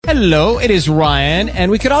Hello, it is Ryan,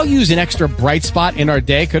 and we could all use an extra bright spot in our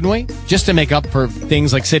day, couldn't we? Just to make up for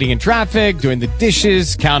things like sitting in traffic, doing the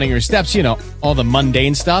dishes, counting your steps, you know, all the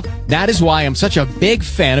mundane stuff. That is why I'm such a big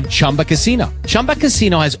fan of Chumba Casino. Chumba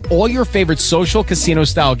Casino has all your favorite social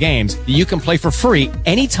casino-style games that you can play for free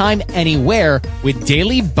anytime, anywhere with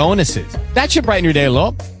daily bonuses. That should brighten your day a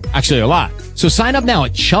little. Actually, a lot. So sign up now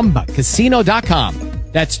at ChumbaCasino.com.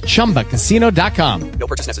 That's ChumbaCasino.com. No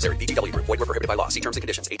purchase necessary. VGW Group. Void where prohibited by law. See terms and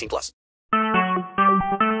conditions. 18+.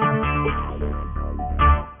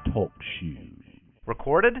 Talk shoes.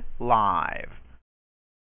 Recorded live.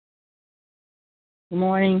 Good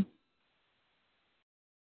morning.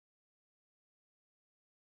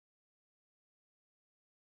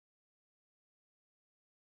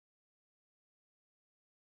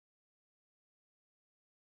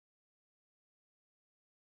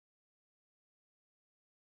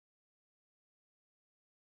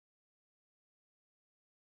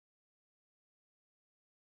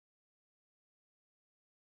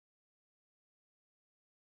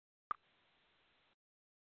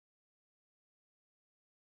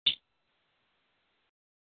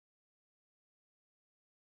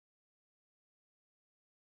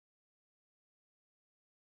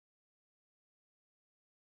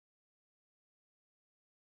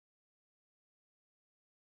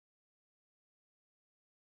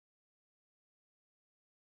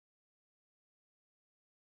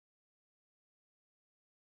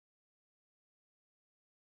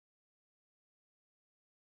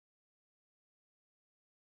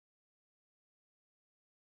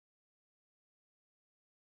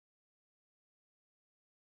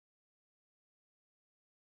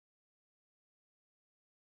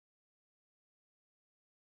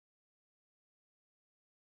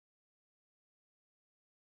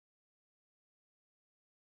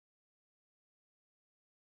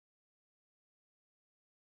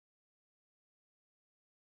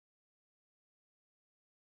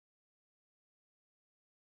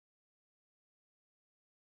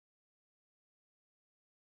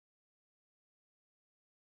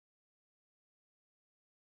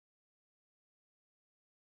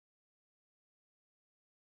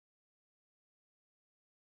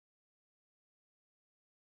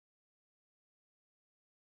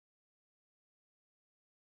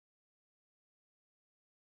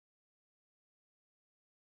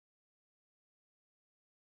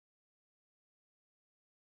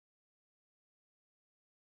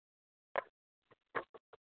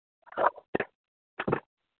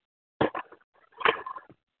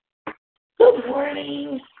 Good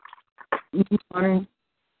morning. Good morning.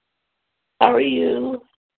 How are you?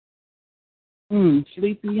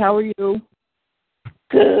 Sleepy, how are you?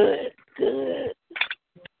 Good, good.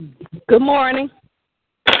 Good morning.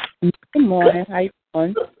 Good morning. How you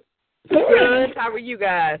doing? Good. How are you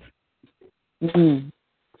guys? Trying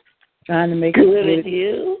to make Good, it and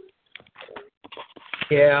you?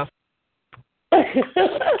 Yeah.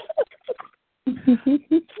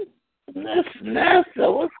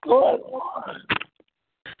 Nessa, what's going on?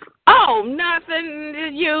 Oh, nothing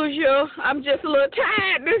as usual. I'm just a little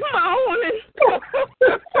tired this morning.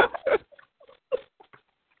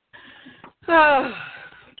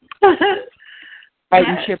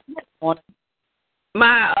 fighting chip on.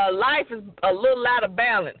 My life is a little out of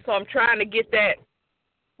balance, so I'm trying to get that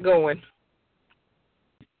going.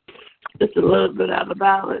 It's a little bit out of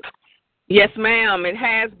balance. Yes, ma'am. It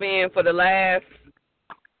has been for the last,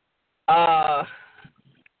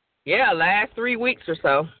 last 3 weeks or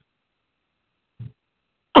so.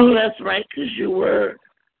 Oh, that's right, because you were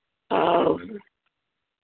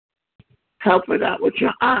helping out with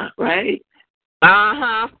your aunt, right?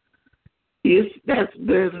 Uh-huh. That's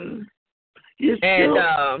been...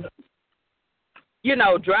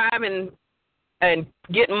 driving and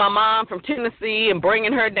getting my mom from Tennessee and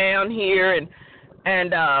bringing her down here,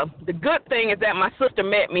 and the good thing is that my sister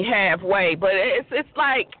met me halfway, but it's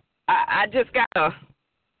like I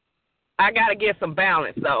gotta get some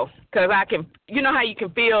balance though, because I can, you know how you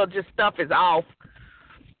can feel just stuff is off.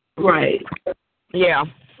 Right. Yeah.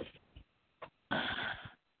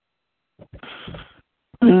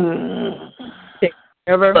 Take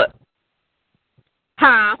care of her?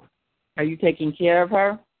 Huh? Are you taking care of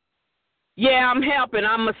her? Yeah, I'm helping.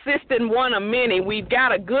 I'm assisting one of many. We've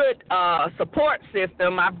got a good support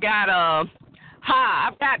system. I've got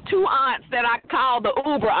two aunts that I call the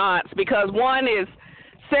Uber aunts, because one is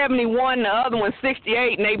 71, the other one's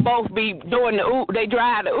 68, and they both be doing they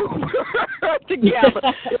drive the Uber together.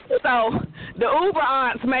 So the Uber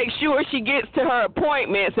aunts make sure she gets to her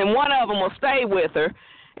appointments, and one of them will stay with her,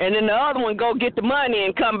 and then the other one go get the money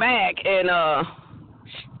and come back and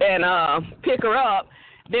pick her up.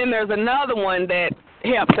 then there's another one that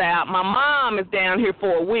helps out. My mom is down here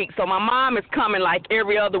for a week, so my mom is coming like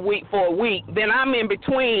every other week for a week. Then I'm in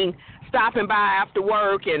between stopping by after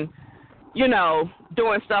work and, you know,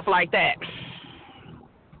 doing stuff like that.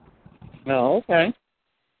 Oh, okay.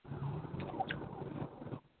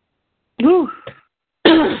 Whew.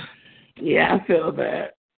 Yeah, I feel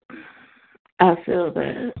that.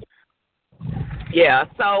 Yeah,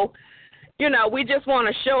 so, you know, we just want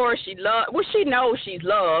to show her she knows she's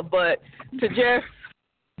loved, but to just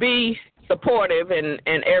be supportive and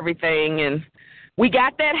everything. And we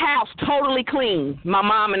got that house totally clean. My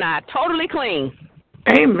mom and I, totally clean.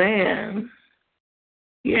 Amen.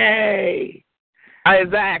 Yay.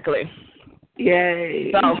 Exactly.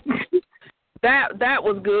 Yay. So that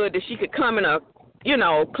was good that she could come in a, you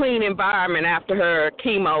know, clean environment after her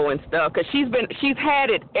chemo and stuff, because she's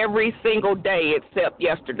had it every single day except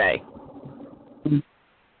yesterday.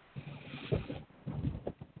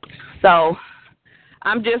 So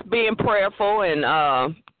I'm just being prayerful,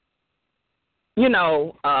 and you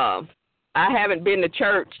know, I haven't been to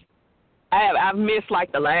church. I've missed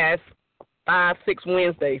like the last 5-6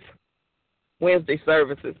 Wednesday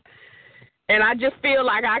services, and I just feel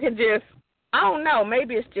like I can just, I don't know,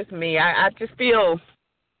 maybe it's just me. I just feel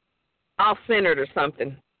off-centered or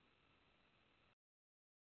something.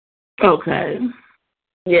 Okay.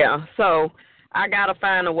 Yeah, so I gotta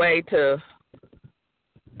find a way to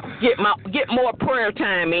get more prayer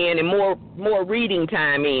time in and more reading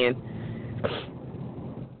time in.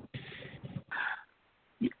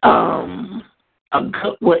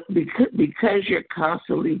 Because you're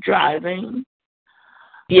constantly driving.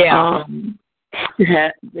 Yeah.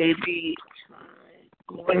 Maybe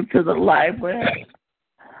going to the library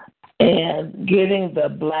and getting the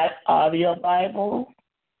Black Audio Bible.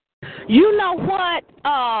 You know what?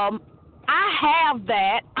 I have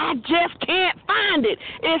that. I just can't find it.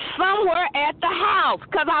 It's somewhere at the house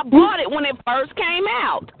because I bought it when it first came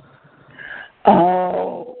out.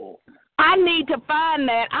 Oh. I need to find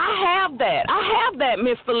that. I have that,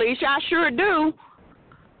 Miss Felicia. I sure do.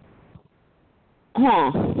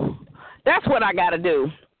 That's what I got to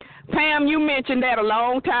do. Pam, you mentioned that a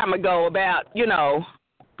long time ago about, you know,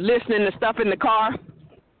 listening to stuff in the car.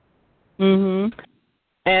 Mm-hmm.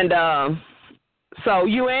 And so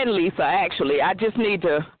you and Lisa, actually, I just need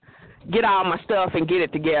to get all my stuff and get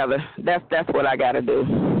it together. That's what I got to do.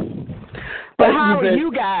 But how are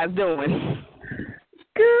you guys doing?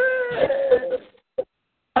 Good.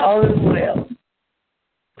 All is well.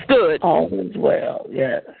 Good. All is well,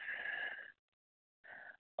 yes.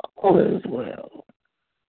 All is well.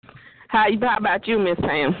 How about you, Miss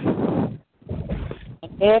Pam?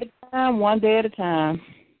 One day at a time.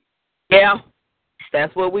 Yeah,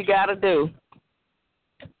 that's what we got to do.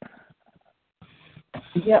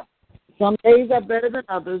 Yep. Some days are better than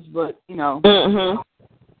others, but, you know. Mm-hmm.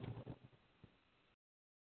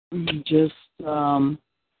 Just, one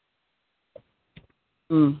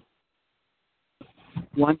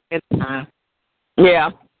day at a time. Yeah.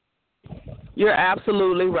 You're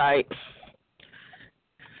absolutely right.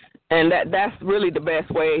 And that's really the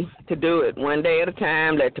best way to do it. One day at a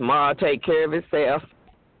time, let tomorrow take care of itself.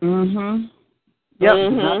 Mm-hmm. Yep.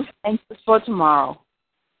 Mm-hmm. Anxious for tomorrow.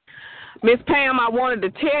 Miss Pam, I wanted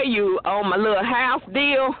to tell you on my little house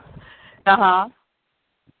deal. Uh-huh.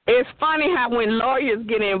 It's funny how when lawyers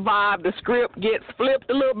get involved, the script gets flipped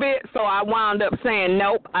a little bit, so I wound up saying,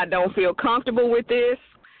 nope, I don't feel comfortable with this.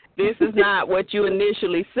 This is not what you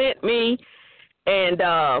initially sent me. And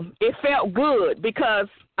it felt good because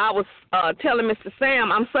I was telling Mr.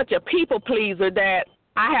 Sam I'm such a people pleaser that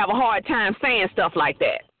I have a hard time saying stuff like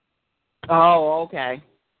that. Oh, okay.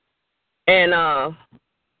 And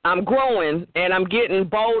I'm growing and I'm getting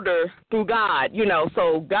bolder through God, you know.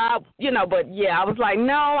 So God, you know, but yeah, I was like,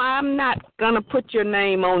 no, I'm not going to put your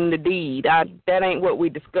name on the deed. That ain't what we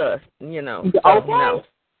discussed, you know. So, okay. No.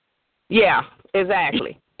 Yeah,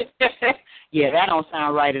 exactly. Yeah, that don't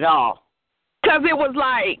sound right at all. Because it was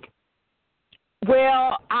like,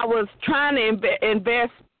 well, I was trying to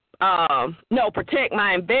protect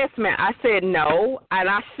my investment. I said no, and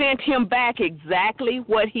I sent him back exactly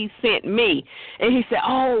what he sent me. And he said,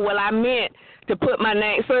 oh, well, I meant to put my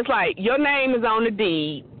name. So it's like, your name is on the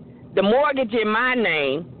deed, the mortgage in my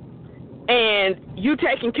name, and you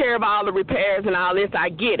taking care of all the repairs and all this. I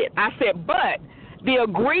get it. I said, but the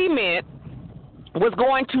agreement was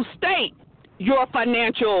going to state your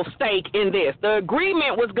financial stake in this. The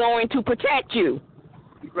agreement was going to protect you.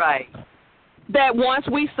 Right. That once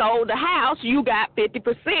we sold the house, you got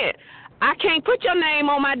 50%. I can't put your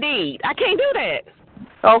name on my deed. I can't do that.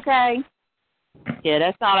 Okay. Yeah,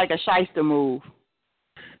 that sounds like a shyster move.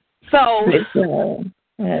 So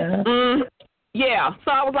Yeah. Yeah.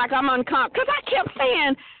 So I was like, I'm uncomfortable. Because I kept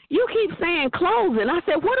saying, you keep saying closing. I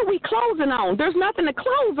said, what are we closing on? There's nothing to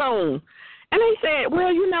close on. And they said,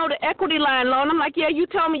 well, the equity line loan. I'm like, yeah, you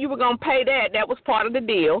told me you were going to pay that. That was part of the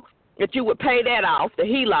deal, that you would pay that off, the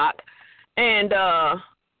HELOC. And,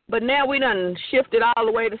 but now we done shifted all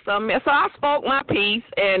the way to something else. So I spoke my piece,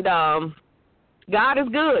 and God is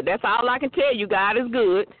good. That's all I can tell you. God is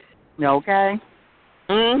good. Okay.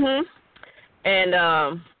 And,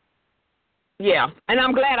 yeah, and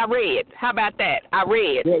I'm glad I read. How about that? I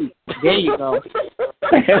read. There you go.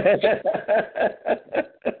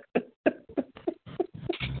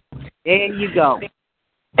 There you go.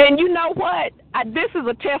 And you know what? This is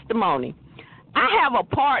a testimony. I have a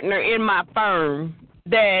partner in my firm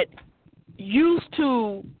that used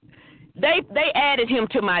to, they added him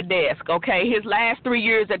to my desk, okay? His last 3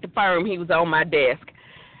 years at the firm, he was on my desk.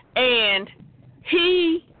 And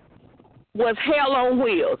he was hell on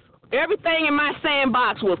wheels. Everything in my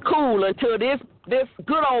sandbox was cool until this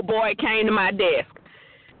good old boy came to my desk.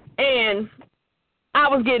 And I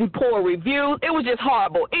was getting poor reviews. It was just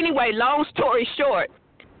horrible. Anyway, long story short,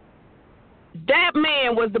 that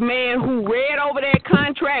man was the man who read over that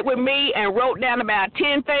contract with me and wrote down about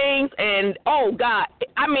 10 things. And, oh, God,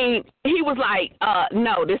 I mean, he was like,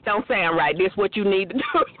 no, this don't sound right. This is what you need to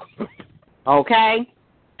do. Okay.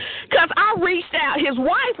 Because I reached out. His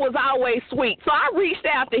wife was always sweet. So I reached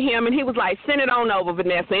out to him, and he was like, send it on over,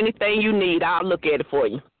 Vanessa. Anything you need, I'll look at it for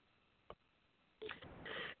you.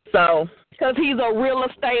 So, because he's a real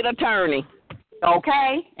estate attorney.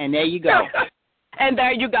 Okay. And there you go. And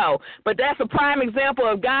there you go. But that's a prime example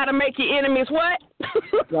of God to make your enemies what?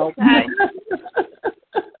 Okay.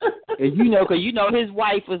 Because his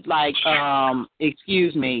wife was like,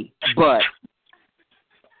 excuse me, but.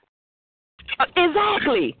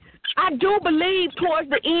 Exactly. I do believe towards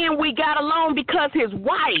the end we got along because his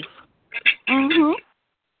wife.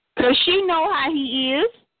 Because she know how he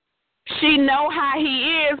is. She know how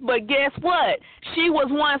he is, but guess what? She was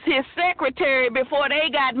once his secretary before they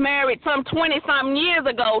got married some 20-something years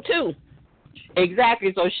ago, too.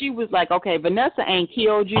 Exactly. So she was like, okay, Vanessa ain't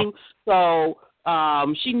killed you, so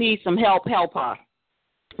she needs some help. Help her.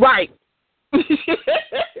 Right.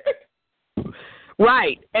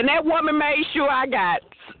 Right. And that woman made sure I got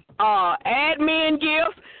admin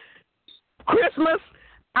gifts, Christmas.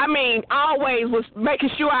 I mean, always was making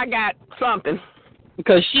sure I got something.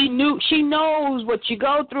 Because she knows what you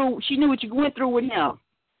go through. She knew what you went through with him.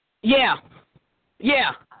 Yeah.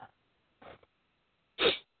 Yeah.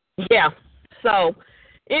 Yeah. So,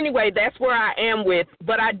 anyway, that's where I am with.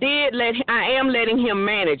 But I am letting him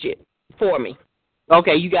manage it for me.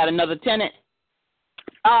 Okay, you got another tenant?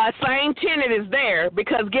 Same tenant is there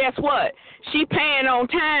because guess what? She paying on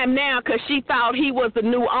time now because she thought he was the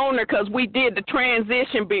new owner because we did the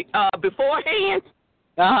transition beforehand.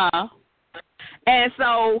 Uh-huh. And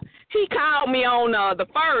so he called me on the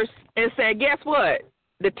 1st and said, guess what?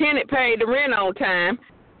 The tenant paid the rent on time.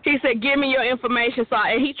 He said, give me your information.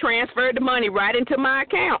 And he transferred the money right into my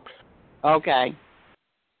account. Okay.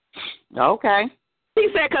 Okay. He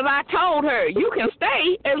said, because I told her, you can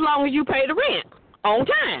stay as long as you pay the rent on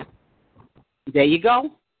time. There you go.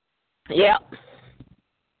 Yep.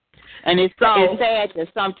 And it's sad that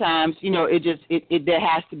sometimes, there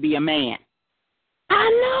has to be a man. I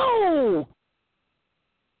know.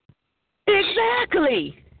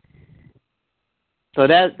 Exactly. So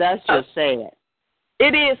that's just sad.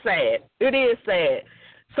 It is sad. It is sad.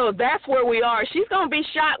 So that's where we are. She's going to be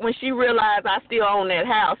shocked when she realizes I still own that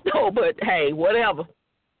house, though, but hey, whatever.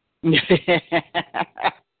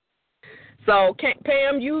 So,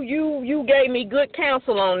 Pam, you gave me good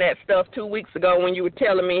counsel on that stuff 2 weeks ago when you were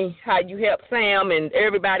telling me how you helped Sam, and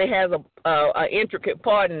everybody has a intricate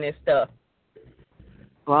part in this stuff.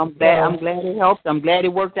 Well, I'm glad it helped. I'm glad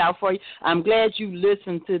it worked out for you. I'm glad you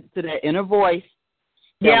listened to that inner voice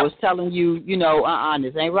that was telling you,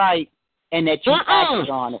 this ain't right, and that you acted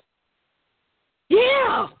on it.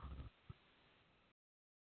 Yeah.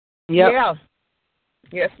 Yep. Yeah.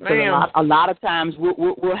 Yes, ma'am. A lot of times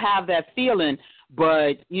we'll have that feeling,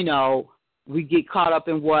 but, we get caught up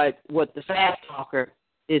in what the fast talker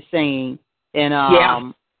is saying,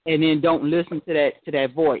 and then don't listen to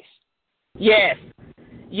that voice. Yes.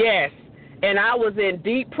 Yes. And I was in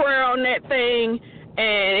deep prayer on that thing,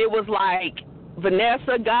 and it was like,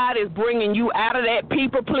 Vanessa, God is bringing you out of that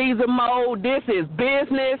people-pleaser mode. This is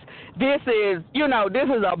business. This is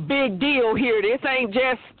a big deal here. This ain't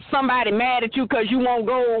just somebody mad at you because you won't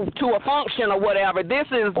go to a function or whatever. This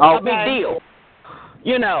is a big deal,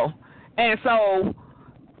 And so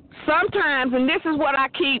sometimes, and this is what I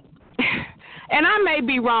keep, and I may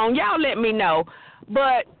be wrong, y'all let me know,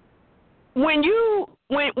 But when you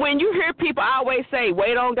hear people always say,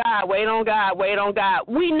 wait on God, wait on God, wait on God,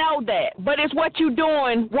 we know that. But it's what you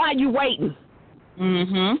doing while you waiting.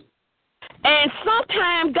 Mhm. And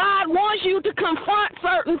sometimes God wants you to confront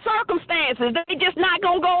certain circumstances. They just not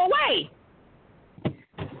going to go away.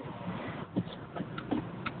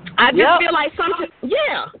 I just feel like something,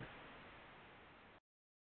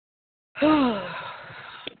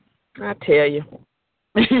 I tell you.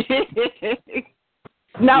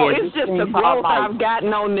 No, it's just the growth I've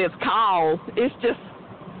gotten on this call. It's just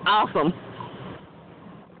awesome.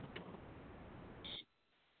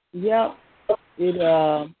 Yep.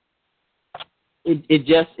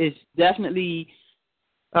 It's definitely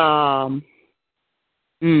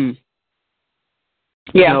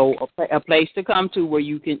you know, a place to come to where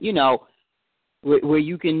you can, you know, where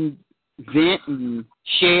you can vent and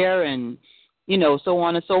share and, you know, so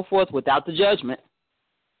on and so forth without the judgment.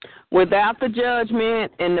 Without the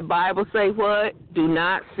judgment, and the Bible say what? Do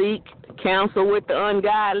not seek counsel with the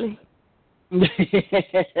ungodly.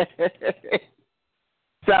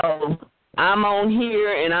 So I'm on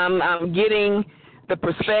here, and I'm getting the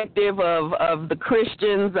perspective of the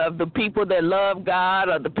Christians, of the people that love God,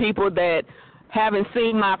 of the people that haven't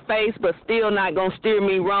seen my face but still not going to steer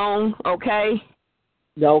me wrong, okay?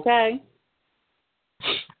 Okay.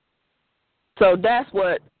 So that's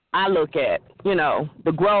what I look at, you know,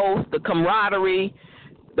 the growth, the camaraderie,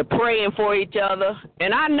 the praying for each other.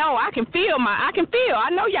 And I know I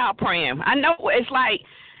know y'all praying. I know it's like,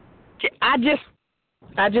 I just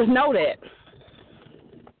know that.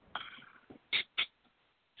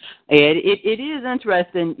 It is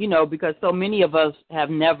interesting, you know, because so many of us have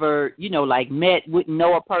never, you know, like met, wouldn't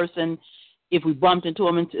know a person if we bumped into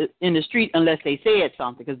them in the street unless they said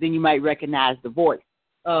something, because then you might recognize the voice.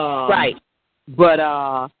 Right. But,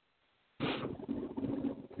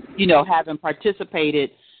 you know, having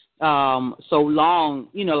participated so long,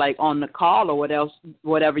 you know, like on the call or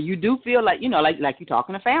whatever, you do feel like, you know, like you're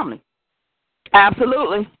talking to family.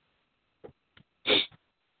 Absolutely.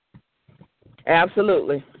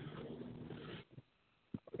 Absolutely.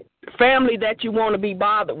 Family that you want to be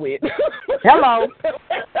bothered with. Hello.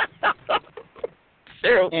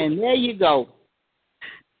 Sure. And there you go.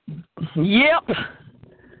 Yep.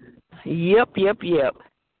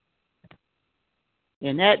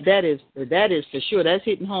 And that is for sure. That's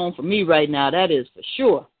hitting home for me right now. That is for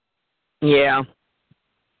sure. Yeah.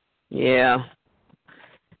 Yes,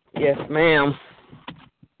 ma'am.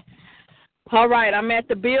 All right, I'm at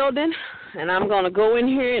the building, and I'm going to go in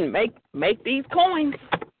here and make these coins.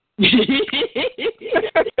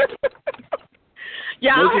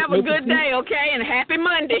 Y'all have a good day, okay? And happy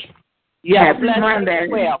Monday. Yeah, happy Monday.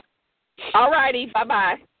 Well. All righty.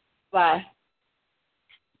 Bye-bye. Bye.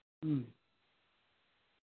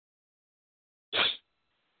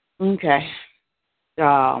 Okay.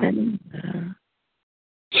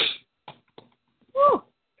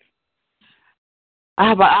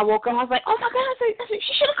 I woke up. I was like, "Oh my God!" I said, "She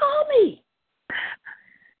should have called me."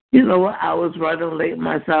 You know what? I was running late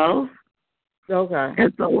myself. Okay.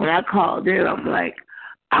 And so when I called in, it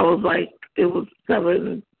was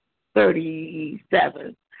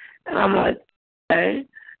 7:37, and I'm like, okay,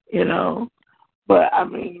 you know. But I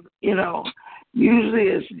mean, you know, usually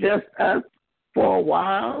it's just us for a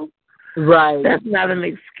while. Right. That's not an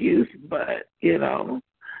excuse, but you know,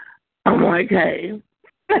 I'm like, hey.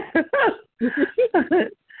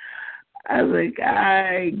 I think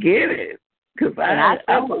I get it.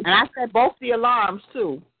 I set both the alarms,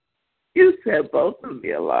 too. You set both of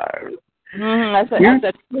the alarms. Mm-hmm. I set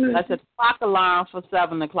the clock alarm for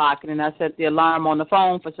 7 o'clock, and then I set the alarm on the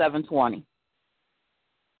phone for 7:20.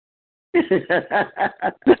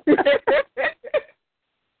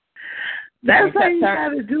 That's how you got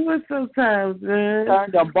to do it sometimes, man.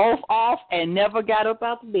 Turned them both off and never got up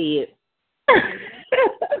out the bed.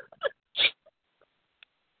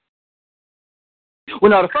 Well,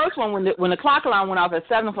 no, the first one, when the clock alarm went off at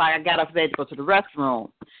 7 o'clock, I got up there to go to the restroom.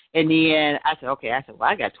 And then I said, well,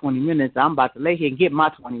 I got 20 minutes. I'm about to lay here and get my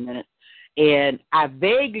 20 minutes. And I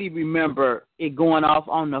vaguely remember it going off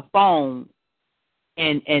on the phone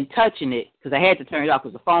and touching it, because I had to turn it off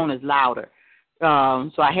because the phone is louder.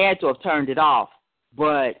 So I had to have turned it off,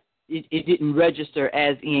 but it didn't register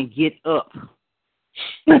as in get up.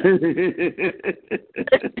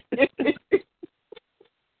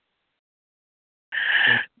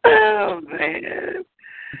 Oh, man.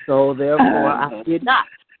 So, therefore, I did not.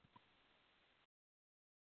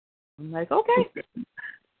 I'm like, okay.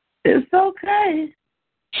 It's okay.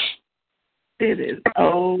 It is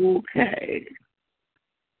okay.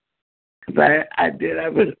 Because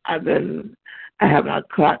I I have my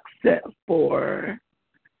clock set for.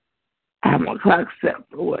 I have my clock set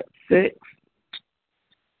for what 6,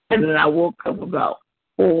 and then I woke up about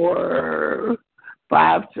 5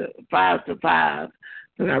 to 5.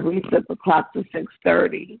 Then I reset the clock to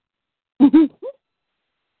 6:30, and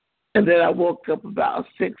then I woke up about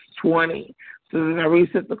 6:20. So then I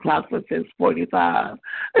reset the clock for 6:45.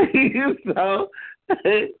 So,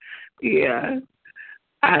 yeah,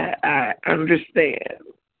 I understand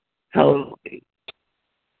totally.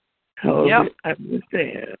 Yep.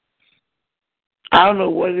 Understand. I don't know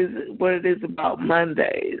what it is about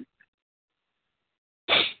Mondays.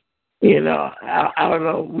 I don't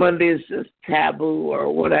know. Monday is just taboo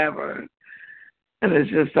or whatever, and it's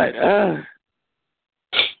just like,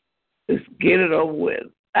 just get it over with,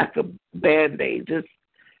 like a Band-Aid. Just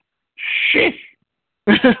shit.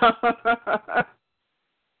 I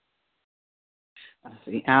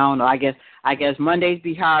see. I don't know. I guess Mondays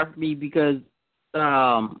be hard for me because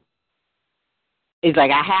it's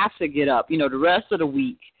like I have to get up. The rest of the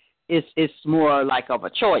week it's more like of a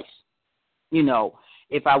choice.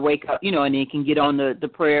 If I wake up, and then can get on the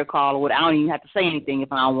prayer call or what, I don't even have to say anything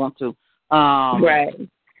if I don't want to. Right.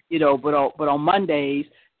 But on Mondays,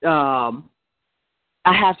 I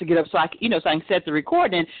have to get up so I can, so I can set the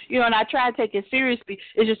recording. And I try to take it seriously.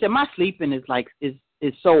 It's just that my sleeping is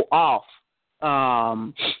so off.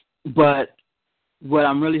 But what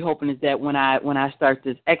I'm really hoping is that when I start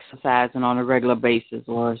this exercising on a regular basis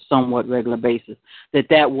or somewhat regular basis,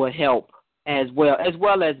 that will help as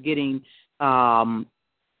well as getting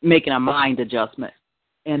making a mind adjustment,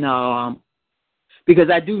 and because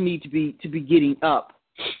I do need to be getting up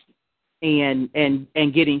and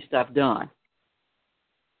getting stuff done.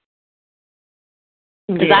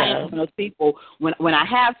 Because I am one of those people, when I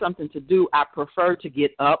have something to do, I prefer to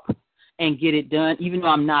get up and get it done, even though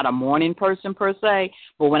I'm not a morning person per se.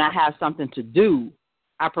 But when I have something to do,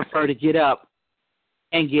 I prefer to get up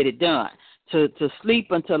and get it done. To sleep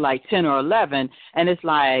until like 10 or 11, and it's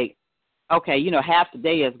like, okay, half the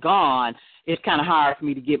day is gone. It's kind of hard for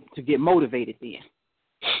me to get motivated then.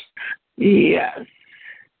 Yes.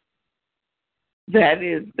 That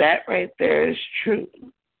right there is true.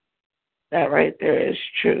 That right there is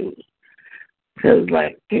true. Because,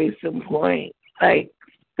 like, case in point, like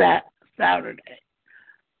that Saturday,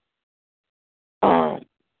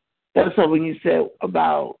 that's something you said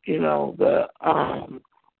about, the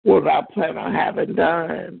what I plan on having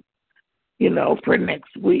done, for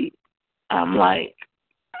next week. I'm like,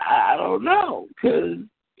 I don't know, because,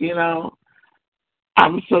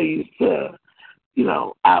 I'm so used to,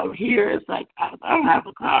 out here, it's like, I don't have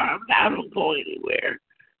a car. I don't go anywhere.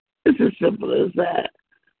 It's as simple as that.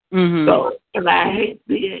 Mm-hmm. So, and I hate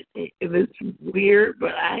being, and it's weird,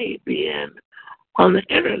 but I hate being on the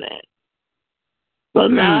internet. So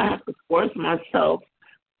now I have to force myself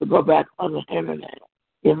to go back on the internet.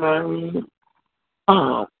 You know what I mean?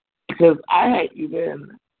 Because I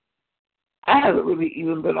haven't really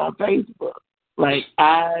even been on Facebook. Like,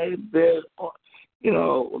 I've been on,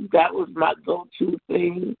 that was my go-to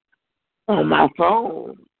thing on my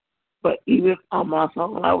phone. But even on my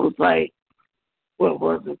phone, I was like, what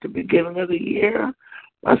was it, the beginning of the year?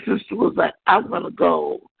 My sister was like, I'm going to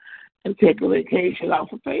go and take a vacation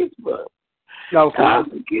off of Facebook. Okay. So I was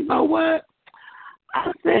like, you know what?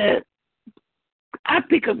 I said, I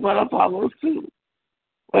think I'm going to follow suit.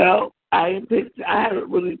 Well, I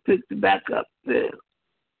haven't really picked it back up since.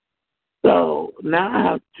 So now I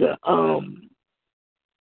have to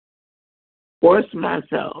force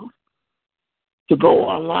myself to go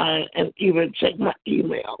online and even check my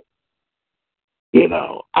email.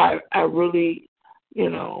 I really,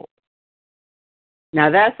 Now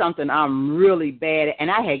that's something I'm really bad at,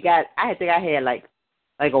 and I think I had like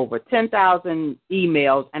over 10,000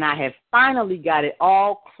 emails, and I have finally got it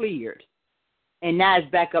all cleared, and now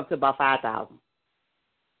it's back up to about 5,000.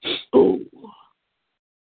 Ooh.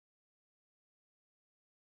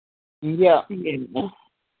 Yeah.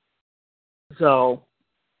 So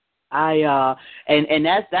and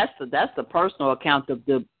that's the personal account.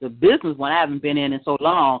 The business one I haven't been in so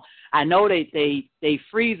long. I know they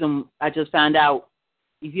freeze them. I just found out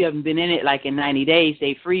if you haven't been in it like in 90 days,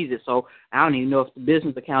 they freeze it. So I don't even know if the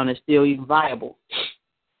business account is still even viable.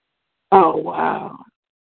 Oh wow.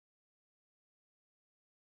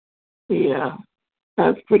 Yeah,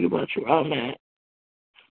 that's pretty much where I'm at.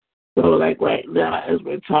 So like right now, as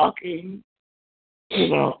we're talking,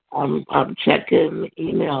 I'm checking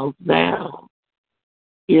when now,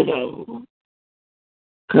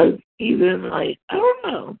 because even like, I don't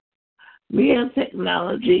know, me and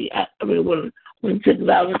technology, I mean, when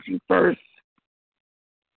technology first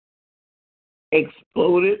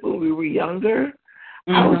exploded when we were younger.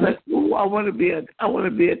 I was like, "Ooh, I want to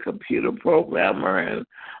be a computer programmer and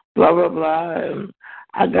blah blah blah." And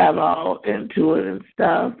I got all into it and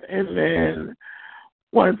stuff. And then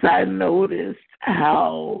once I noticed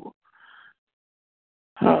how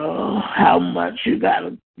much you got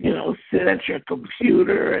to, sit at your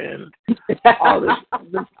computer and all this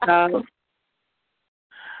other stuff.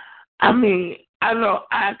 I mean, I know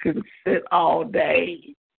I can sit all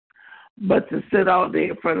day, but to sit all day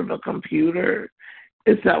in front of a computer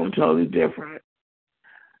is something totally different.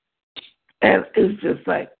 And it's just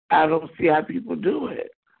like, I don't see how people do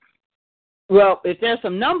it. Well, if there's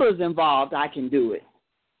some numbers involved, I can do it.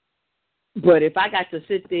 But if I got to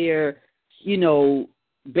sit there,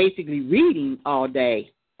 basically reading all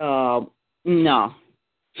day, no.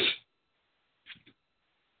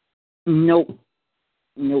 Nope.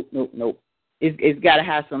 It's got to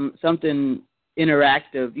have something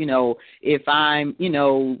interactive. If I'm,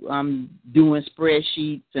 I'm doing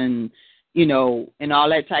spreadsheets and, and all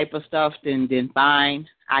that type of stuff, then fine,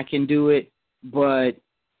 I can do it. But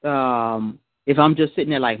if I'm just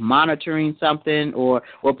sitting there like monitoring something or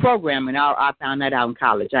programming, I found that out in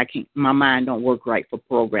college. I can't. My mind don't work right for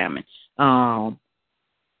programming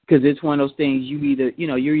because it's one of those things.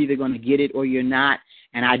 You're either going to get it or you're not,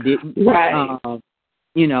 and I didn't. Right.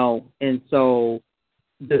 And so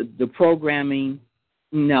the programming,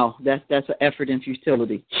 no, that's an effort in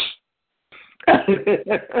futility.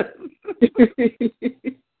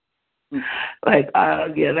 Like, I'll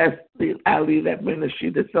leave that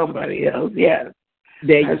ministry to somebody else. Yes.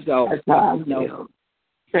 There you go. That's how I feel.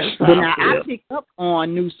 But now I pick up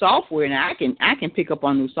on new software, and I can pick up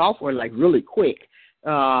on new software like really quick.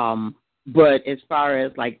 But as far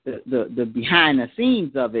as like the behind the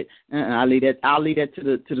scenes of it, I'll leave that to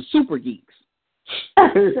the super geeks.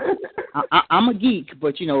 I'm a geek,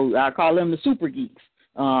 but I call them the super geeks.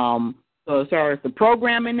 So as far as the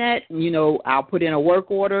programming that, I'll put in a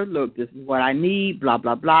work order. Look, this is what I need, blah,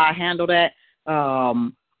 blah, blah, handle that.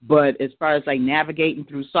 But as far as like navigating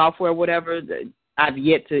through software, whatever, I've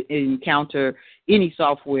yet to encounter any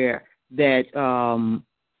software that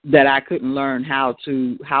I couldn't learn how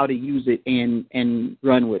to use it and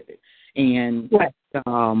run with it. And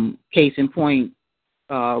case in point,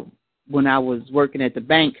 when I was working at the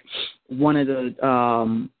bank, one of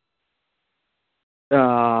the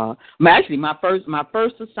my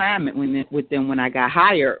first assignment with them when I got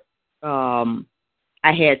hired, I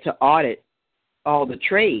had to audit all the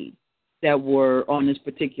trades that were on this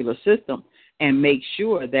particular system and make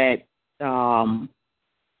sure that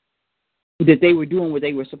that they were doing what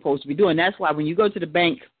they were supposed to be doing. That's why when you go to the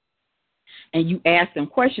bank and you ask them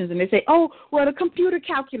questions and they say, "Oh, well, the computer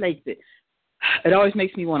calculates it," it always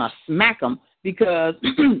makes me want to smack them. Because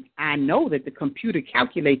I know that the computer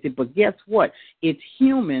calculates it, but guess what? It's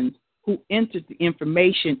humans who entered the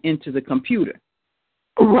information into the computer.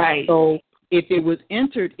 Right. So if it was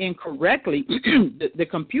entered incorrectly, the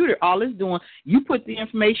computer, all it's doing, you put the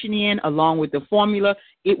information in along with the formula,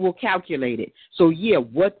 it will calculate it. So, yeah,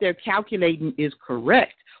 what they're calculating is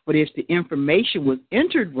correct. But if the information was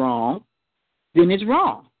entered wrong, then it's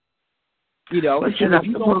wrong. But you're not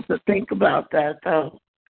supposed to think about that, though.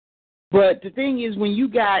 But the thing is, when you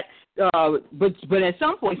got, but at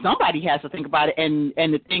some point somebody has to think about it. And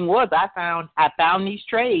the thing was, I found these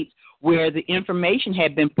trades where the information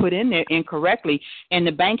had been put in there incorrectly, and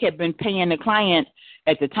the bank had been paying the client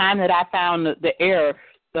at the time that I found the error.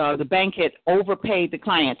 The bank had overpaid the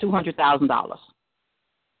client $200,000.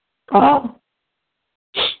 Oh,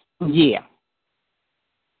 yeah.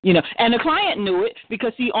 And the client knew it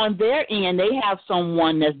because, see, on their end, they have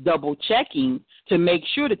someone that's double checking to make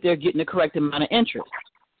sure that they're getting the correct amount of interest.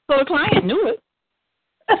 So the client knew it.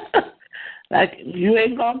 Like, you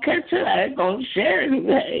ain't going to catch it. I ain't going to share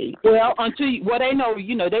it. Well, they know,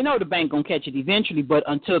 they know the bank going to catch it eventually, but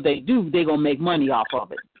until they do, they're going to make money off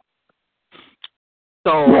of it.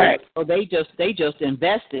 So, right. So they just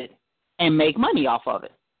invest it and make money off of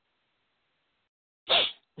it.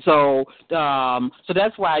 So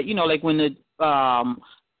that's why, like when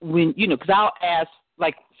because I'll ask,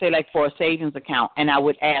 like, say, like for a savings account, and I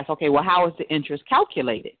would ask, okay, well, how is the interest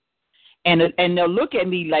calculated? And they'll look at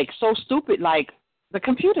me like so stupid, like, the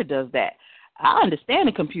computer does that. I understand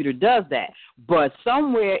the computer does that, but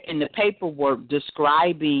somewhere in the paperwork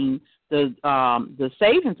describing the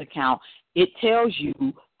savings account, it tells you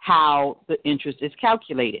how the interest is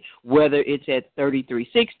calculated, whether it's at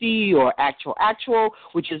 3360 or actual,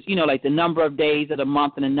 which is, like the number of days of the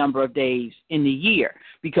month and the number of days in the year,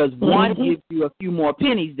 because one gives you a few more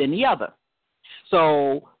pennies than the other.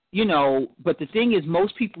 So, but the thing is,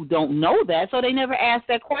 most people don't know that, so they never ask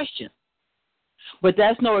that question. But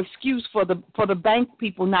that's no excuse for the bank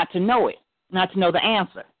people not to know it, not to know the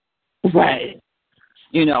answer. Right.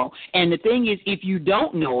 You know, and the thing is, if you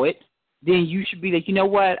don't know it, then you should be like, you know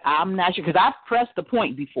what, I'm not sure, because I've pressed the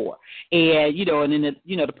point before, and and then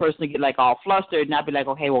the person will get like all flustered, and I'll be like,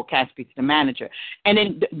 okay, well, can I speak to the manager? And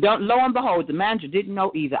then lo and behold, the manager didn't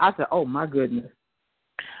know either. I said, oh my goodness.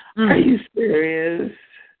 Are you serious?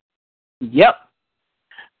 Yep.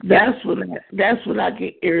 That's when I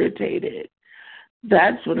get irritated.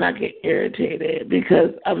 That's when I get irritated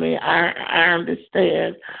because I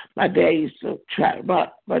understand my dad used to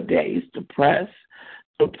press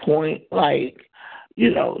the point, like,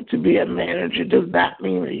 to be a manager does not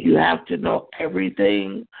mean that you have to know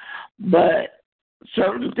everything, but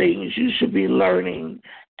certain things you should be learning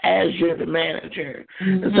as you're the manager.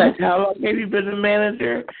 Mm-hmm. It's like, how long have you been a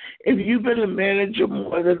manager? If you've been a manager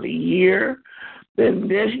more than a year, then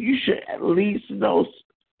you should at least know,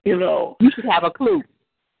 you should have a clue.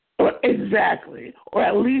 Exactly. Or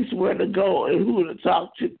at least where to go and who to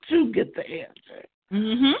talk to get the answer.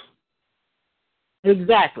 Mhm.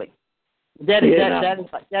 Exactly. That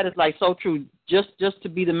is like so true. Just to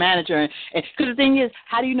be the manager, and because the thing is,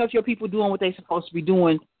 how do you know if your people doing what they're supposed to be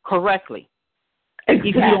doing correctly? Exactly.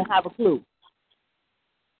 If you don't have a clue.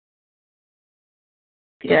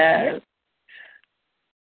 Yes.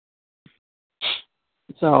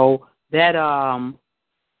 So that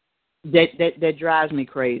drives me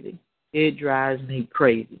crazy. It drives me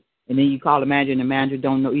crazy. And then you call the manager, and the manager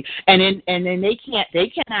don't know. And then they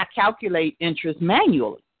cannot calculate interest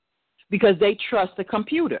manually because they trust the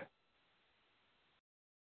computer.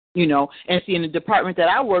 And see, in the department that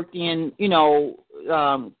I worked in,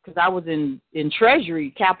 because I was in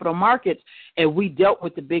Treasury, capital markets, and we dealt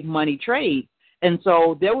with the big money trade. And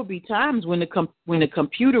so there would be times when the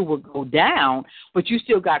computer would go down, but you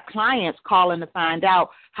still got clients calling to find out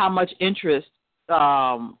how much interest,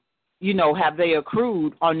 have they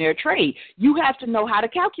accrued on their trade. You have to know how to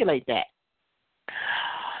calculate that.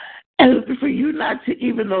 And for you not to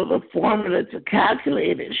even know the formula to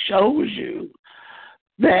calculate it shows you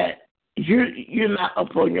that you're not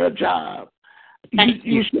up on your job.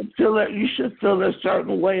 You should feel it. You should feel a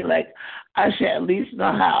certain way. Like, I should at least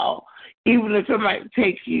know how. Even if it might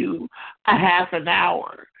take you a half an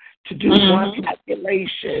hour to do one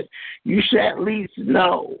calculation, you should at least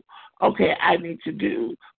know, okay, I need to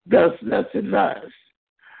do thus, and thus.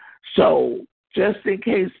 So just in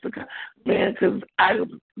case, because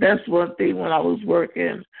that's one thing when I was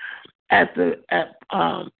working at the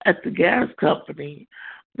gas company,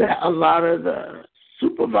 that a lot of the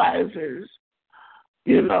supervisors,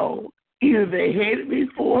 either they hated me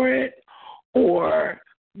for it or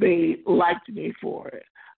they liked me for it.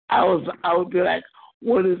 I would be like,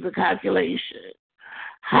 what is the calculation?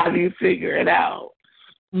 How do you figure it out?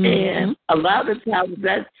 Mm-hmm. And a lot of times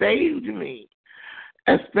that saved me,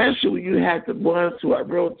 especially when you had the ones who are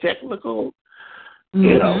real technical,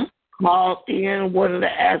 called in, wanted to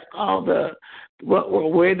ask all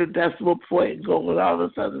where the decimal point go and all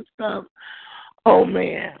this other stuff. Oh,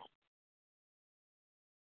 man.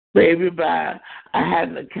 Baby, I had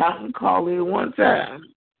an accountant call in one time,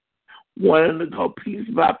 wanting to go piece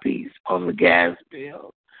by piece on the gas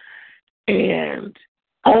bill. And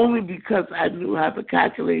only because I knew how the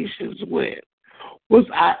calculations went was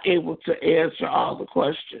I able to answer all the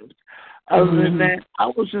questions. Other than that, I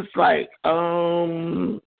was just like,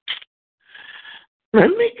 let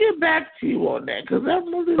me get back to you on that because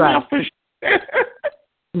I'm really not for sure.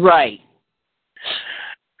 Right.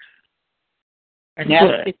 And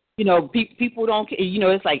that's, people don't,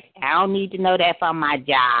 it's like, I don't need to know that for my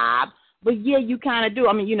job. But, yeah, you kind of do.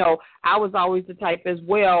 I mean, I was always the type as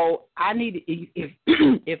well. I need,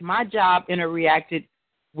 if my job interacted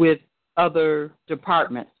with other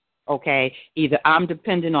departments, okay, either I'm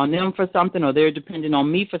dependent on them for something or they're dependent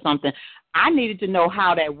on me for something, I needed to know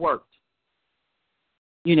how that worked.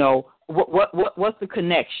 What's the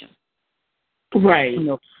connection? Right.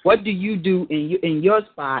 What do you do in your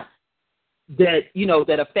spot that,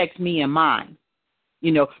 that affects me and mine?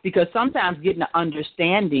 Because sometimes getting an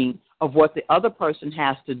understanding of what the other person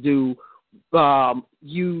has to do,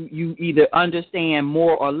 you either understand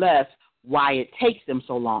more or less why it takes them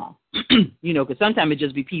so long. Because sometimes it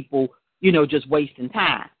just be people, just wasting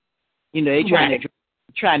time. They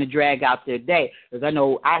trying to drag out their day. Because I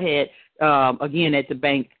know I had, again, at the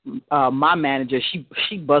bank, my manager,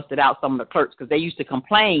 she busted out some of the clerks because they used to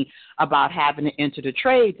complain about having to enter the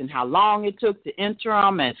trades and how long it took to enter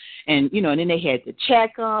them, and then they had to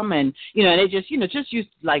check them, and they just used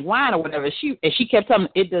to like whine or whatever. She kept telling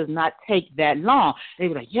them it does not take that long. They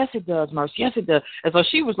were like, yes, it does, Mercy, yes, it does. And so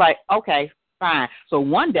she was like, okay, fine. So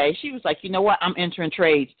one day she was like, you know what? I'm entering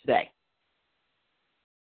trades today.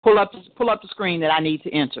 Pull up the screen that I need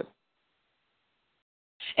to enter.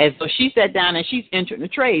 And so she sat down and she's entering the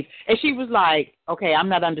trades. And she was like, okay, I'm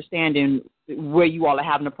not understanding where you all are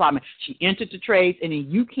having a problem. She entered the trades, and then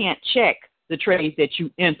you can't check the trades that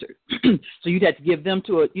you entered. So you'd have to give them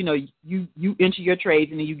to you enter your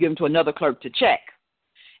trades, and then you give them to another clerk to check.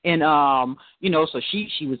 And, so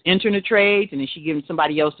she was entering the trades, and then she giving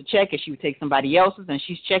somebody else to check, and she would take somebody else's, and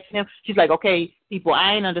she's checking them. She's like, okay, people,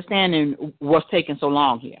 I ain't understanding what's taking so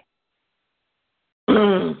long here.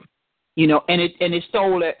 And it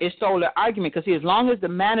stole their argument, because as long as the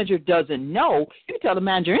manager doesn't know, you can tell the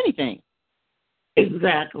manager anything.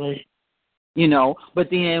 Exactly. But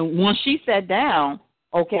then once she sat down,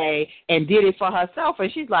 okay, and did it for herself,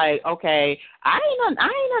 and she's like, okay, I ain't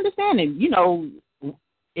understanding,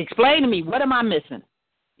 explain to me, what am I missing?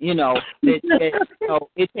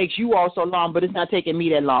 It takes you all so long, but it's not taking me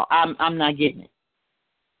that long. I'm not getting it.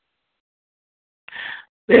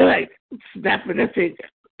 They're like snapping their finger.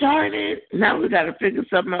 Darn it, now we got to figure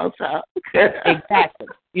something else out. Exactly.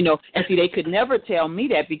 And see, they could never tell me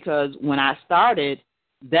that, because when I started,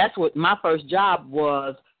 that's what my first job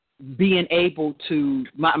was, being able to,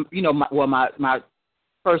 my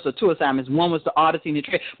first or two assignments. One was the auditing the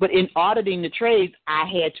trade. But in auditing the trades, I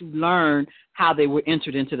had to learn how they were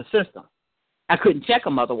entered into the system. I couldn't check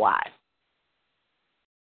them otherwise.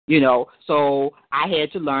 So I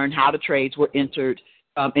had to learn how the trades were entered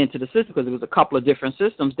into the system, because there was a couple of different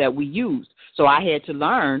systems that we used. So I had to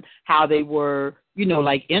learn how they were,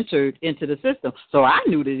 entered into the system. So I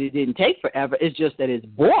knew that it didn't take forever. It's just that it's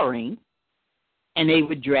boring, and they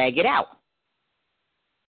would drag it out.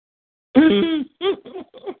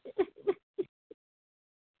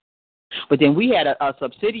 But then we had a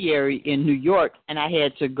subsidiary in New York, and I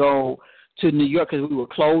had to go to New York because we were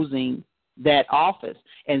closing that office.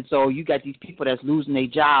 And so you got these people that's losing their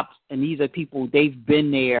jobs, and these are people, they've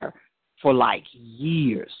been there for like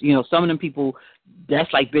years. Some of them people,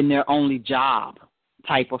 that's like been their only job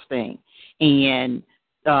type of thing. And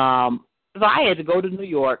so I had to go to New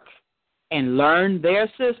York and learn their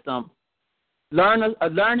system,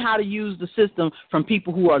 learn how to use the system from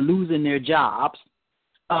people who are losing their jobs,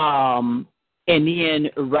 and then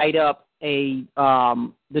write up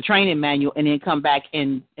the training manual, and then come back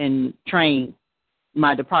and train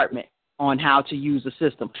my department on how to use the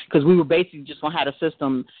system, because we were basically just going to have a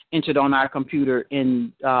system entered on our computer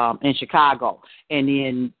in Chicago, and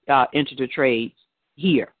then enter the trades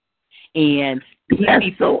here. And that's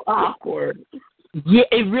so awkward. Yeah,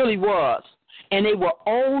 it really was. And they were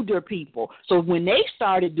older people. So when they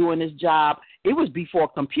started doing this job, it was before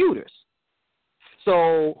computers.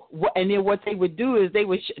 So, and then what they would do is they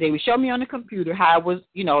would show me on the computer how it was,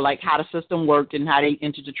 like how the system worked and how they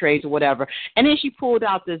entered the trades or whatever. And then she pulled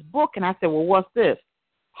out this book, and I said, well, what's this?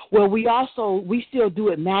 Well, we still do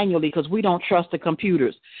it manually because we don't trust the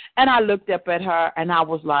computers. And I looked up at her, and I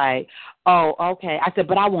was like, oh, okay. I said,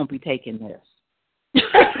 but I won't be taking this.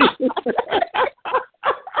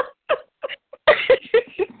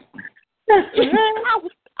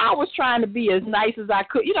 I was trying to be as nice as I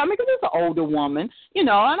could, because it's an older woman, and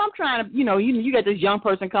I'm trying to, you got this young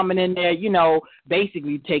person coming in there,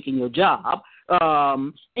 basically taking your job.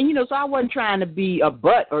 And, so I wasn't trying to be a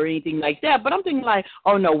butt or anything like that, but I'm thinking like,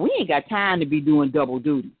 oh, no, we ain't got time to be doing double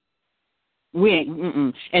duty. We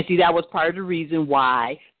ain't, And see, that was part of the reason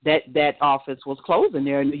why that office was closing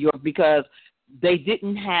there in New York, because they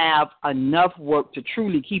didn't have enough work to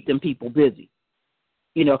truly keep them people busy.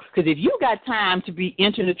 Because if you got time to be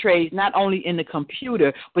entering the trades, not only in the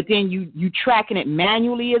computer, but then you tracking it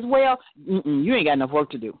manually as well, you ain't got enough work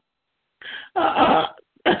to do. And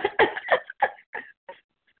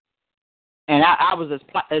I was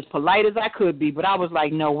as polite as I could be, but I was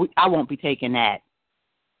like, no, I won't be taking that.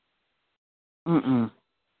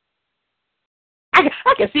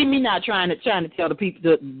 I can see me now trying to tell the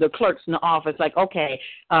people, the clerks in the office, like, okay,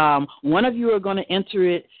 one of you are going to enter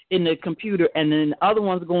it in the computer, and then the other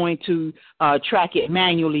one's going to track it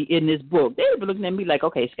manually in this book. They were looking at me like,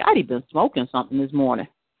 okay, Scotty been smoking something this morning.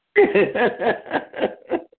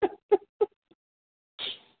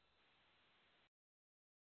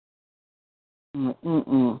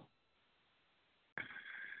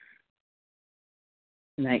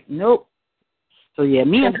 Like, nope. So yeah,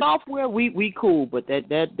 me and software, we cool, but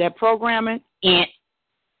that programming,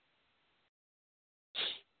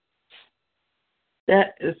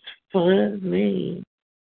 That is funny.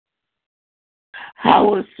 How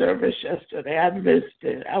was service yesterday? I missed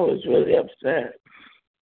it. I was really upset.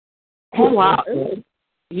 Oh wow,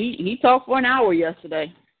 he talked for an hour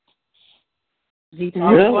yesterday. He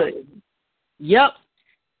talked really? Yep.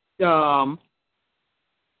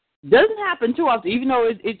 Doesn't happen too often, even though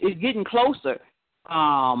it's getting closer.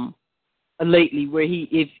 Lately, where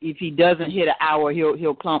if he doesn't hit an hour,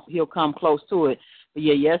 he'll come close to it. But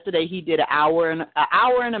yeah, yesterday he did an hour and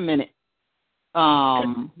a minute.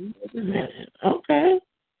 Okay.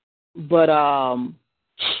 But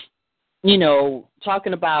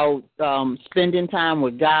talking about spending time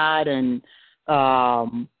with God and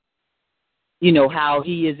how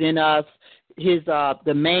He is in us.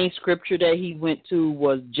 The main scripture that he went to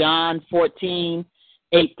was John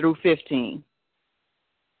 14:8-15.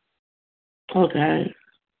 Okay.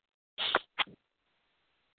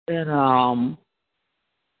 And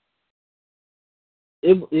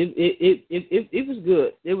it was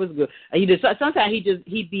good. It was good. Sometimes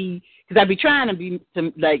he'd be, because I'd be trying to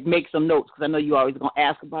make some notes, because I know you always gonna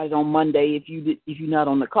ask about it on Monday if you're not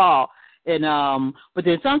on the call. And but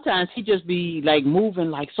then sometimes he just be like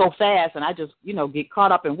moving like so fast, and I just get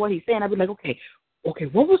caught up in what he's saying. I'd be like, okay,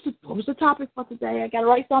 what was the topic for today? I gotta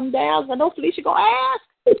write something down. So I know Felicia gonna ask.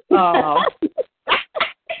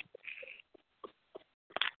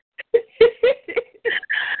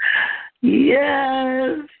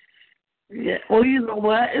 Yes. Yeah. Well, you know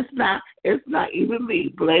what? It's not even me.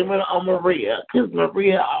 Blame it on Maria, because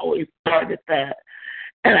Maria always started that.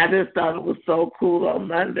 And I just thought it was so cool on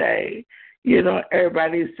Monday.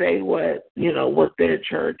 Everybody say what their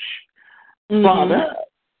church brought up.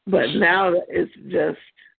 But now it's just,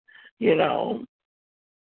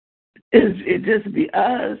 it just be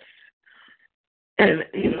us. And,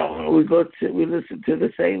 we listen to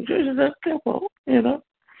the same church as a couple,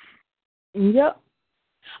 Yep.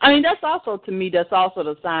 I mean, that's also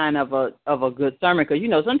the sign of a good sermon,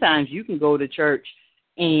 because, sometimes you can go to church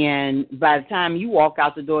and by the time you walk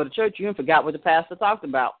out the door of the church, you forgot what the pastor talked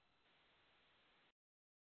about.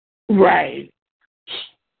 Right.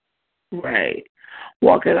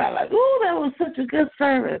 Walking out like, oh, that was such a good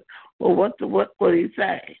sermon. Well, what did he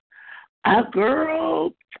say?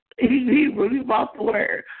 Girl, he really bought the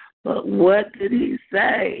word. But what did he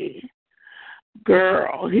say?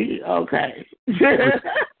 Girl, okay.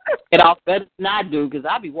 Get off better than I do, because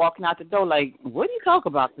I'll be walking out the door like, what do you talk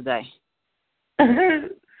about today?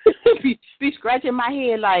 be scratching my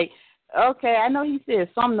head like, okay, I know he said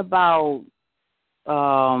something about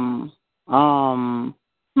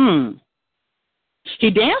he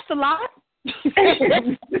danced a lot.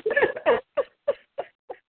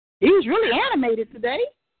 He was really animated today.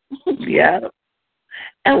 Yeah.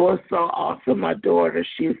 And what's so awesome, my daughter,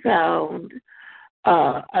 she found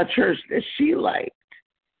a church that she liked.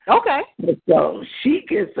 Okay. So she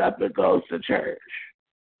gets up and goes to church.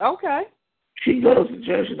 Okay. She goes to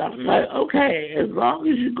church, and I'm like, okay, as long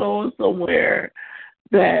as you're going somewhere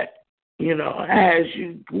that, has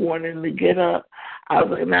you wanting to get up. I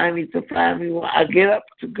was like, now I need to find me one. I get up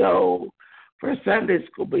to go for Sunday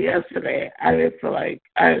school, but yesterday I didn't feel like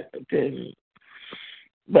I didn't.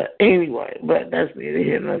 But anyway, that's neither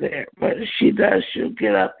here nor there. But she'll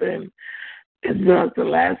get up, and it's been like the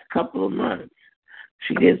last couple of months.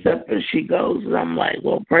 She gets up and she goes, and I'm like,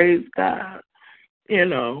 well, praise God,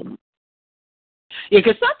 Yeah,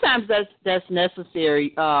 because sometimes that's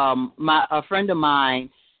necessary. A friend of mine,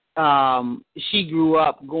 she grew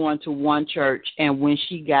up going to one church, and when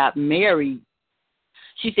she got married,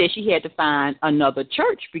 she said she had to find another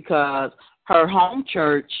church because her home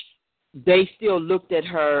church, they still looked at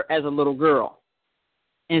her as a little girl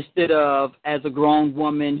instead of as a grown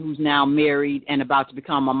woman who's now married and about to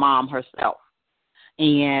become a mom herself.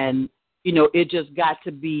 And, it just got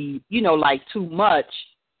to be, like too much,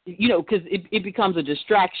 because it becomes a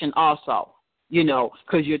distraction also,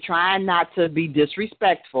 because you're trying not to be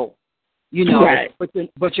disrespectful, right.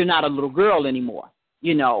 but you're not a little girl anymore,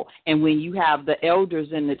 and when you have the elders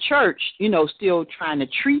in the church, still trying to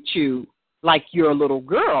treat you like you're a little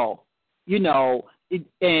girl,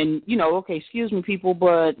 okay, excuse me, people,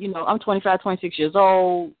 but, I'm 25, 26 years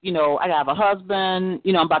old, I have a husband,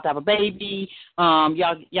 I'm about to have a baby, y'all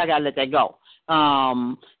got to let that go.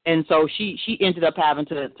 And so she ended up having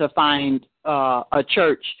to find a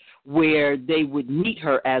church where they would meet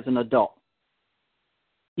her as an adult,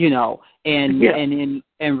 and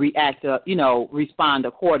react, respond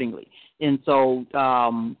accordingly. And so,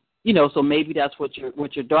 so maybe that's what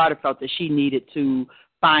your daughter felt, that she needed to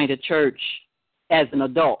find a church as an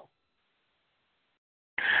adult.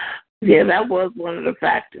 Yeah, that was one of the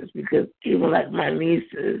factors, because even like my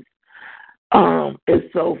nieces,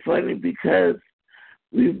 it's so funny because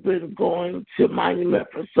we've been going to Monument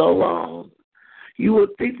for so long. You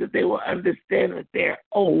would think that they will understand that they're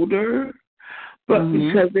older, but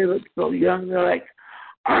because they look so young, they're like,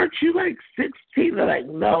 aren't you like 16? They're like,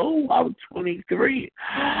 no, I'm 23.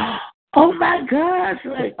 Oh my gosh!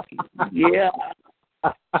 Like, yeah,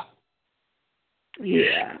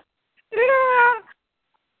 yeah.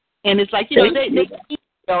 And it's like, they can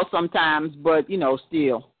sometimes, but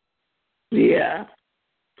still. Yeah,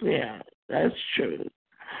 that's true.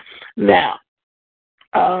 Now,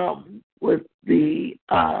 with the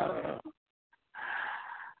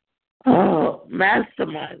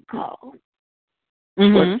mastermind call,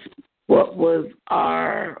 what was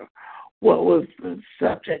the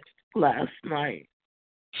subject last night?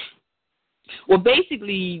 Well,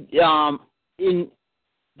 basically, in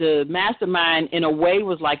the mastermind, in a way,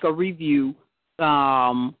 was like a review,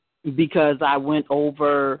 because I went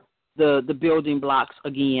over the building blocks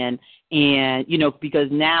again, and because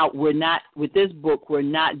now we're not with this book, we're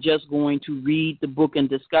not just going to read the book and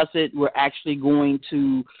discuss it. We're actually going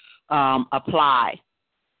to apply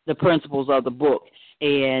the principles of the book,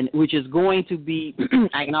 and which is going to be,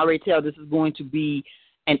 I can already tell this is going to be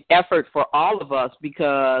an effort for all of us,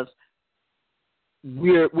 because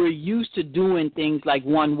we're used to doing things like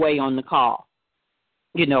one way on the call.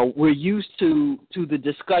 We're used to the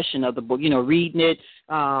discussion of the book, reading it,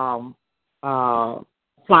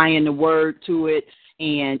 applying the word to it,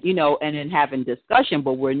 and and then having discussion,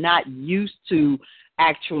 but we're not used to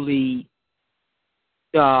actually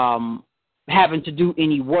having to do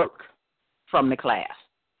any work from the class.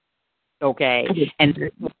 Okay?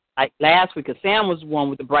 And like last week, because Sam was the one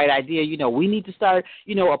with the bright idea, we need to start,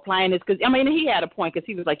 applying this. Because, he had a point, because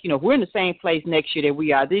he was like, if we're in the same place next year that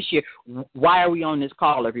we are this year, why are we on this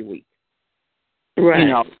call every week?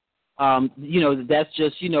 Right. That's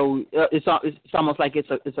just, it's almost like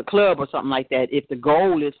it's a club or something like that. If the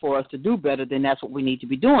goal is for us to do better, then that's what we need to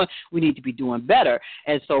be doing. We need to be doing better.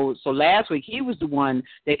 And so last week he was the one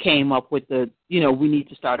that came up with the, we need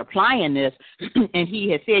to start applying this. And he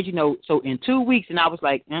had said, so in 2 weeks, and I was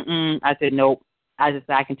like, I said, nope. I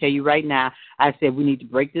can tell you right now, I said, we need to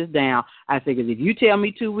break this down. I said, because if you tell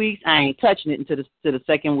me 2 weeks, I ain't touching it until the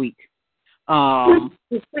second week. I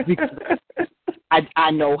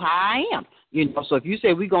know how I am, So if you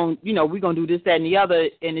say we're gonna do this, that, and the other,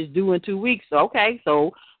 and it's due in 2 weeks, okay.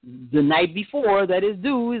 So the night before that is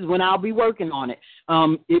due is when I'll be working on it.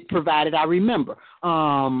 It provided I remember.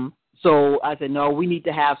 So I said, no, we need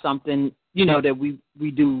to have something, that we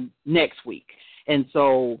do next week, and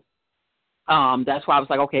so. That's why I was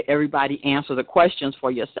like, okay, everybody answer the questions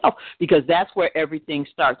for yourself, because that's where everything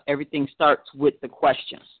starts. Everything starts with the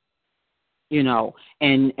questions.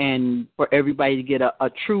 And for everybody to get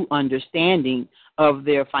a true understanding of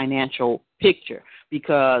their financial picture,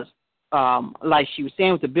 because like she was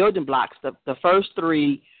saying with the building blocks, the first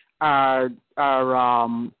three are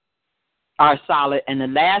solid, and the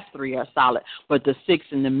last three are solid, but the six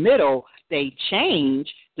in the middle, they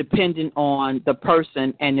change depending on the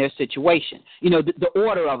person and their situation. The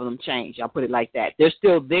order of them change. I'll put it like that. They're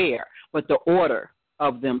still there, but the order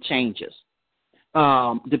of them changes.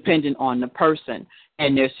 Depending on the person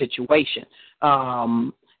and their situation.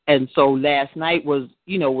 And so last night was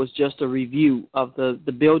just a review of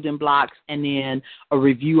the building blocks, and then a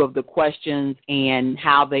review of the questions and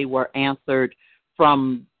how they were answered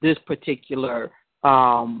from this particular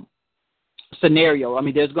scenario.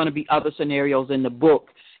 There's going to be other scenarios in the book,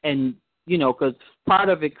 and, because part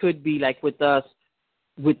of it could be like with us,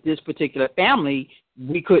 with this particular family,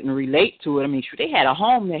 we couldn't relate to it. They had a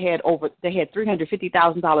home that had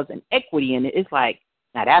 $350,000 in equity in it. It's like,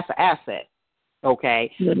 now that's an asset,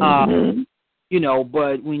 okay? Mm-hmm.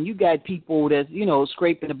 But when you got people that's,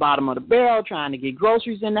 scraping the bottom of the barrel, trying to get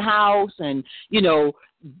groceries in the house, and, you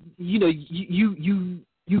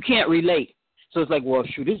can't relate. So it's like, well,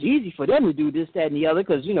 shoot, it's easy for them to do this, that, and the other,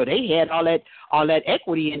 because, they had all that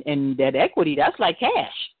equity, and that equity, that's like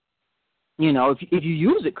cash. If you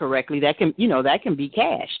use it correctly, that can be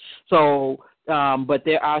cash. So, but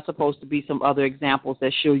there are supposed to be some other examples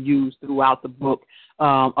that she'll use throughout the book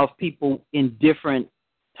of people in different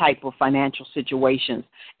type of financial situations,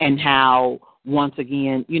 and how once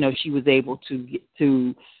again, she was able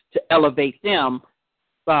to elevate them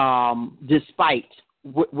despite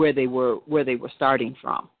where they were starting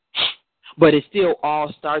from. But it still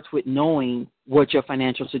all starts with knowing what your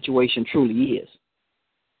financial situation truly is.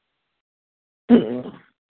 And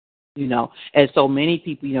so many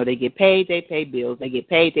people, they get paid, they pay bills, they get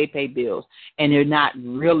paid, they pay bills, and they're not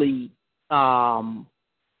really, paying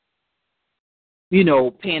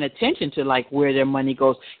attention to like where their money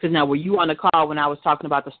goes. Because now, were you on the call when I was talking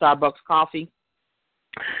about the Starbucks coffee?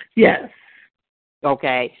 Yes.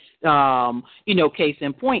 Okay, case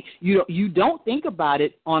in point, you don't think about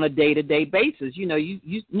it on a day-to-day basis. You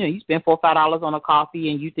spend $4 or $5 on a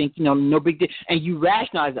coffee, and you think no big deal, and you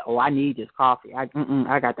rationalize it. Oh, I need this coffee. I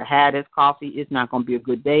got to have this coffee. It's not going to be a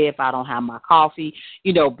good day if I don't have my coffee.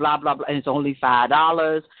 Blah blah blah, and it's only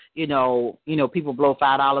 $5. People blow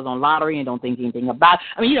 $5 on lottery and don't think anything about it.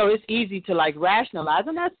 I mean, it's easy to like rationalize,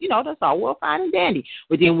 and that's that's all well fine and dandy.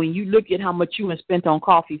 But then when you look at how much you have spent on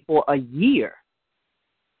coffee for a year.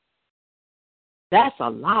 That's a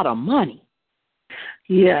lot of money.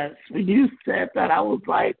 Yes, when you said that, I was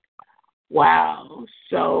like, wow.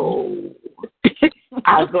 So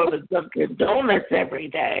I go to Dunkin' Donuts every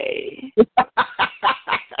day,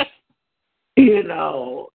 and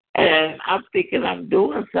I'm thinking I'm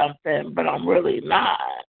doing something, but I'm really not,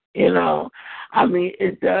 I mean,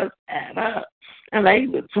 it does add up. And I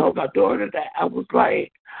even told my daughter that. I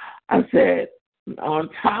said, on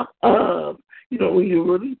top of, when you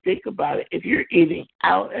really think about it, if you're eating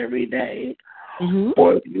out every day,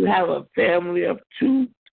 or if you have a family of 2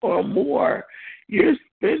 or more, you're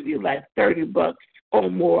spending like $30 or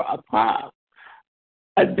more a pop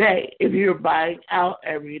a day if you're buying out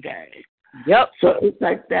every day. Yep. So it's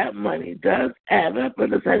like that money does add up,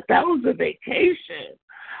 and it's like that was a vacation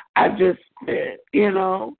I just spent,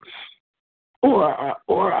 or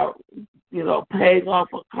paying off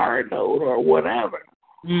a car note or whatever.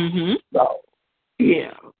 So.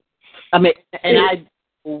 Yeah, I mean, and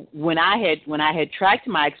when I had tracked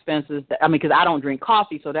my expenses, because I don't drink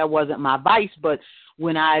coffee, so that wasn't my vice. But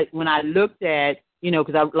when I looked at,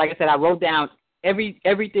 because like I said, I wrote down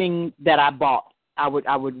everything that I bought. I would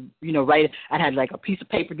write it. I had like a piece of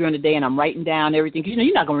paper during the day, and I'm writing down everything because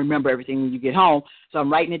you're not gonna remember everything when you get home. So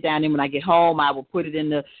I'm writing it down. And when I get home, I will put it in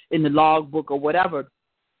the log book or whatever.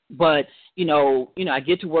 But I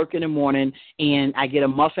get to work in the morning, and I get a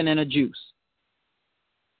muffin and a juice.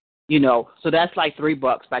 So that's like $3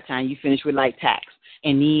 by the time you finish with like tax.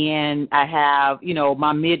 And then I have,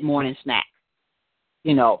 my mid-morning snack.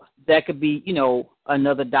 That could be,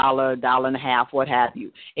 another $1.50, what have you.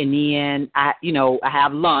 And then I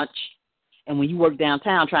have lunch. And when you work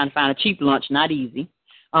downtown, trying to find a cheap lunch, not easy.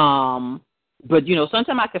 But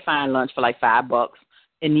sometimes I could find lunch for like $5.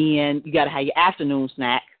 And then you got to have your afternoon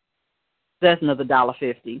snack. That's another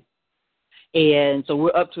 $1.50. And so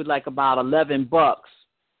we're up to like about $11.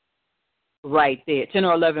 Right there, $10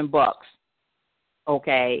 or $11.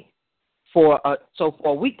 Okay, for a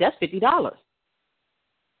week, that's $50.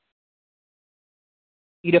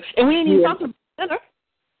 And we ain't even talking about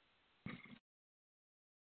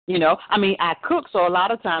dinner. I mean, I cook, so a lot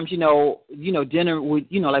of times, dinner would,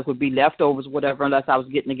 would be leftovers, whatever, unless I was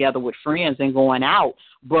getting together with friends and going out.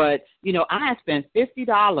 But I spent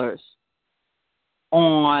 $50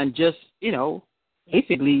 on just,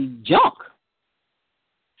 basically junk.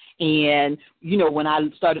 And, when I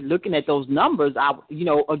started looking at those numbers,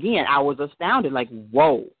 again, I was astounded, like,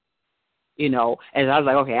 whoa, and I was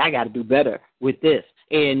like, okay, I got to do better with this.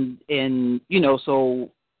 And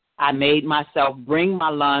so I made myself bring my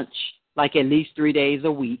lunch like at least 3 days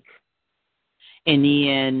a week. And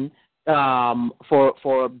then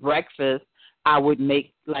for breakfast, I would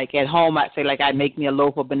make, like at home, I'd make me a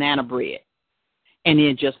loaf of banana bread and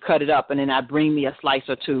then just cut it up. And then I'd bring me a slice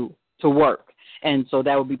or two to work. And so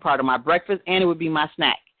that would be part of my breakfast, and it would be my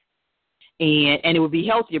snack. And it would be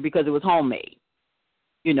healthier because it was homemade,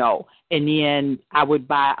 And then I would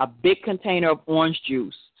buy a big container of orange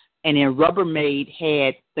juice, and then Rubbermaid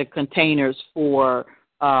had the containers for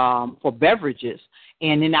beverages.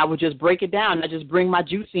 And then I would just break it down. I just bring my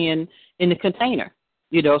juice in the container,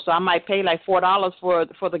 So I might pay like $4 for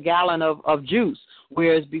the gallon of juice,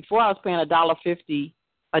 whereas before I was paying $1.50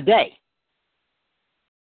 a day.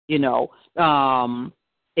 And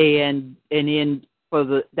then for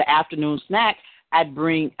the afternoon snack, I'd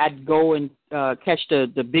go and catch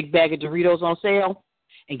the big bag of Doritos on sale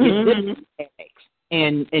and get Ziploc bags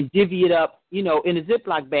and divvy it up, in the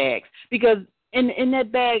Ziploc bags, because in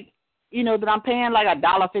that bag, that I'm paying like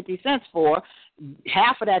 $1.50 for,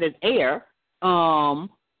 half of that is air. So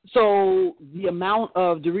the amount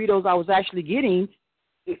of Doritos I was actually getting,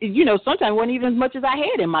 sometimes wasn't even as much as I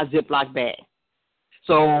had in my Ziploc bag.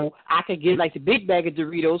 So I could get like the big bag of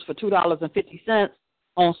Doritos for $2.50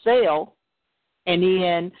 on sale, and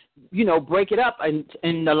then, break it up. And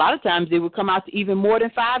a lot of times it would come out to even more than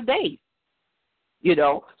 5 days,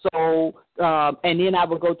 So, and then I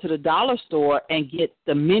would go to the dollar store and get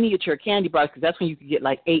the miniature candy bars, because that's when you could get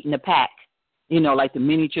like 8 in a pack, like the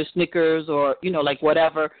miniature Snickers or, like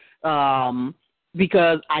whatever,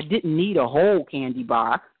 because I didn't need a whole candy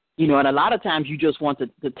bar. And a lot of times you just want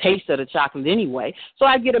the taste of the chocolate anyway. So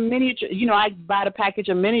I get a miniature, I buy the package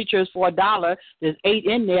of miniatures for $1. There's 8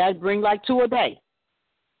 in there. I bring like 2 a day.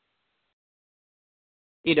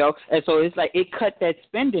 And so it's like it cut that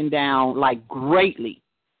spending down like greatly.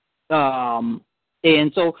 And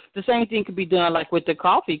so the same thing could be done like with the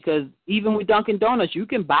coffee, because even with Dunkin' Donuts, you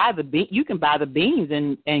can buy the beans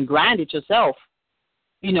and grind it yourself,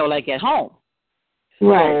 like at home.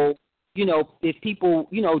 Right. So, if people,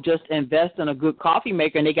 just invest in a good coffee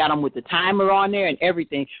maker, and they got them with the timer on there and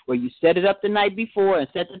everything, where you set it up the night before and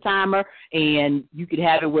set the timer, and you could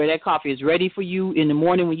have it where that coffee is ready for you in the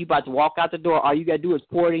morning when you're about to walk out the door. All you got to do is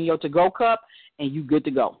pour it in your to-go cup, and you good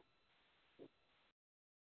to go.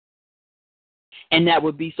 And that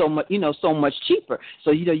would be so much cheaper.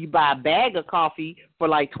 So, you buy a bag of coffee for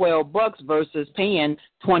like $12 versus paying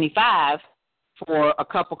 $25 for a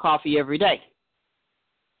cup of coffee every day.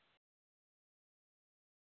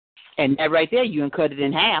 And that right there, you can cut it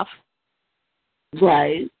in half.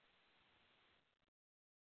 Right.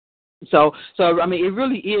 So I mean, it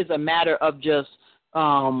really is a matter of just,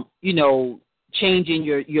 changing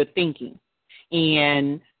your thinking.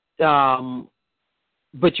 And,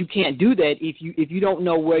 but you can't do that if you don't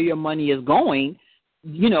know where your money is going.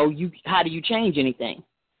 How do you change anything?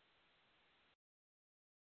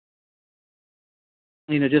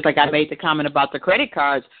 Just like I made the comment about the credit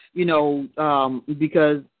cards,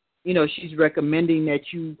 because she's recommending that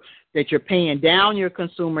you're paying down your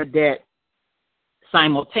consumer debt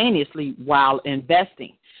simultaneously while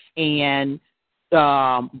investing, and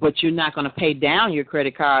but you're not going to pay down your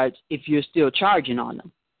credit cards if you're still charging on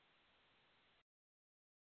them.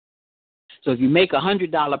 So if you make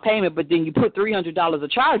 $100 payment, but then you put $300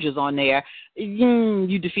 of charges on there,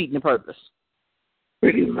 you're defeating the purpose.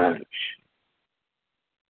 Pretty much.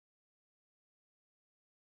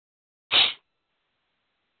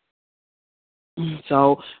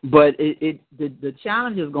 So, but the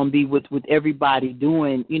challenge is going to be with everybody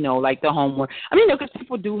doing, like the homework. I mean, because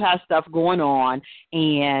people do have stuff going on,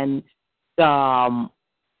 and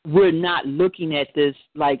we're not looking at this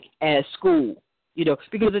like as school.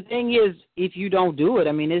 Because the thing is, if you don't do it,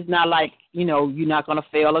 I mean, it's not like, you're not going to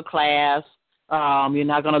fail a class. You're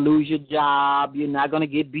not going to lose your job. You're not going to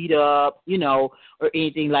get beat up, or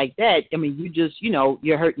anything like that. I mean, you just,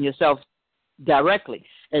 you're hurting yourself directly.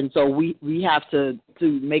 And so we have to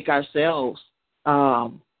make ourselves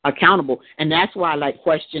accountable. And that's why, like,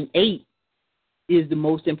 question 8 is the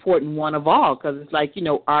most important one of all, because it's like,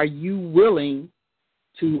 are you willing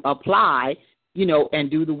to apply,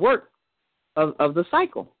 and do the work of the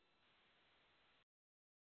cycle?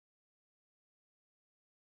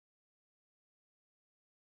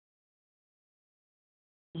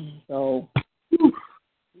 So,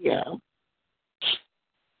 yeah.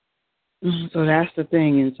 So that's the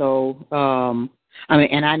thing. And so, I mean,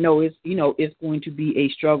 and I know it's going to be a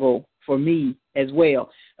struggle for me as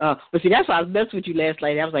well. But see, that's why I was messing with you last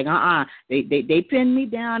night. I was like, they pinned me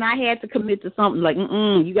down. I had to commit to something. Like,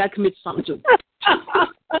 you got to commit to something too.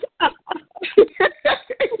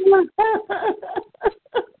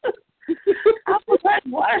 I was like,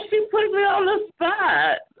 why she put me on the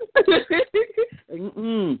spot?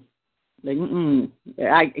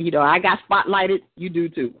 I got spotlighted. You do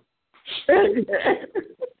too.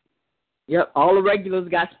 Yep, all the regulars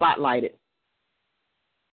got spotlighted.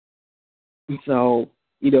 So,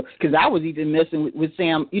 because I was even messing with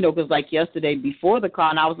Sam, because like yesterday before the call,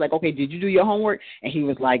 and I was like, okay, did you do your homework? And he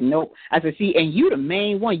was like, nope. I said, see, and you the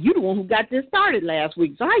main one. You the one who got this started last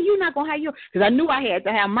week. So how you not going to have yours? Because I knew I had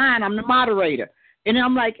to have mine. I'm the moderator. And then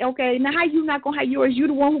I'm like, okay, now how you not going to have yours? You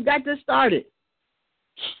the one who got this started.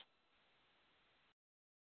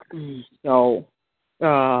 So,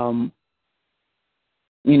 so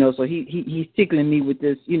he's tickling me with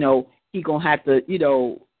this, he going to have to,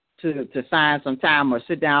 to find some time or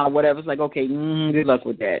sit down or whatever. It's like, okay, good luck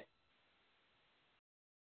with that.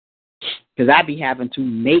 Because I'd be having to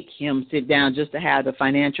make him sit down just to have the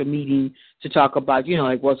financial meeting to talk about,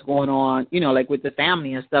 like what's going on, like with the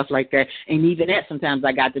family and stuff like that. And even that, sometimes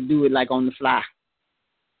I got to do it like on the fly.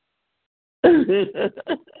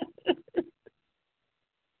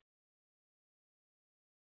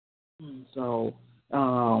 So,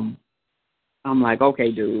 I'm like,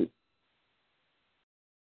 okay, dude.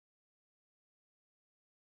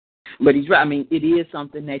 But he's right. I mean, it is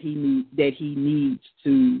something that he needs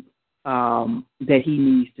to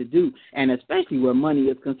do, and especially where money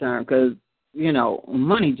is concerned, because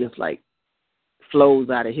money just like flows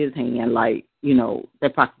out of his hand, like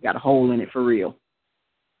that pocket got a hole in it for real.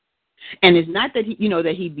 And it's not that he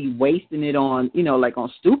that he'd be wasting it on like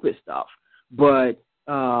on stupid stuff, but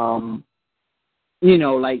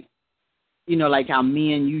like like how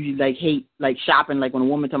men usually like hate like shopping, like when a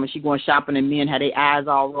woman tells me she going shopping and men have their eyes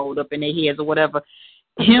all rolled up in their heads or whatever.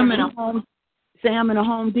 Sam in a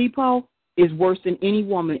Home Depot is worse than any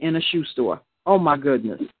woman in a shoe store. Oh my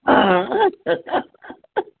goodness.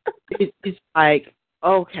 It's like,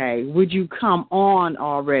 okay, would you come on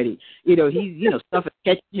already? He's, stuff is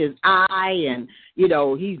catching his eye and,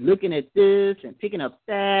 he's looking at this and picking up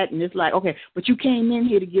that. And it's like, okay, but you came in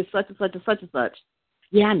here to get such and such and such and such.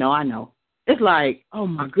 Yeah, I know. It's like, oh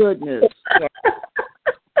my goodness.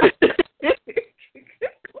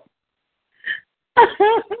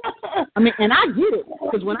 I mean, and I get it,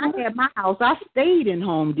 because when I had my house, I stayed in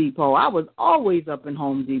Home Depot. I was always up in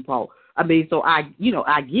Home Depot. I mean, so I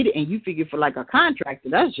get it, and you figure for like a contractor,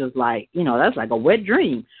 that's just like, that's like a wet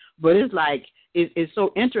dream. But it's like, it's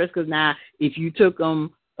so interesting, because now if you took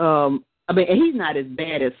him, I mean, he's not as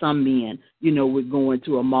bad as some men, with going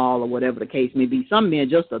to a mall or whatever the case may be. Some men,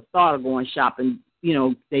 just the thought of going shopping,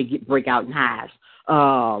 they break out in hives.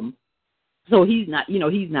 So he's not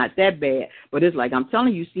that bad. But it's like, I'm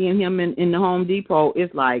telling you, seeing him in the Home Depot,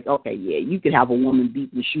 it's like, okay, yeah, you could have a woman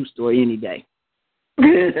beat in the shoe store any day.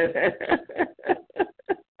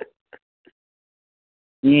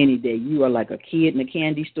 Any day. You are like a kid in a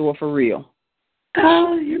candy store for real.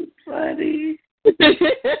 Oh, you're funny.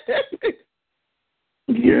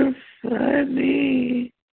 You're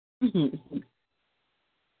funny.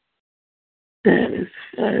 That is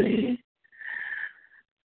funny.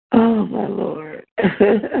 Oh, my Lord.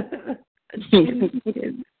 And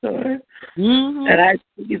I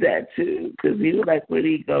see that, too, because even like when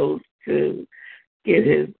he goes to get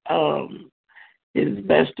his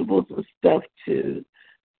vegetables and stuff to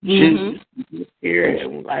choose, you hear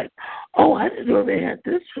him like, oh, I didn't know they had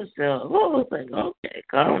this for sale. Oh, I was like, okay,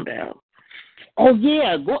 calm down. Oh,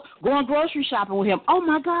 yeah, going grocery shopping with him. Oh,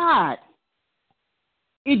 my God.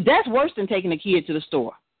 That's worse than taking a kid to the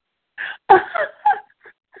store.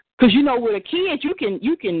 Because, with a kid,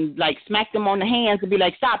 you can like smack them on the hands and be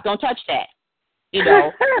like, stop, don't touch that.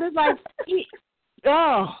 It's like,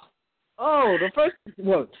 the first,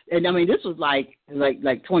 well, and I mean, this was like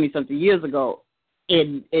 20-something years ago,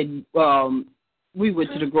 and we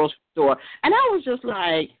went to the grocery store, and I was just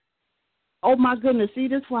like, oh, my goodness, see,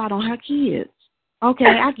 this is why I don't have kids. Okay,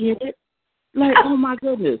 I get it. Like, oh, my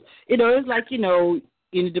goodness. It's like, in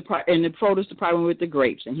the produce department with the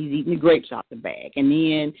grapes, and he's eating the grapes out the bag, and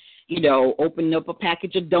then, opening up a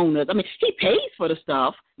package of donuts. I mean, he pays for the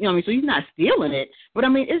stuff, so he's not stealing it. But, I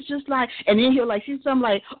mean, it's just like, and then he'll like see something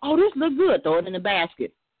like, oh, this look good, throw it in the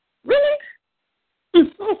basket. Really?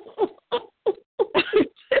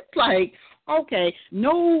 It's like, okay,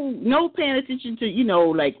 no paying attention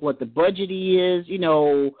to, like what the budget is,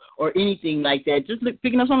 or anything like that. Just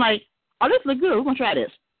picking up something like, oh, this look good. We're going to try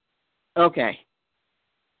this. Okay.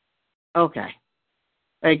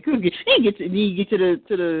 Like, you get to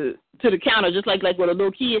the counter, just like with a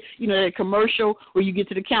little kid, that commercial where you get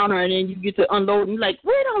to the counter and then you get to unload, and you're like,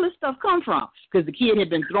 where did all this stuff come from? Because the kid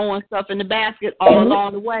had been throwing stuff in the basket all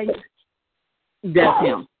along the way. That's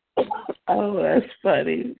him. Oh, that's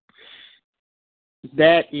funny.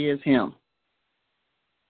 That is him.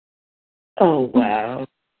 Oh, wow.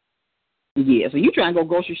 Yeah, so you try and go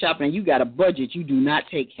grocery shopping and you got a budget, you do not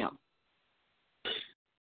take him.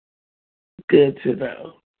 Good to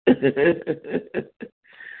know.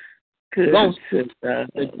 Good Don't to know.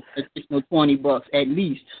 Additional $20 at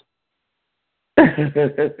least.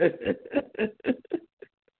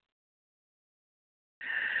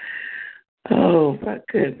 Oh, my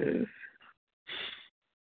goodness.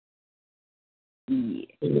 Yeah,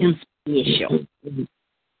 him special.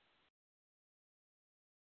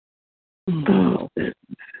 Oh, goodness.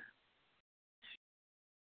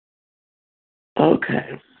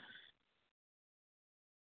 Okay.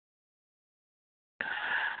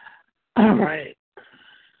 All right.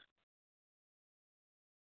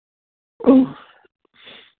 Ooh.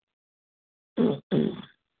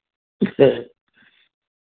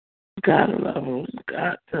 Gotta love him.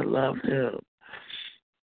 Got to love him.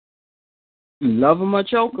 Love him or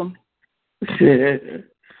choke him.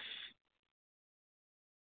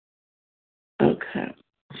 Okay.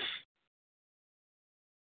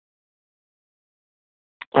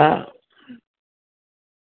 Wow.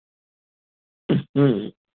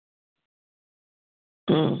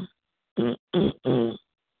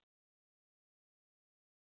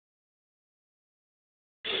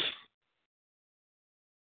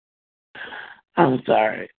 I'm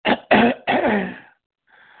sorry.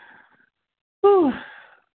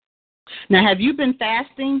 Now, have you been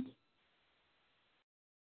fasting?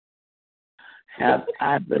 Have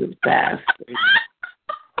I been fasting?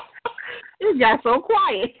 It got so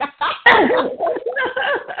quiet.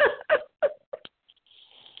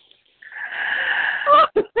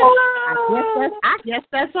 I guess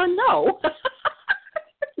that's a no.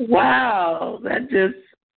 Wow, that just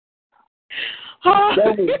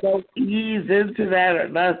don't ease into that or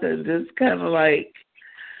nothing. Just kind of like,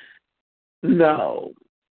 no.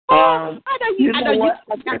 I know you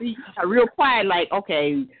got real quiet, like,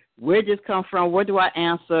 okay, where does this come from? Where do I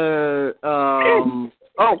answer?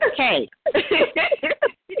 Okay.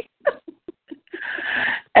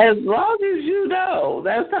 As long as you know,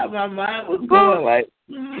 that's how my mind was going. Like,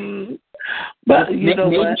 but you know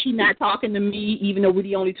maybe what? She's not talking to me, even though we're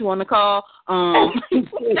the only two on the call.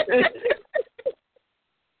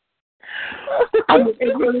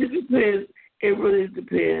 It really depends. It really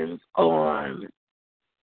depends on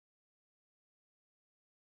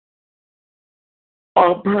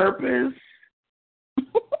purpose.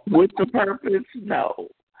 With the purpose, no.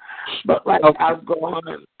 But like okay. I've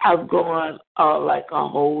gone like a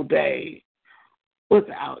whole day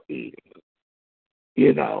without eating,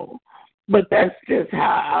 you know. But that's just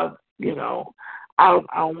how I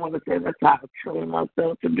don't want to say that's how I train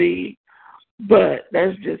myself to be, but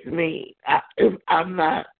that's just me. If I'm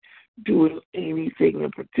not doing anything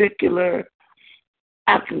in particular,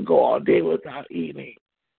 I can go all day without eating.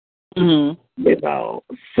 Mm-hmm. You know,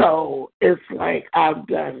 so it's like I've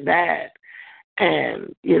done that,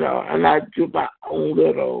 and and I do my own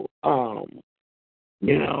little,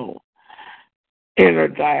 inner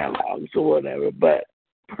dialogues or whatever. But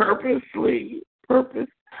purposely,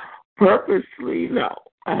 no,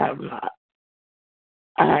 I have not.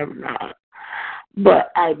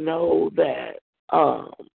 But I know that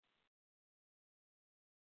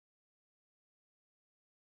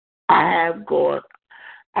I have gone.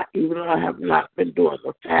 Even though I have not been doing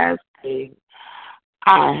the fasting,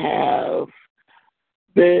 I have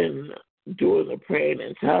been doing the praying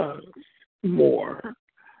in tongues more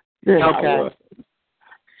than I was.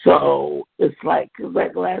 So it's like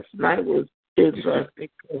last night was interesting.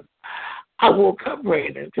 I woke up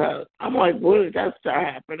praying in tongues. I'm like, when did that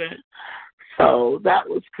start happening? So that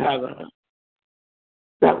was kind of,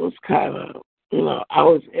 I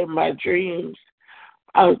was in my dreams.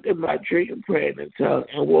 I was in my dream praying in tongues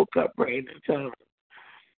and woke up praying in tongues.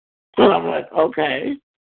 And I'm like, okay.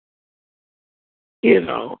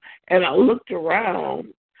 And I looked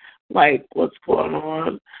around, like, what's going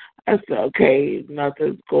on? I said, okay,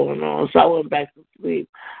 nothing's going on. So I went back to sleep.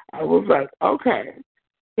 I was like, okay,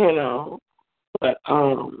 but,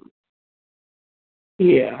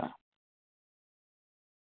 yeah.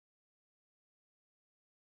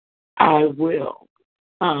 I will.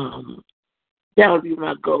 That would be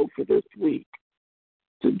my goal for this week,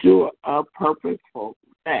 to do a purposeful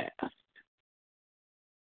fast.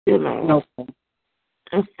 Instead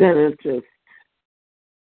of just,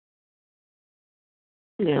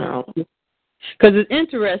 because it's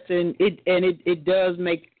interesting. It does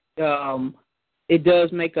make a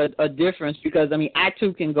difference, because I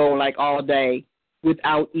too can go like all day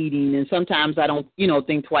without eating, and sometimes I don't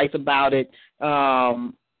think twice about it.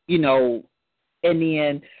 And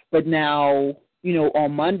then, but now,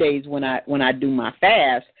 on Mondays when I do my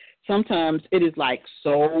fast, sometimes it is like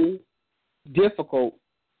so difficult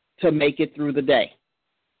to make it through the day.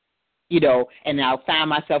 And I'll find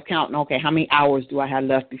myself counting, okay, how many hours do I have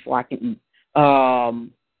left before I can eat? Now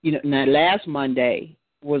last Monday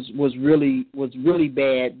was really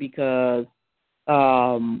bad, because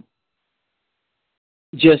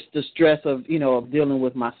just the stress of dealing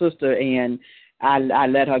with my sister, and I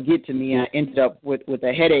let her get to me, and I ended up with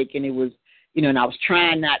a headache, and it was, and I was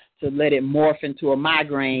trying not to let it morph into a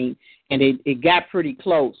migraine, and it got pretty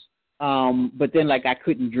close. But then, like, I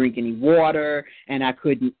couldn't drink any water, and I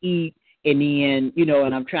couldn't eat, and then,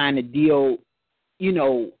 and I'm trying to deal,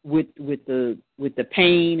 with the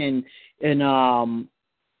pain, and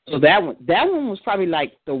so that one was probably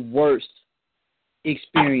like the worst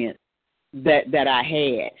experience that I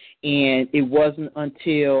had, and it wasn't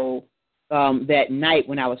until that night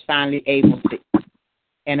when I was finally able to,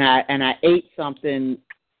 and I ate something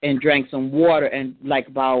and drank some water, and like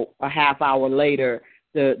about a half hour later,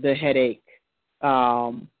 the headache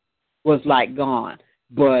was like gone.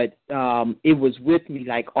 But it was with me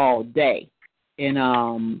like all day,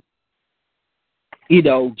 and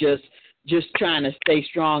just trying to stay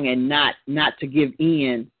strong and not to give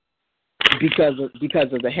in because of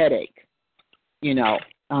the headache, and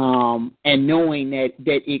knowing that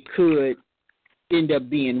it could end up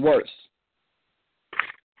being worse.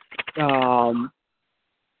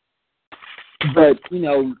 But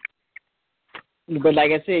But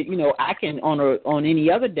like I said, I can on any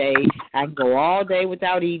other day, I can go all day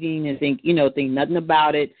without eating and think nothing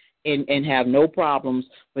about it and have no problems.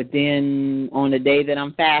 But then on the day that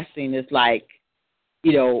I'm fasting, it's like,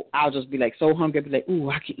 I'll just be like so hungry, I'll be like, ooh,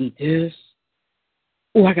 I can eat this.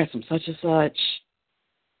 Ooh, I got some such and such.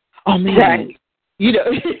 Oh man, right.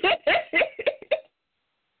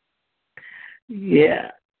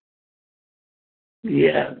 Yeah.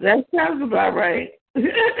 Yeah, that sounds about right.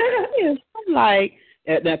 Yeah, I'm like,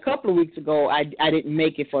 a couple of weeks ago, I didn't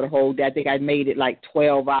make it for the whole day. I think I made it like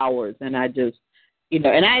 12 hours, and I just,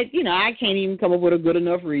 and I can't even come up with a good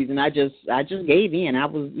enough reason. I just gave in.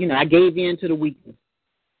 I gave in to the weakness.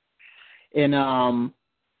 And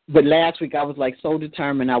but last week I was like so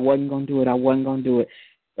determined I wasn't gonna do it.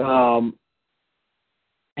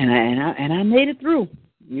 And I made it through.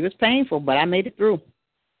 It was painful, but I made it through.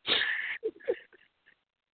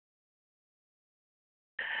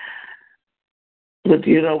 But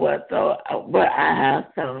you know what though? What I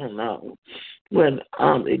have found out when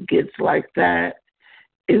it gets like that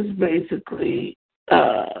is basically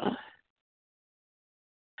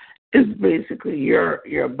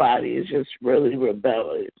your body is just really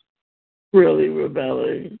rebelling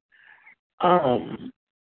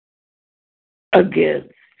against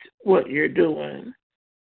what you're doing.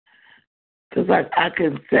 Because I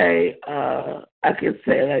can say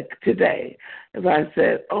like today, if I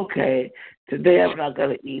said, okay, today I'm not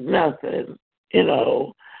going to eat nothing,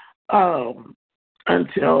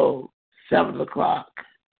 until 7:00,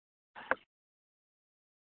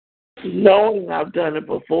 knowing I've done it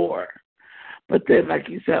before. But then, like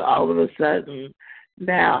you said, all of a sudden,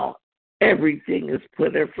 now everything is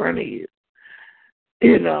put in front of you,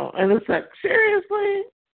 and it's like, seriously?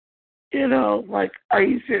 Like, are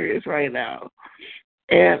you serious right now?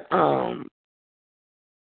 And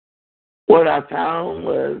what I found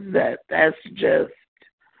was that's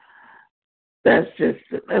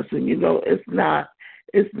when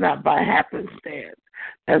it's not by happenstance.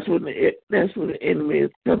 That's when the enemy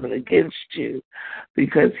is coming against you,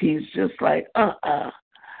 because he's just like, I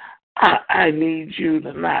need you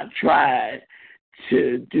to not try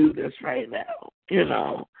to do this right now,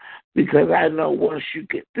 because I know once you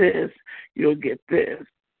get this, you'll get this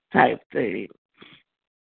type thing.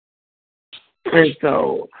 And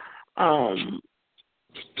so, and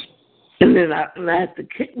then I have to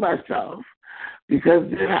kick myself, because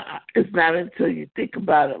then it's not until you think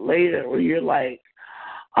about it later where you're like,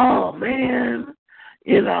 oh man,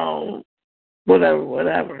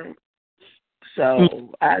 whatever.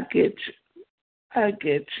 So I get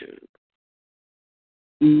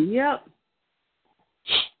you. Yep.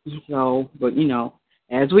 So, but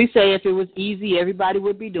as we say, if it was easy, everybody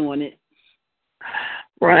would be doing it.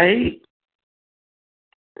 Right.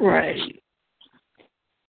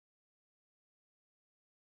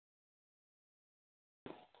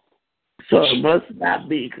 So it must not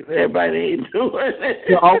be, because everybody ain't doing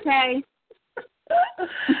it. Okay.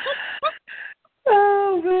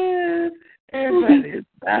 Oh man, everybody's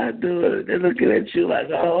not doing it. They're looking at you like,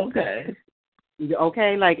 oh, okay.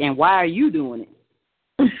 Okay, like, and why are you doing it?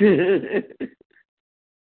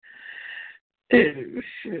 And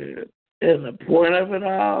the point of it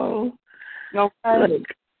all, okay.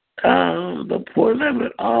 The point of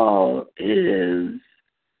it all is.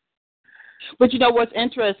 But what's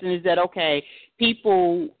interesting is that, okay,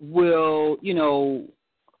 people will,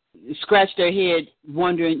 scratch their head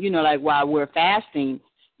wondering, like, why we're fasting,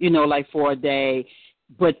 like for a day,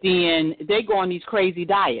 but then they go on these crazy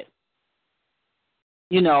diets,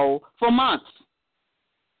 for months.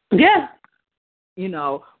 Yeah.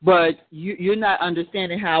 But you're not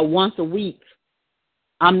understanding how once a week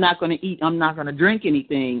I'm not going to eat, I'm not going to drink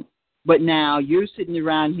anything, but now you're sitting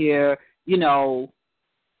around here,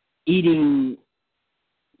 eating,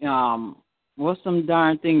 what's some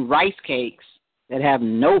darn thing, rice cakes that have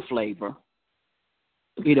no flavor.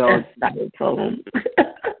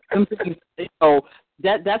 So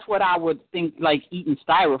that's what I would think, like eating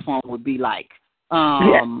styrofoam would be like.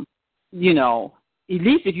 At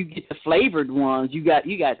least if you get the flavored ones, you got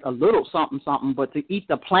a little something, but to eat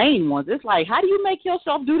the plain ones, it's like, how do you make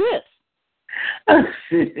yourself do this?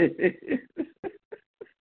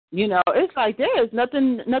 It's like there is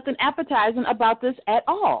nothing appetizing about this at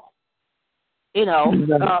all. And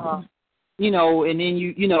then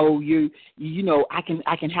I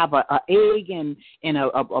can have a egg and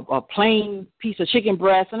a plain piece of chicken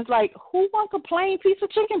breast, and it's like, who wants a plain piece of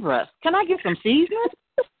chicken breast? Can I get some seasoning?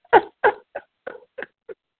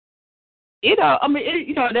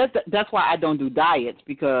 That's why I don't do diets,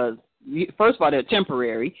 because first of all, they're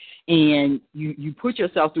temporary, and you put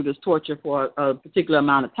yourself through this torture for a particular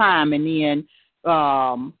amount of time, and then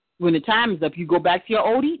when the time is up, you go back to your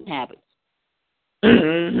old eating habits.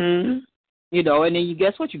 Mm-hmm. You know, and then you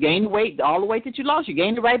guess what? You gain the weight, all the weight that you lost, you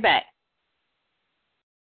gained it right back.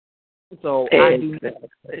 So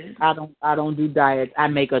exactly. I don't do diets. I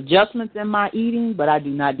make adjustments in my eating, but I do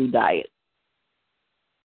not do diets.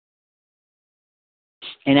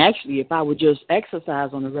 And actually, if I would just exercise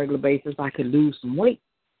on a regular basis, I could lose some weight.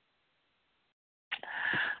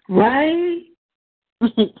 Right?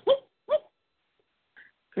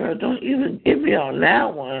 Girl, don't even get me on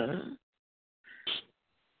that one.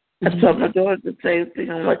 I told my daughter the same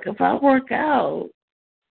thing. I'm like, if I work out,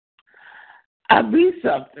 I'll be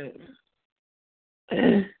something.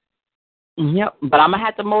 Yep, but I'm going to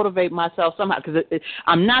have to motivate myself somehow because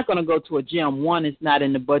I'm not going to go to a gym. One, it's not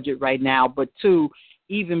in the budget right now, but two,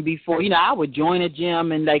 even before, I would join a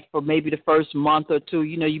gym and like for maybe the first month or two,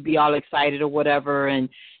 you'd be all excited or whatever and,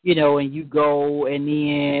 and you go and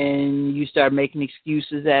then you start making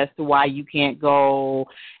excuses as to why you can't go.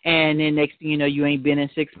 And then next thing you know, you ain't been in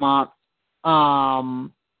 6 months.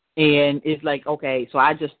 And it's like, okay, so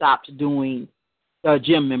I just stopped doing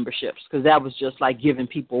gym memberships because that was just like giving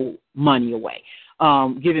people money away,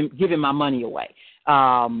 giving my money away.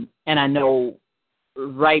 And I know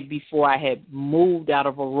right before I had moved out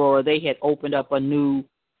of Aurora, they had opened up a new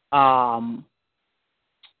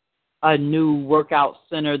workout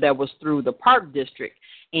center that was through the Park District,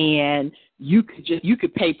 and you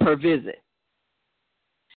could pay per visit.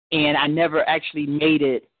 And I never actually made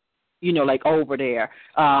it, like over there,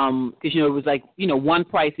 because it was like one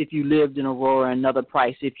price if you lived in Aurora, another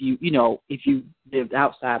price if you lived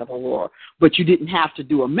outside of Aurora, but you didn't have to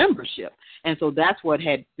do a membership. And so that's what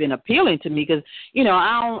had been appealing to me because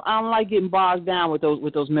I don't like getting bogged down with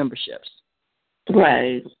those memberships.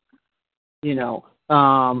 Right.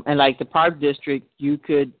 And like the Park District, you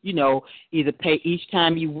could either pay each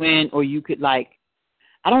time you went, or you could like,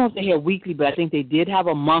 I don't know if they had weekly, but I think they did have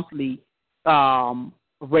a monthly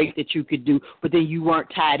rate that you could do, but then you weren't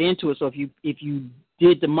tied into it. So if you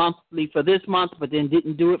did the monthly for this month, but then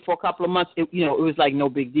didn't do it for a couple of months, it was like no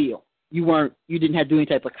big deal. You didn't have to do any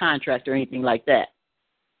type of contract or anything like that.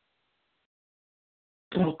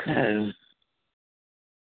 Okay.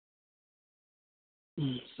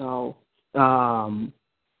 So,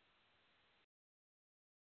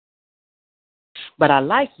 but I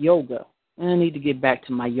like yoga. I need to get back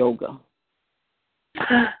to my yoga.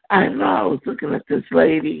 I know. I was looking at this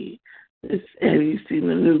lady. Have you seen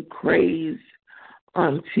the new craze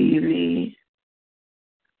on TV?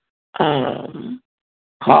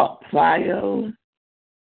 Called Plyo.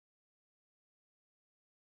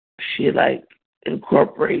 She like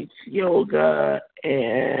incorporates yoga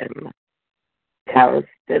and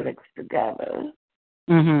calisthenics together.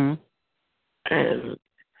 Mhm. And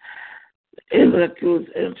it was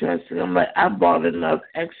interesting. I'm like, I bought enough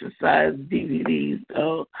exercise DVDs,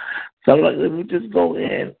 so I'm like, let me just go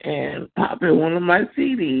in and pop in one of my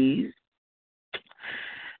CDs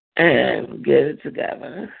and get it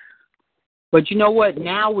together. But you know what?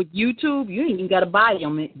 Now with YouTube, you ain't even got to buy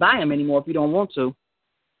them anymore if you don't want to.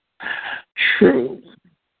 True.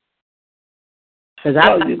 Because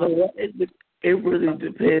you know what? It really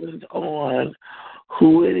depends on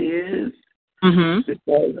who it is. Mm-hmm.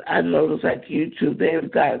 Because I noticed like YouTube,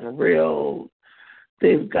 they've gotten real,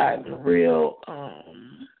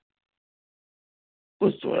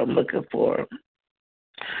 what's the word I'm looking for?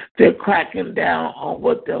 They're cracking down on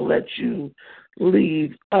what they'll let you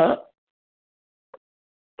leave up.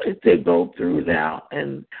 If they go through now,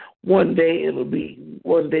 and one day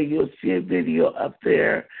you'll see a video up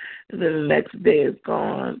there, and then the next day it's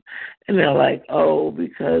gone, and they're like, oh,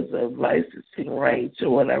 because of licensing rights or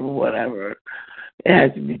whatever, it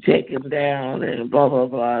has to be taken down and blah, blah,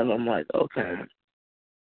 blah. And I'm like, okay.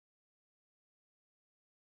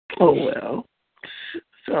 Oh, well.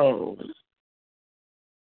 So,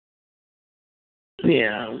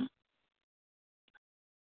 yeah.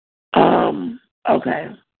 Okay.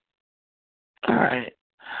 All right.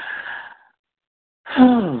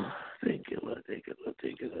 Oh, thank you, Lord. Thank you, Lord.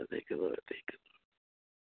 Thank you, Lord. Thank you, Lord. Thank you.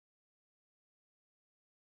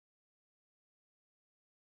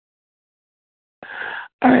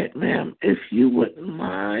 All right, ma'am, if you wouldn't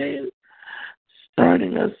mind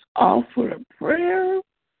starting us off with a prayer.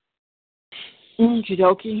 Okie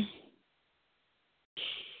dokie.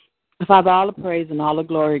 Father, all the praise and all the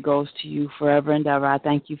glory goes to you forever and ever. I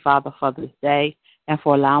thank you, Father, for this day and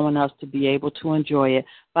for allowing us to be able to enjoy it.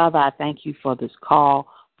 Father, I thank you for this call,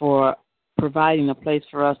 for providing a place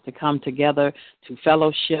for us to come together, to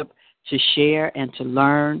fellowship, to share, and to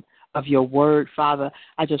learn of your word, Father.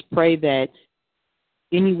 I just pray that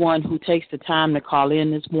anyone who takes the time to call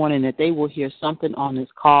in this morning, that they will hear something on this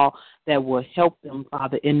call that will help them,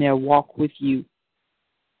 Father, in their walk with you.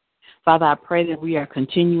 Father, I pray that we are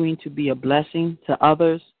continuing to be a blessing to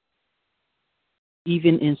others,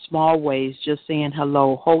 even in small ways, just saying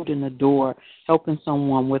hello, holding the door, helping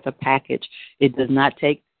someone with a package. It does not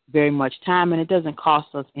take very much time, and it doesn't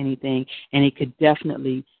cost us anything, and it could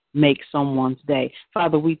definitely make someone's day.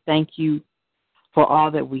 Father, we thank you for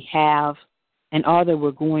all that we have and all that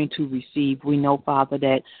we're going to receive. We know, Father,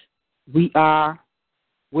 that we are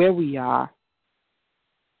where we are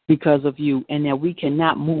because of you, and that we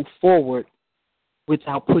cannot move forward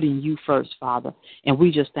without putting you first, Father. And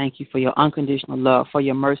we just thank you for your unconditional love, for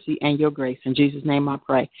your mercy and your grace. In Jesus' name I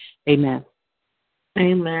pray. Amen.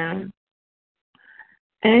 Amen.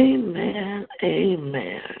 Amen.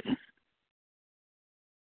 Amen.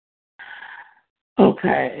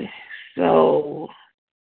 Okay, so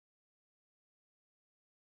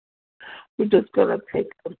we're just going to pick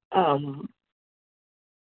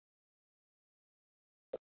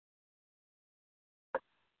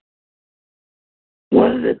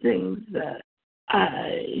one of the things that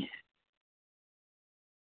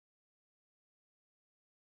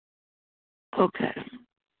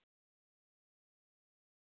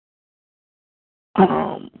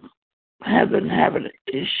have been having an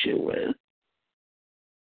issue with,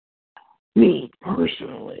 me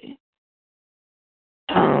personally,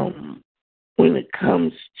 when it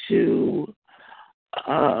comes to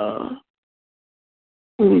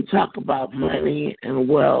when we talk about money and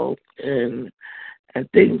wealth and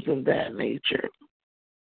things of that nature.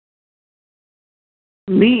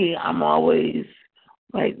 Me, I'm always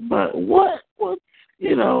like, but what's,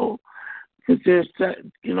 because there's,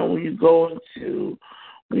 when you go into,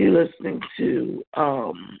 when you're listening to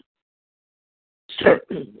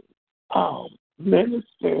certain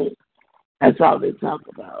ministers, that's all they talk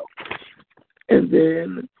about. And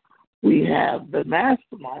then we have the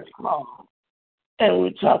mastermind call, and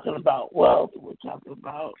we're talking about wealth, we're talking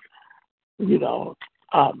about,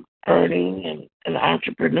 earning and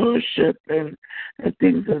entrepreneurship and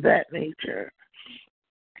things of that nature.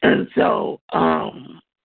 And so I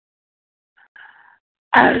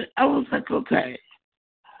was like, okay,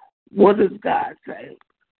 what does God say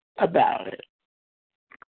about it?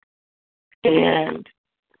 And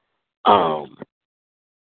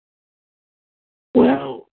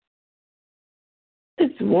well,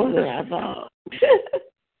 it's more than I thought.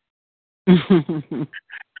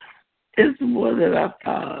 It's more than I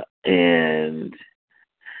thought, and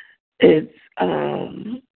it's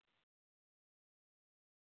and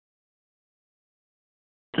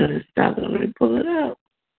it's not going to let me pull it up.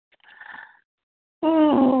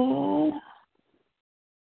 Oh.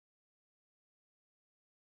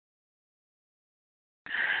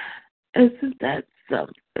 Isn't that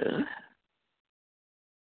something?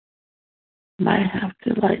 Might have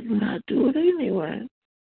to not do it anyway.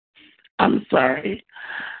 I'm sorry.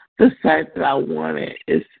 The site that I wanted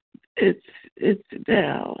it's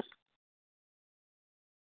down.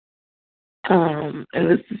 And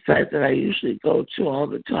it's the site that I usually go to all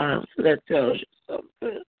the time, so that tells you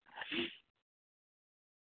something.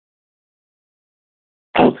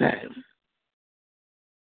 Okay.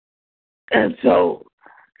 And so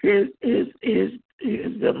here's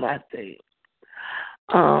been my thing.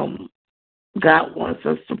 God wants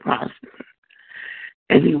us to prosper,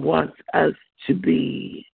 and He wants us to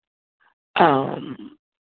be,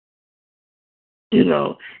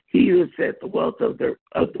 He even said the wealth of the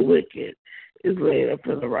wicked is laid up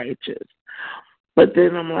for the righteous. But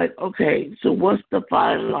then I'm like, okay, so what's the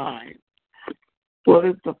fine line? What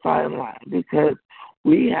is the fine line? Because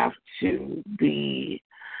we have to be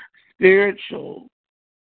spiritual.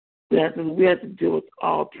 We have to deal with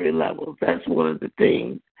all three levels. That's one of the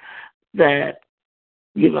things that,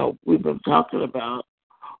 we've been talking about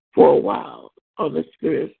for a while on the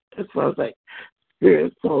spirit, as far as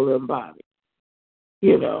spirit, soul, and body.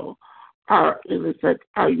 And it's like,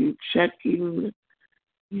 are you checking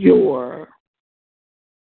your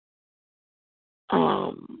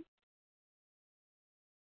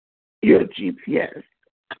GPS?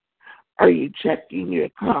 Are you checking your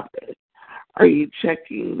compass? Are you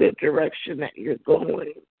checking the direction that you're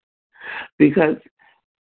going? Because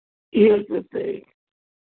here's the thing.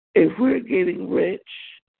 If we're getting rich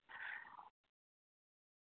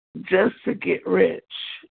just to get rich,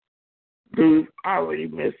 we've already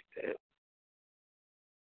missed it.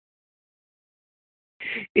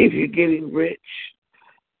 If you're getting rich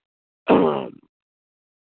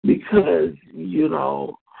because,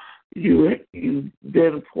 you've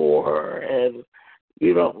been poor and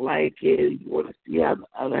you don't like it, you want to see how the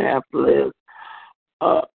other half lives,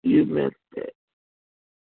 you missed it.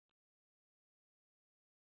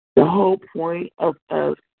 The whole point of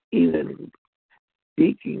us even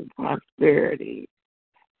seeking prosperity,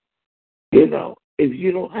 if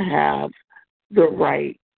you don't have the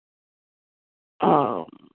right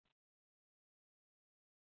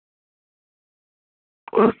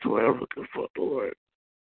what's the word I'm looking for, Lord?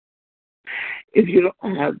 If you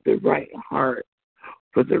don't have the right heart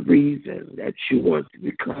for the reason that you want to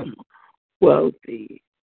become wealthy,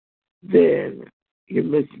 then you're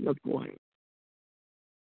missing the point.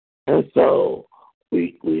 And so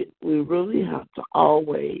we really have to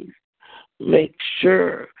always make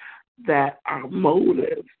sure that our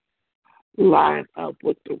motives line up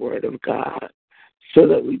with the Word of God so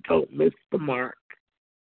that we don't miss the mark.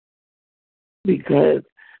 Because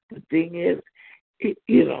the thing is,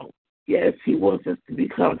 yes, He wants us to be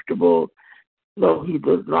comfortable. No, He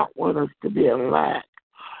does not want us to be in lack.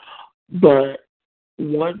 But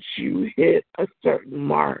once you hit a certain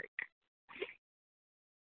mark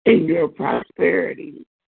in your prosperity,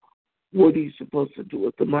 what are you supposed to do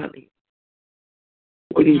with the money?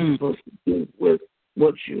 What are you supposed to do with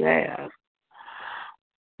what you have?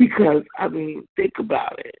 Because, think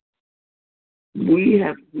about it. We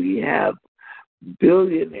have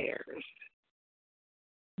billionaires,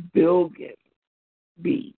 billionaires,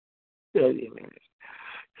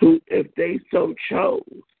 who, if they so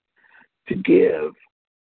chose to give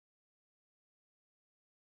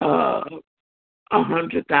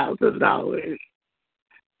 $100,000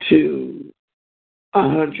 to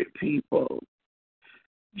 100 people,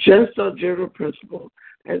 just on general principle,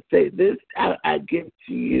 and say, this I give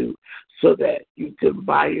to you so that you can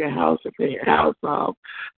buy your house and pay your house off,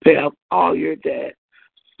 pay off all your debt,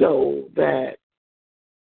 so that,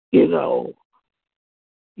 you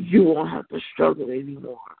won't have to struggle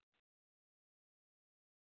anymore.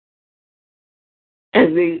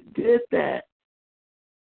 And they did that,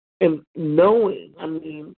 and knowing,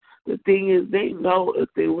 the thing is, they know if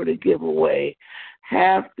they were to give away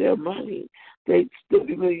half their money, they'd still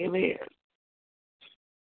be millionaires.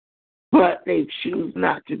 But they choose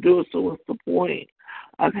not to do it, so what's the point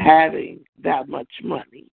of having that much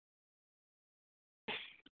money?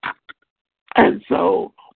 And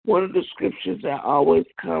so one of the scriptures that always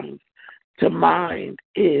comes to mind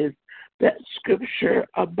is that scripture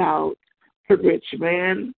about the rich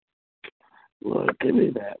man. Lord, give me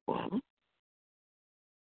that one.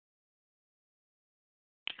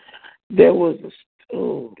 There was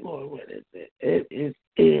oh, Lord, what is it? It is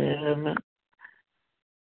in,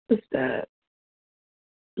 what's that?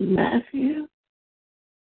 Matthew?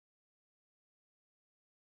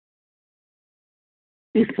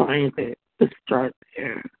 You find it. Let's start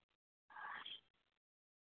there.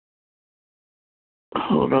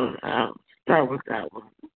 Hold on, I'll start with that one.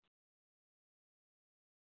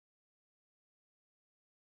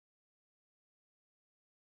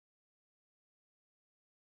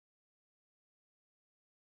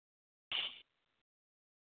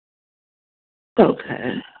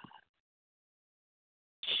 Okay.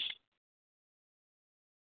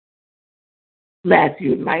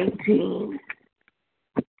 Matthew 19.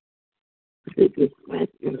 I think it's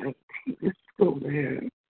Matthew 19. Let's go there.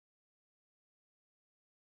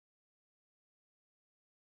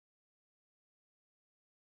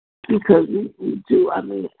 Because we do, I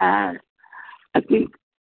think,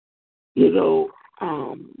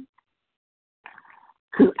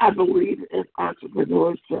 because I believe in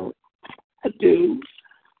entrepreneurship. I do.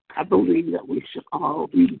 I believe that we should all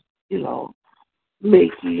be,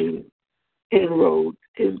 making inroads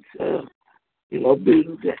into,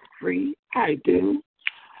 being debt-free. I do.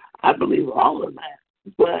 I believe all of that.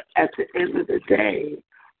 But at the end of the day,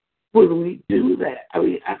 when we do that,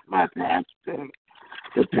 my pastor,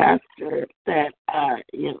 the pastor that, I'm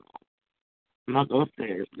not going to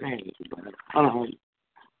say his name, but,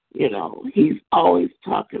 he's always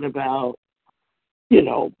talking about,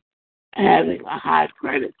 having a high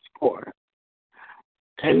credit score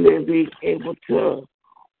and then being able to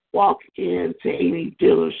walk into any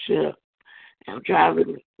dealership and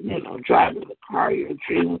driving the car your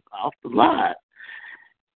dreams off the lot.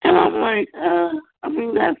 And I'm like,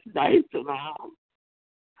 that's nice and all,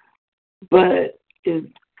 but is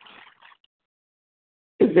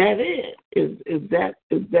that it? Is that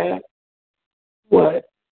what,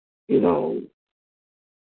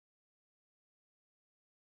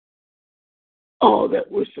 all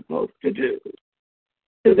that we're supposed to do?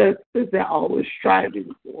 Is that all we're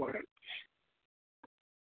striving for?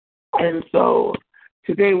 And so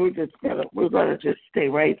today we're gonna just stay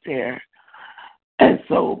right there. And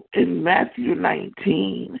so in Matthew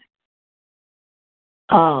 19,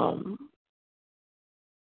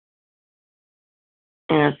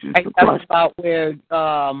 answers the That's question. about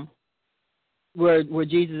where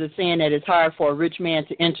Jesus is saying that it's hard for a rich man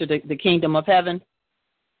to enter the kingdom of heaven.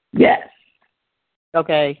 Yes.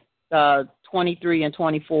 Okay, 23 and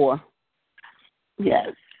 24. Yes.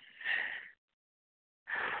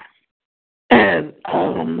 And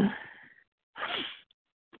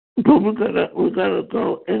but we're gonna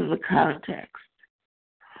go in the context,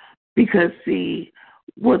 because see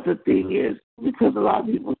what the thing is, because a lot of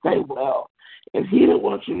people say, well, if he didn't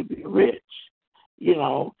want you to be rich, you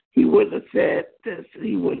know, he wouldn't have said this,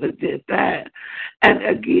 he wouldn't have did that. And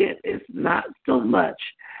again, it's not so much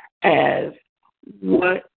as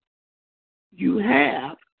what you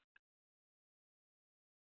have.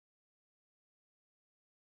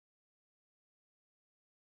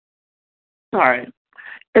 Sorry,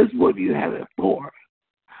 it's what you have it for.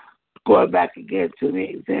 Going back again to the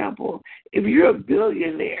example, if you're a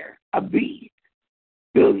billionaire,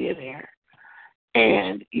 billionaire,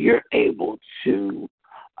 and you're able to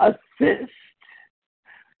assist,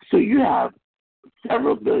 so you have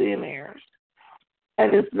several billionaires,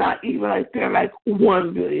 and it's not even like they're like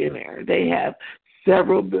one billionaire. They have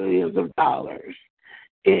several billions of dollars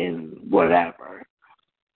in whatever,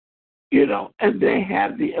 you know, and they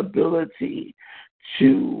have the ability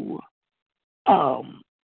to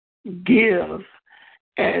give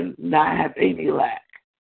and not have any lack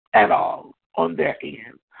at all on their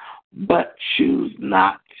end, but choose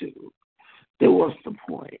not to, then what's the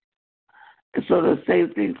point? And so the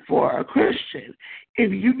same thing for a Christian.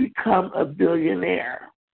 If you become a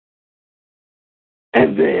billionaire,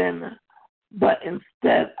 and then, but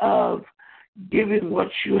instead of giving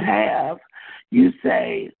what you have, you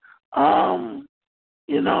say,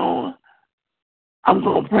 you know, I'm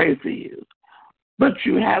going to pray for you. But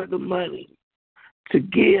you have the money to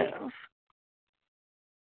give,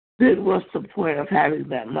 then what's the point of having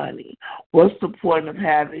that money? What's the point of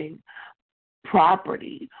having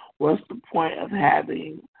property? What's the point of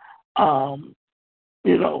having,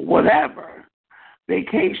 you know, whatever,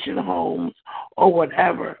 vacation homes or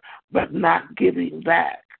whatever, but not giving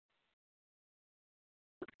back?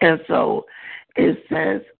 And so it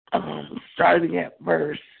says, starting at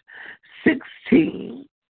verse 16,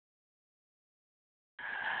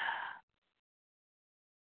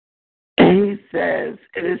 and he says,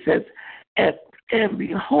 and it says, and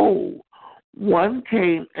behold, one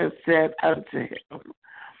came and said unto him,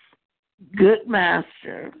 Good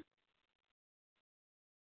master,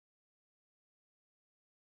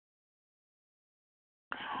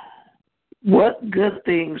 what good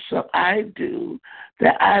things shall I do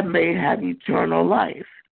that I may have eternal life?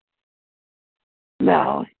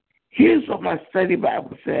 Now, here's what my study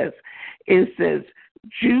Bible says. It says,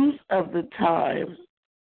 Jews of the time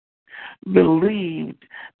believed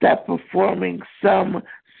that performing some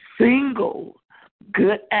single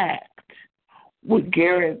good act would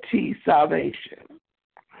guarantee salvation.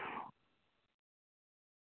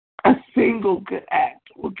 A single good act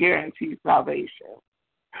would guarantee salvation.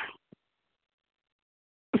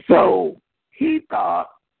 So he thought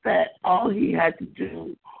that all he had to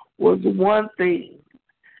do was one thing,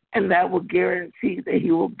 and that would guarantee that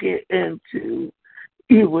he would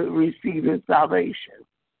he would receive his salvation.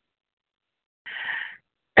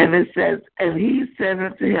 And it says, and he said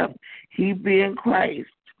unto him, he being Christ,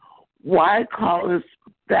 why callest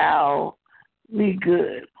thou me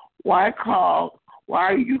good? Why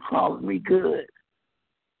are you calling me good?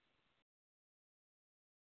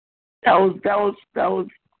 That was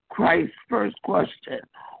Christ's first question.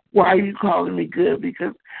 Why are you calling me good?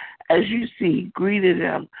 Because as you see, he greeted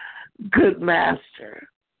him, good master.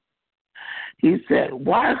 He said,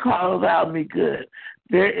 why callest thou me good?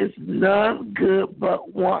 There is none good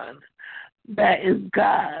but one, that is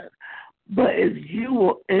God. But if you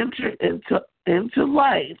will enter into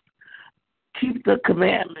life, keep the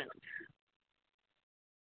commandments.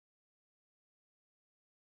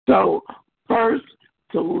 So first,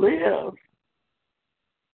 to live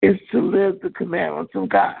is to live the commandments of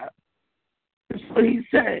God. That's what he's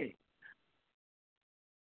saying.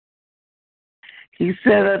 He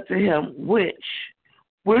said unto him, which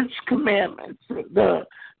commandments? The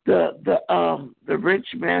rich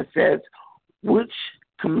man says, which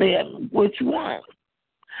commandment? Which one?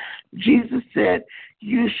 Jesus said,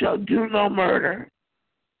 you shall do no murder.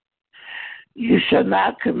 You shall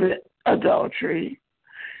not commit adultery.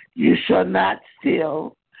 You shall not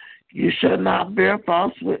steal. You shall not bear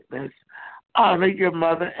false witness. Honor your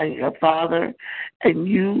mother and your father, and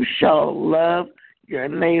you shall love your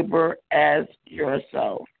neighbor as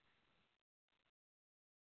yourself.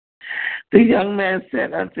 The young man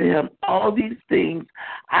said unto him, all these things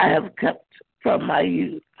I have kept from my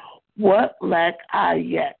youth. What lack I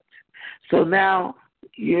yet? So now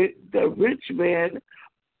the rich man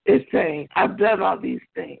is saying, I've done all these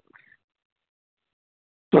things.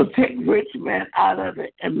 So take rich man out of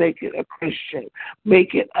it and make it a Christian.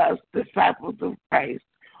 Make it us, disciples of Christ.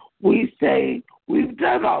 We say, we've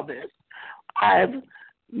done all this. I've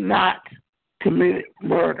not committed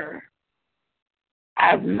murder.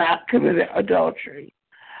 I've not committed adultery.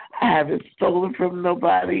 I haven't stolen from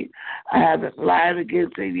nobody. I haven't lied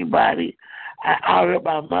against anybody. I honor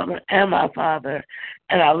my mother and my father,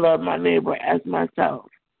 and I love my neighbor as myself.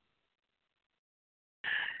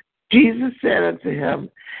 Jesus said unto him,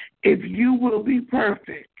 if you will be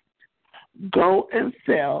perfect, go and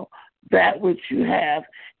sell that which you have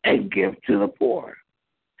and give to the poor,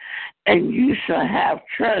 and you shall have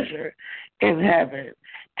treasure in heaven,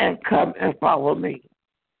 and come and follow me.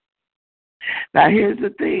 Now here's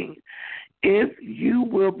the thing. If you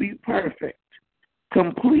will be perfect,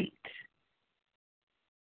 complete,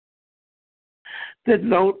 the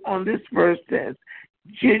note on this verse says,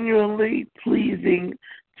 genuinely pleasing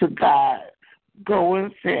to God, go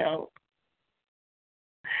and sell.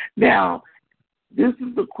 Now, this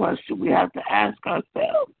is the question we have to ask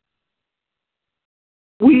ourselves.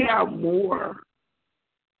 We are more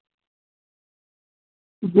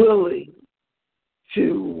willing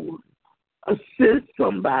to assist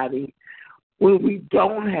somebody when we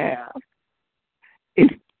don't have.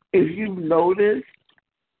 If you've noticed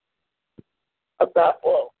about,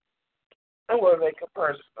 well, I want to make it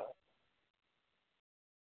personal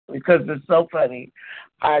because it's so funny.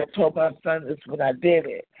 I told my son this when I did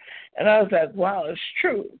it, and I was like, wow, it's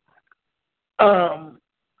true.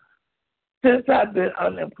 Since I've been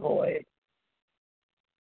unemployed,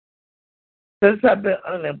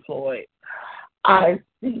 I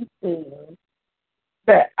see things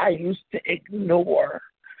that I used to ignore,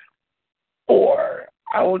 or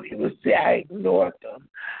I would even say I ignored them.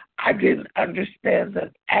 I didn't understand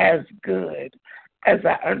them as good as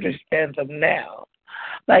I understand them now.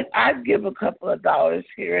 Like, I'd give a couple of dollars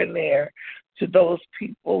here and there to those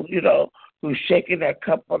people, who's shaking their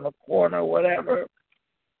cup on the corner or whatever,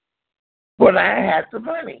 when I had the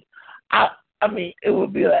money. I mean, it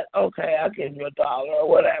would be like, okay, I'll give you $1 or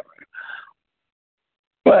whatever.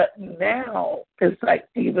 But now it's like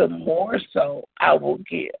even more so I will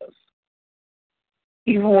give.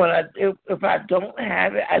 Even when if I don't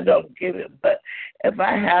have it, I don't give it. But if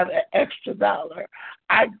I have an extra $1,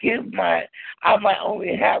 I might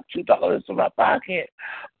only have $2 in my pocket,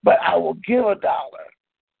 but I will give $1.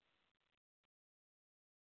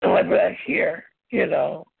 And I'll be like, here,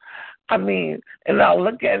 I mean, and I'll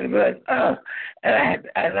look at it and be like, oh. And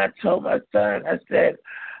I told my son, I said,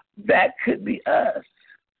 that could be us.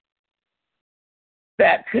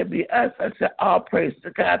 That could be us. I said, all praise to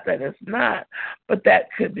God that it's not, but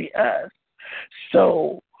that could be us.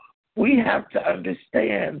 So we have to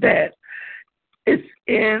understand that it's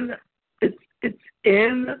in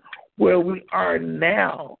where we are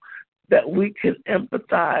now that we can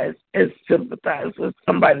empathize and sympathize with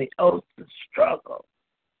somebody else's struggle.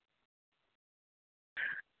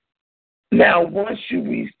 Now, once you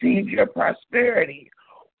receive your prosperity,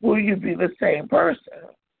 will you be the same person?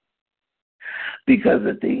 Because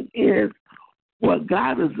the thing is, what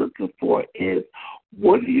God is looking for is,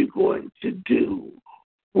 what are you going to do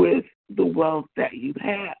with the wealth that you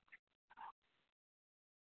have?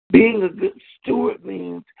 Being a good steward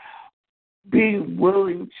means being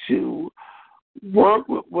willing to work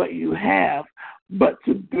with what you have, but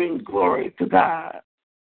to bring glory to God.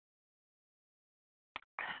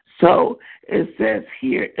 So it says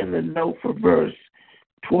here in the note for verse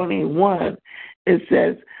 21, it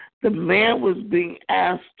says, the man was being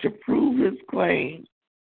asked to prove his claim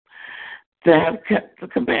to have kept the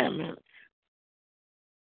commandments,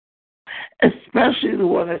 especially the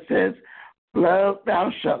one that says,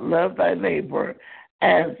 thou shalt love thy neighbor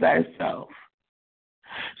as thyself.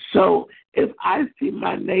 So if I see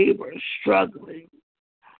my neighbor struggling,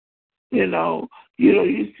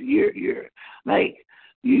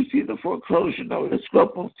 you see the foreclosure notice go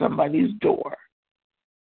up on somebody's door,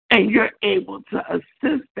 and you're able to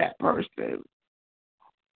assist that person,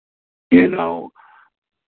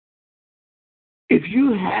 if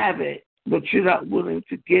you have it, but you're not willing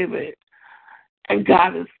to give it, and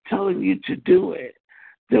God is telling you to do it,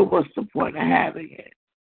 then what's the point of having it?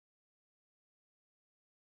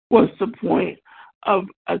 What's the point of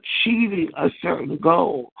achieving a certain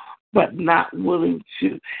goal, but not willing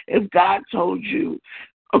to? If God told you,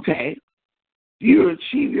 okay, you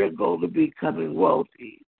achieve your goal to becoming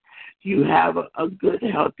wealthy, you have a good,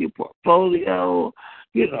 healthy portfolio.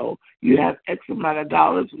 You have X amount of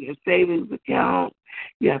dollars in your savings account.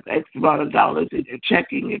 You have X amount of dollars in your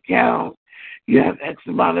checking account. You have X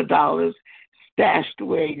amount of dollars stashed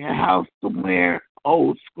away in your house somewhere,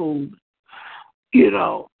 old school,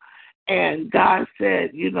 And God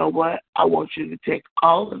said, you know what? I want you to take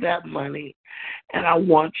all of that money and I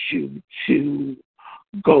want you to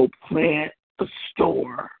go plant a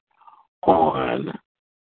store on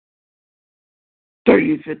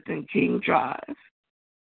 35th and King Drive.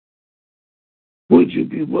 Would you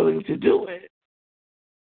be willing to do it?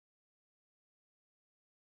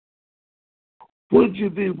 Would you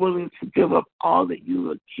be willing to give up all that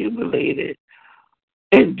you accumulated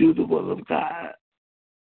and do the will of God?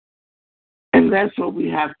 And that's what we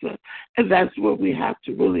have to,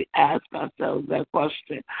 really ask ourselves that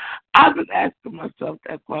question. I've been asking myself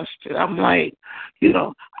that question. I'm like,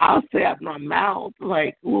 I'll say out my mouth,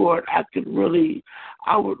 like, Lord, I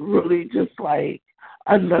would really just like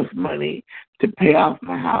enough money to pay off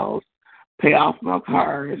my house, pay off my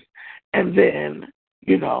cars, and then,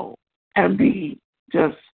 and be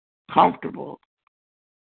just comfortable.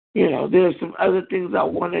 There's some other things I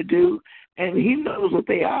want to do, and He knows what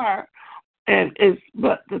they are.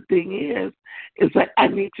 But the thing is, it's like I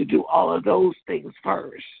need to do all of those things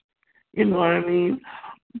first. You know what I mean?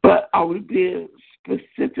 But are we being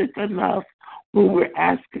specific enough when we're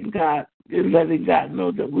asking God and letting God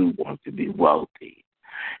know that we want to be wealthy?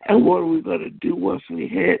 And what are we going to do once we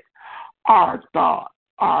hit our thought,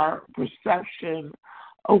 our perception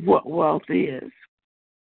of what wealth is?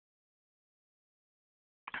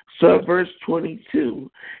 So verse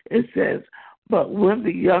 22, it says, but when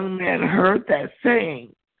the young man heard that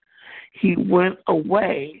saying, he went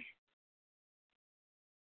away.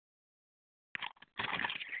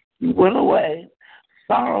 He went away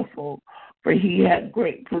sorrowful, for he had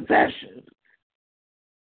great possessions.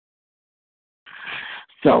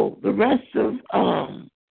 So the rest of,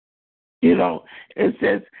 it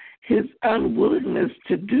says his unwillingness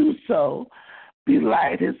to do so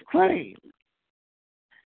belied his claim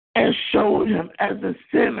and showed him as a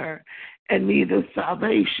sinner in need of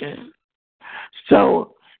salvation.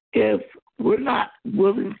 So if we're not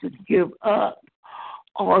willing to give up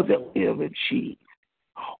all that we have achieved,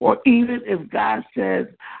 or even if God says,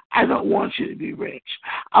 I don't want you to be rich,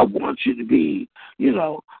 I want you to be,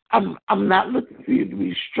 I'm not looking for you to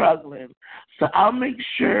be struggling. So I'll make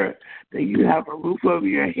sure that you have a roof over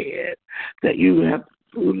your head, that you have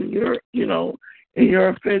food in your, in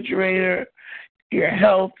your refrigerator, you're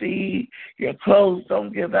healthy, your clothes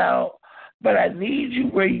don't give out. But I need you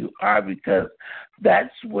where you are because that's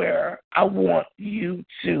where I want you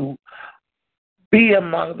to be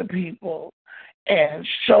among the people and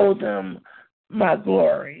show them my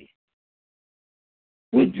glory.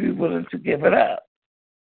 Would you be willing to give it up?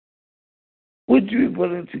 Would you be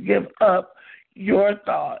willing to give up your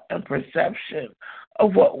thought and perception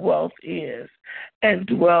of what wealth is and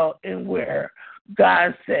dwell in where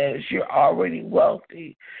God says you're already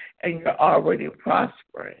wealthy and you're already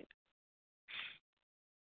prospering?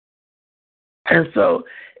 And so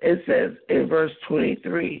it says in verse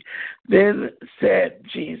 23, then said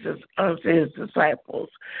Jesus unto his disciples,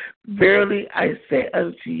 verily I say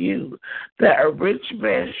unto you, that a rich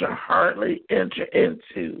man shall hardly enter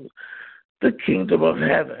into the kingdom of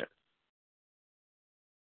heaven.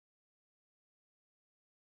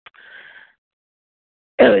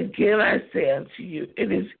 And again I say unto you,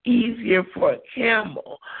 it is easier for a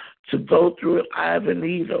camel to go through an eye of a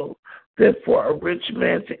needle than for a rich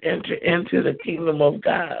man to enter into the kingdom of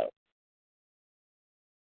God.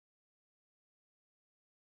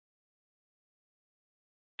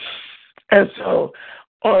 And so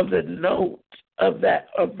on the note of that,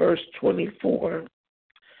 of verse 24,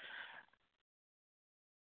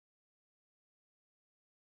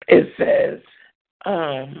 it says,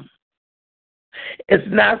 it's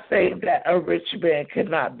not saying that a rich man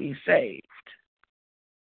cannot be saved,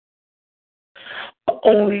 but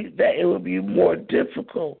only that it would be more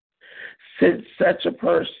difficult since such a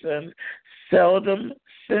person seldom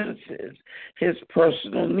senses his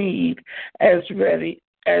personal need as readily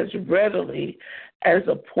as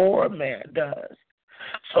a poor man does.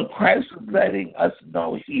 So Christ is letting us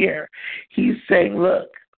know here, he's saying, look,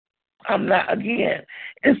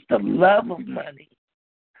 it's the love of money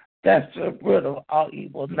that's the root of all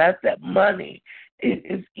evil. Not that money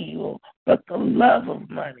is evil, but the love of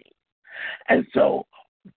money. And so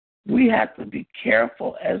we have to be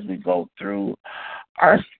careful as we go through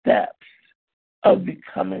our steps of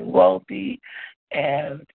becoming wealthy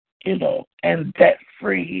and, and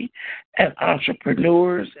debt-free and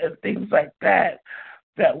entrepreneurs and things like that,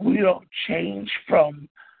 that we don't change from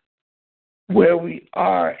where we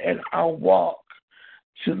are in our walk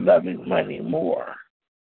to loving money more.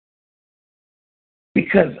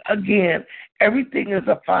 Because, again, everything is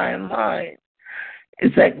a fine line.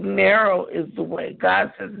 It's like narrow is the way.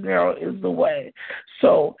 God says narrow is the way.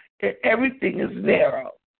 So everything is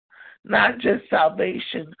narrow. Not just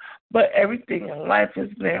salvation, but everything in life is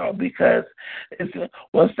narrow because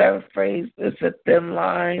what's that phrase? It's a thin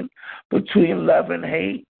line between love and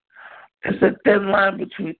hate. It's a thin line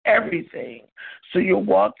between everything. So you're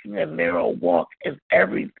walking a narrow walk in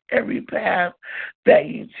every path that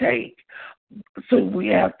you take. So we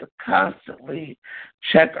have to constantly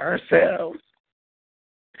check ourselves.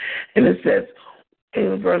 And it says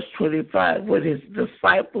in verse 25, when his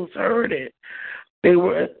disciples heard it, they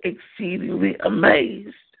were exceedingly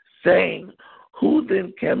amazed, saying, "Who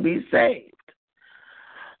then can be saved?"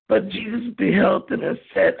 But Jesus beheld them and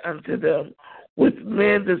said unto them, "With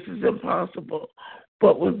men this is impossible,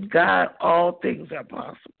 but with God all things are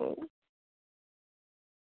possible."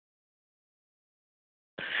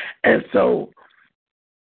 And so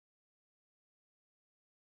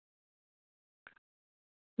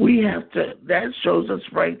we have to, that shows us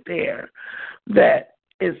right there that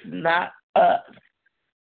it's not us.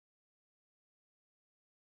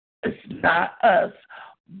 It's not us,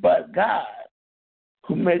 but God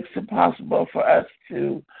who makes it possible for us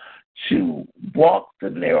to walk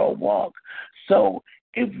the narrow walk. So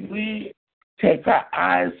if we take our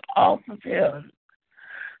eyes off of him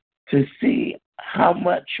to see how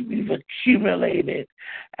much we've accumulated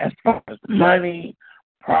as far as money,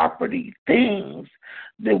 property, things,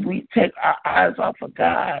 then we take our eyes off of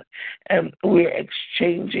God and we're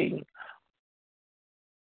exchanging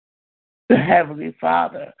the Heavenly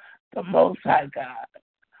Father, the Most High God,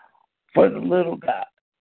 for the little God,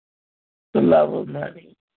 the love of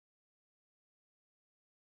money.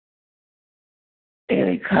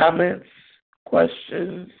 Any comments,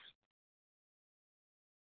 questions?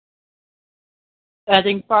 I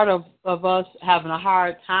think part of us having a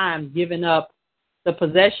hard time giving up the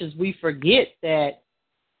possessions, we forget that,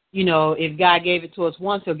 if God gave it to us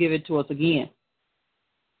once, he'll give it to us again.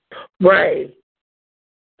 Right.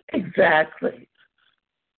 Exactly.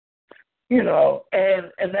 And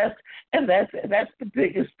that's the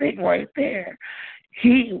biggest thing right there.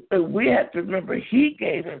 We have to remember he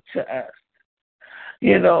gave it to us.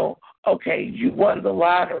 Okay, you won the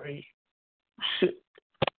lottery.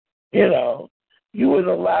 You won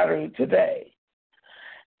the lottery today.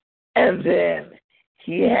 And then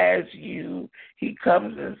he has you, he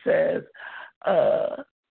comes and says,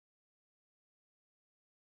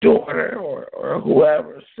 daughter or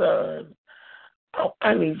whoever, son,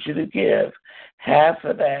 I need you to give half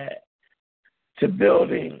of that to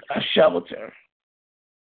building a shelter.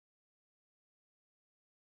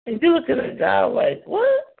 And you look at a guy like, what?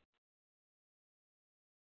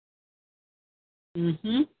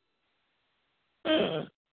 Mm-hmm.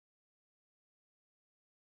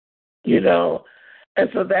 And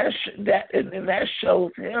so that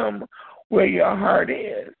shows him where your heart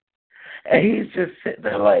is. And he's just sitting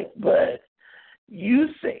there like, but you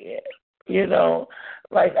say it,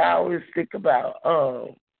 like I always think about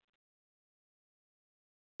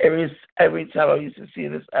every time I used to see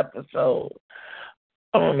this episode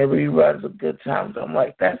on the reruns of Good Times, I'm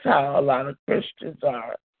like, that's how a lot of Christians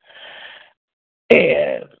are.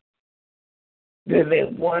 And then they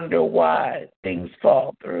wonder why things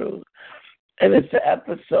fall through. And it's the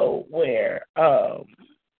episode where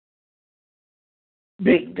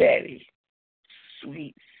Big Daddy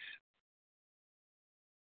Sweets,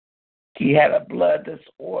 he had a blood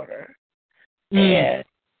disorder. And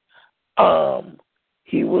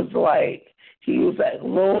he was like,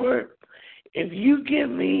 Lord, if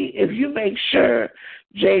you make sure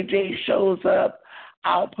JJ shows up,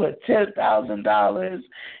 I'll put $10,000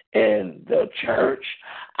 in the church.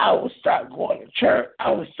 I will start going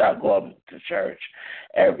to church.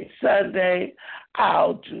 Every Sunday.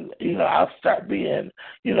 I'll start being,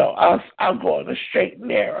 I'll go on the straight and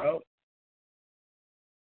narrow.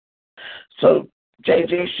 So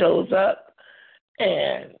JJ shows up,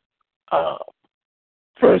 and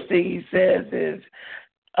first thing he says is,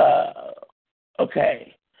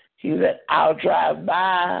 okay, he said, I'll drive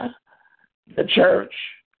by the church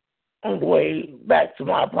on the way back to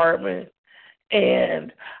my apartment,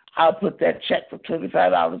 and I'll put that check for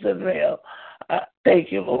 $25 in the mail.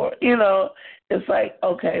 Thank you, Lord. It's like,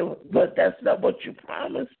 okay, but that's not what you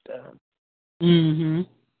promised them. Mm-hmm.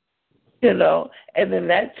 And then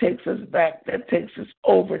that takes us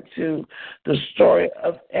over to the story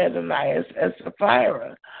of Ananias and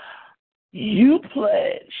Sapphira. You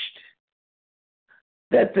pledged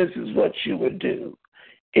that this is what you would do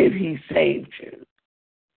if he saved you.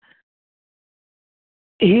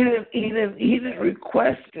 He didn't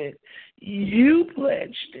request it. You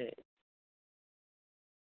pledged it.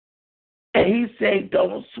 And he said,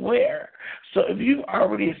 don't swear. So if you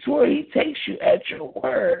already swore, he takes you at your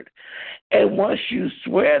word. And once you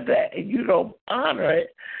swear that and you don't honor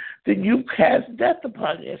it, then you cast death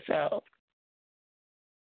upon yourself.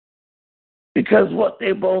 Because what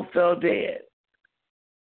they both fell dead.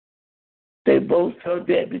 They both fell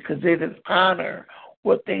dead because they didn't honor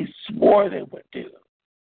what they swore they would do.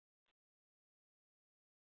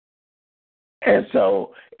 And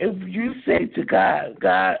so if you say to God,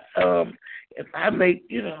 if I make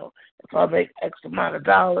X amount of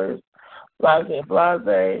dollars, blase,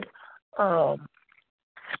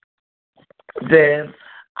 then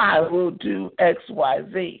I will do X, Y,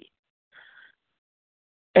 Z.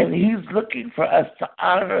 And he's looking for us to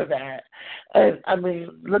honor that. And, I mean,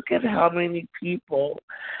 look at how many people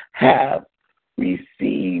have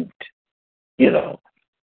received,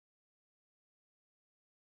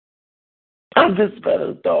 I'm just going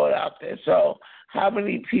to throw it out there. So how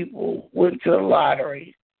many people went to the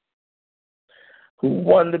lottery who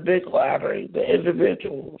won the big lottery, the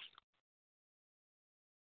individuals?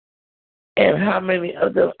 And how many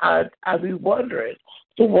of them, I'd be wondering,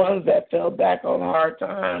 the ones that fell back on hard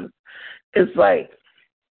times, it's like,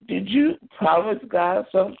 did you promise God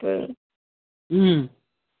something? And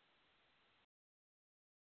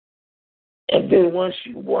then once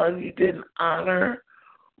you won, you didn't honor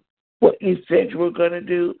what you said you were going to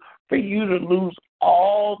do, for you to lose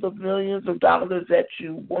all the millions of dollars that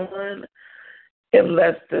you won in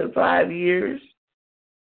less than 5 years?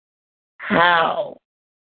 How?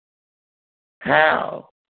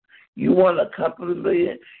 You won a couple of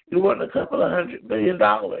 $100 million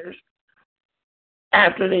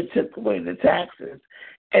after they took away the taxes,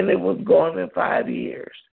 and it was gone in 5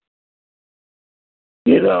 years.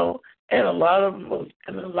 And a lot of them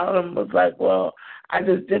was like, well, I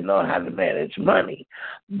just didn't know how to manage money.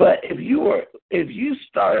 But if you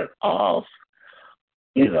started off,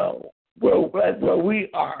 where we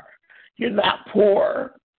are, you're not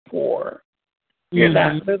poor. You're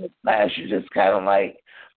not middle class. You're just kind of like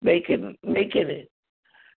making it.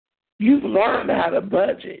 You've learned how to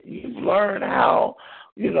budget. You've learned how,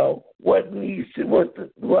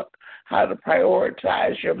 how to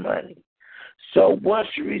prioritize your money. So once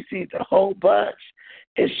you received a whole bunch,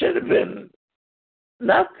 it should have been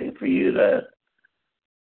nothing for you to,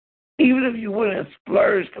 even if you went and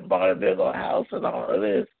splurged and bought a big old house and all of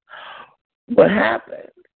this, what happened?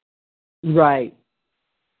 Right.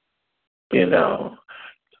 Hold on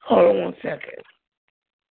one second.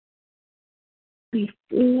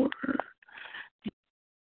 Before.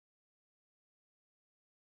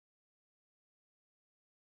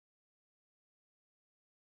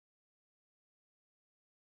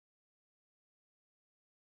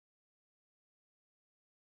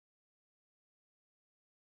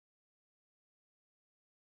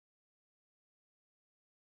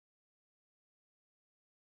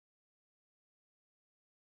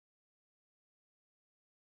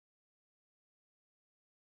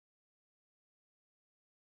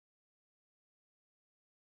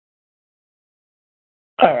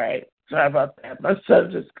 All right. Sorry about that. My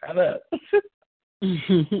son just got up. He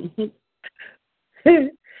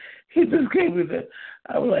just gave me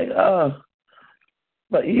I was like, oh.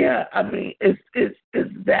 But yeah, I mean, it's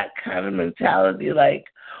that kind of mentality. Like,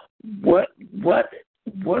 what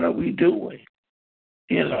are we doing?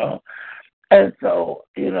 And so,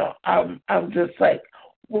 I'm just like,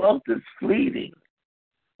 wealth is fleeting.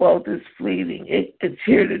 It's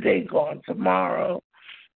here today, gone tomorrow.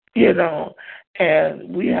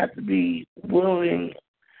 And we have to be willing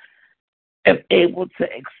and able to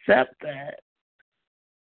accept that,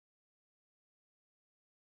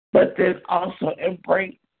 but then also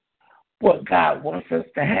embrace what God wants us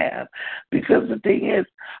to have. Because the thing is,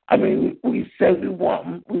 I mean, we say we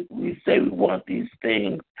want these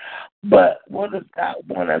things, but what does God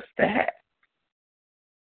want us to have?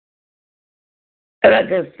 And I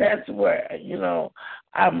guess that's where I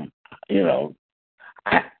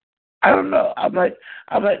don't know. I'm like,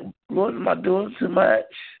 Lord, am I doing too much?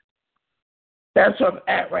 That's where I'm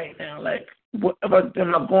at right now. Like, am I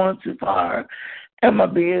going too far? Am I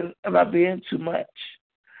being too much?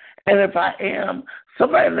 And if I am,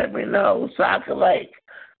 somebody let me know so I can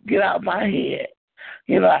get out my head.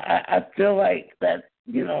 I feel like that.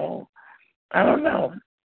 I don't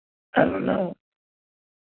know.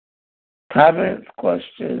 Comments,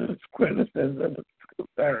 questions, criticism,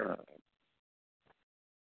 concerns.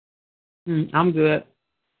 I'm good.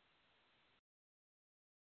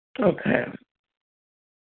 Okay.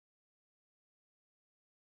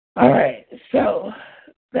 All right. So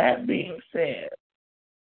that being said,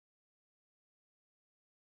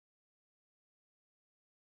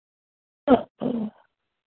 uh-oh.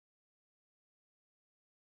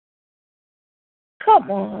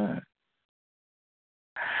 Come on.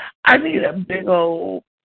 I need a big old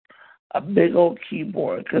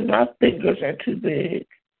keyboard because my fingers are too big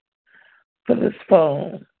for this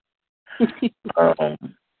phone.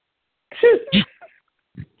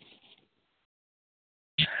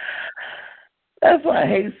 That's why I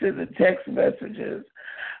hate sending text messages.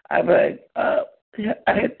 I'm like, I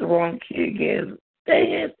hit the wrong key again.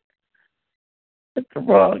 Dang it. Hit the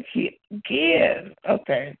wrong key again.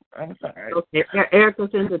 Okay, I'm sorry. Okay. Erica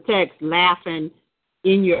sends a text laughing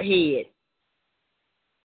in your head.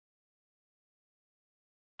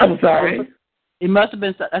 I'm sorry. It must have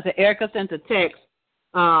been, I said, Erica sent a text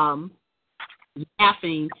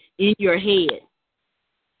laughing in your head.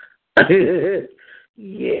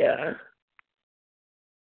 Yeah.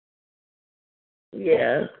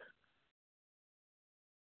 Yeah.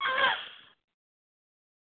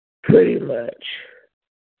 Pretty much.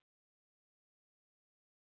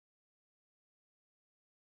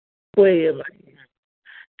 Way in my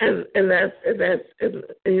and that's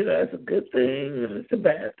you know, that's a good thing and it's a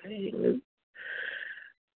bad thing. It's,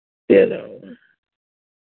 you know,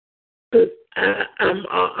 'cause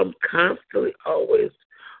I'm constantly always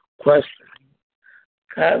questioning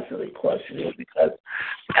because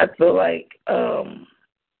I feel like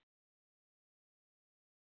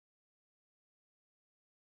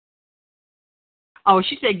Oh,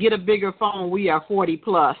 she said, get a bigger phone. We are 40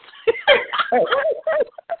 plus.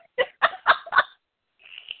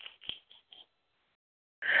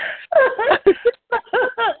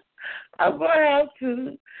 I'm gonna have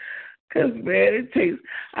to, cause man, it takes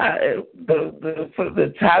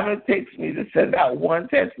the time it takes me to send out one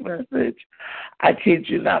text message. I kid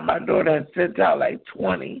you not, my daughter has sent out like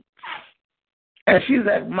 20, and she's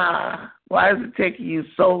like, "Ma, why is it taking you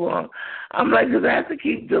so long?" I'm like, "Cause I have to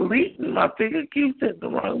keep deleting. My finger keeps hitting the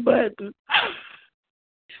wrong button."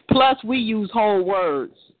 Plus, we use whole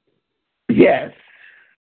words. Yes.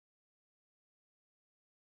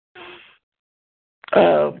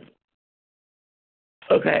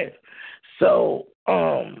 Okay. So,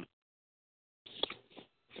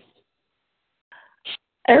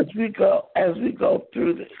 as we go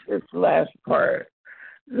through this last part,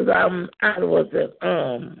 because I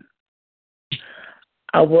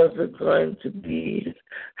wasn't going to be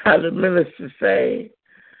how the minister say,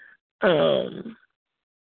 oh,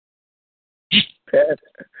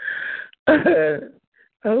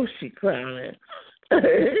 she clowning.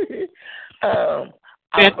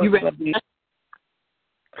 You read?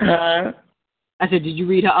 Huh? I said, did you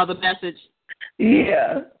read her other message?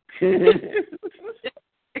 Yeah.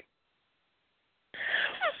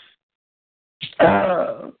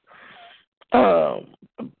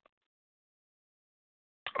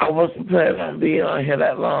 I wasn't planning on being on here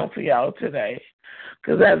that long for y'all today,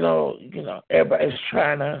 because I know, you know, everybody's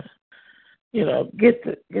trying to, you know, get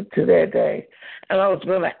to their day. And I was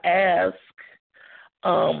going to ask,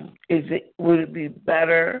 would it be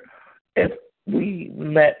better if we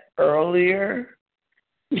met earlier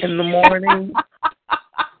in the morning,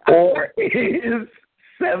 or is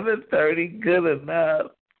 7:30 good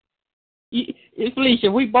enough?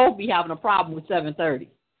 Felicia, we both be having a problem with 7:30.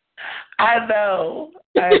 I know.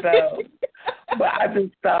 But I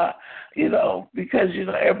just thought, you know, because, you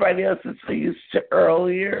know, everybody else is so used to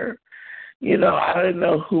earlier, you know, I didn't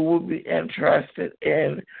know who would be interested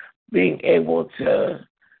in being able to,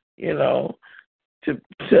 you know, to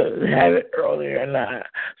have it earlier or not.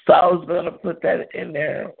 So I was going to put that in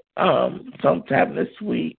there sometime this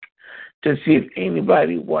week to see if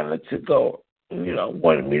anybody wanted to go, you know,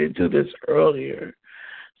 wanted me to do this earlier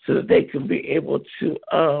so that they could be able to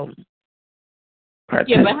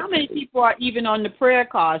participate. Yeah, but how many people are even on the prayer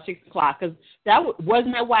call at 6 o'clock? Because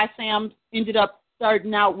wasn't that why Sam ended up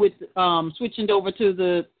starting out with switching over to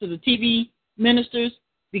the TV ministers,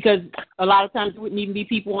 because a lot of times there wouldn't even be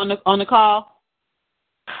people on the call.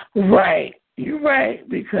 Right, you're right,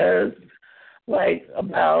 because like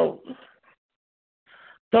about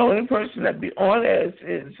the only person that be on it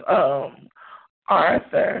is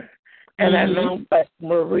Arthur, and I know like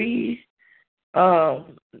Marie,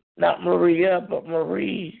 not Maria, but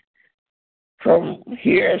Marie from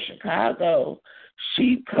here in Chicago,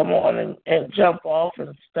 she'd come on and jump off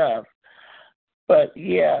and stuff. But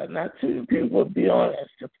yeah, not too many people would be on at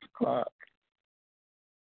 6 o'clock.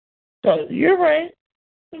 So you're right.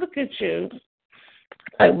 Look at you.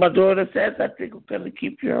 Like my daughter says, I think we're going to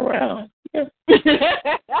keep you around. Yeah.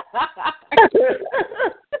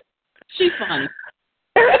 She's funny.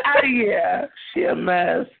 Yeah, she a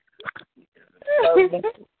mess. I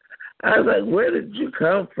was like, where did you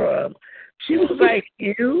come from? She was like,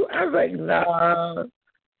 you? I was like,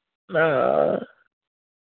 nah.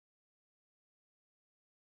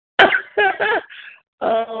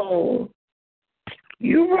 Oh,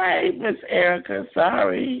 you're right, Miss Erica.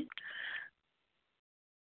 Sorry.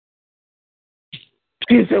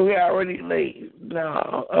 She said we're already late.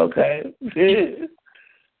 No, okay.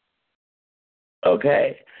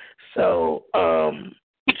 Okay. So,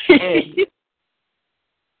 in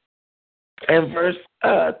verse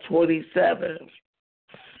 27,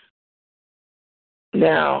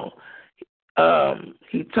 now,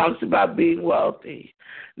 he talks about being wealthy.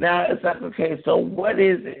 Now it's like, okay, so what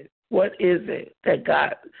is it? What is it that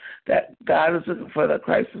God is looking for, that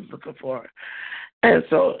Christ is looking for? And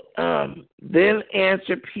so then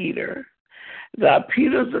answered Peter. Now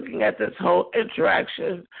Peter's looking at this whole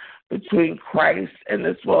interaction between Christ and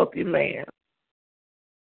this wealthy man.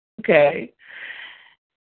 Okay?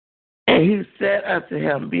 And he said unto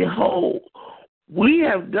him, behold, we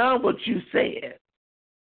have done what you said.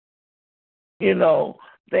 You know,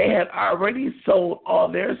 they had already sold all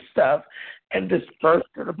their stuff and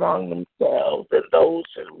dispersed it among themselves and those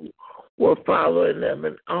who were following them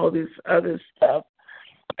and all this other stuff.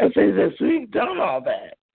 And so he says, we've done all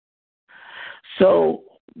that. So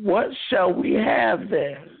what shall we have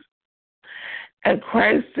then? And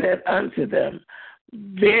Christ said unto them,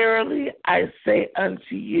 verily I say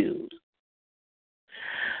unto you,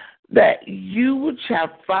 that you which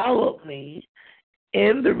have followed me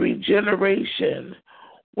in the regeneration,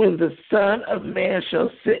 when the Son of Man shall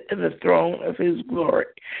sit in the throne of his glory.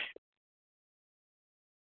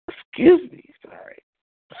 Excuse me, sorry.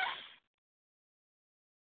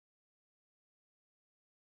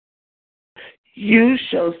 You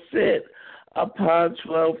shall sit upon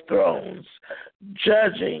 12 thrones,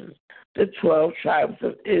 judging the 12 tribes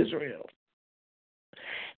of Israel.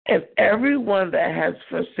 And everyone that has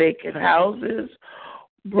forsaken houses,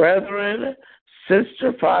 brethren,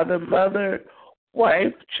 sister, father, mother,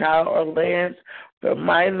 wife, child, or lands, for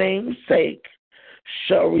my name's sake,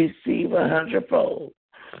 shall receive 100-fold,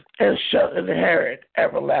 and shall inherit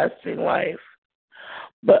everlasting life.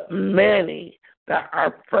 But many that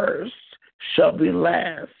are first shall be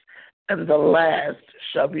last, and the last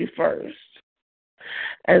shall be first.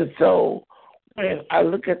 And so when I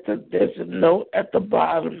look at there's a note at the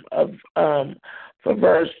bottom of for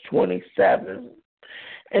verse 27,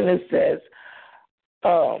 and it says,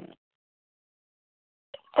 for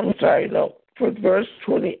verse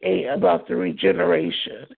 28 about the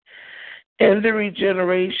regeneration. In the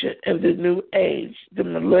regeneration, in the new age, the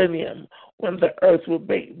millennium, when the earth will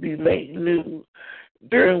be made new,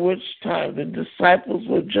 during which time the disciples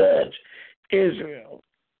will judge Israel.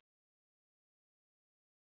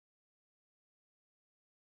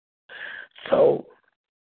 So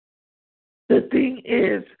the thing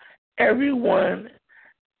is, everyone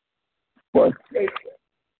forsaking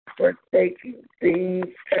things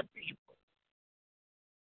and people,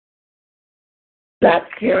 not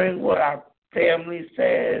caring what our family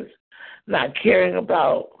says, not caring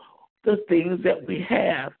about the things that we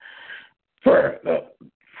have for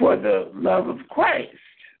the love of Christ,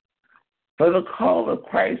 for the call of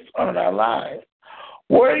Christ on our lives.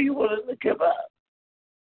 What are you willing to give up?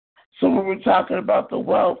 So when we're talking about the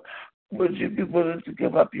wealth, would you be willing to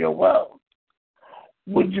give up your wealth?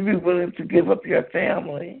 Would you be willing to give up your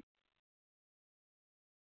family?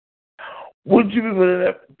 Would you be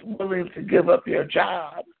willing to give up your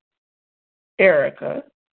job, Erica?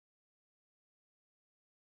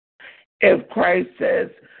 If Christ says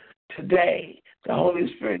today, the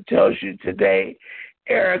Holy Spirit tells you today,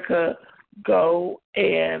 Erica, go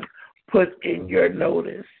and put in your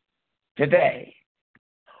notice today,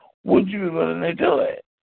 would you be willing to do it?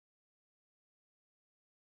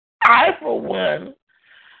 I, for one,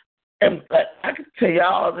 I can tell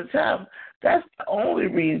y'all all the time, that's the only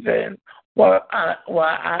reason why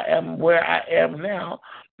I am where I am now,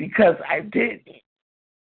 because I didn't.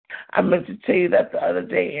 I meant to tell you that the other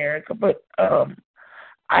day, Erica, but I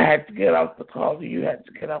had to get off the call. You had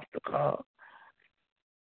to get off the call.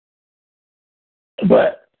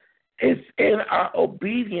 But it's in our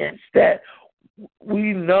obedience that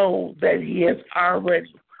we know that He has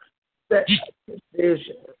already set up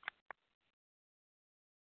vision.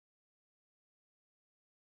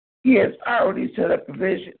 He has already set up a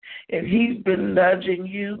vision. If He's been nudging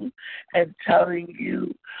you and telling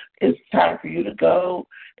you it's time for you to go,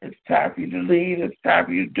 it's time for you to leave, it's time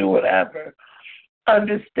for you to do whatever,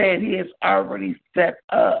 understand he has already set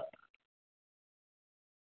up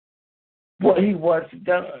what he wants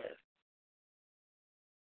done.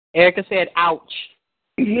 Erica said, ouch.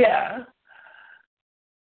 Yeah.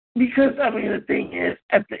 Because, the thing is,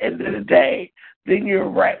 at the end of the day, then you're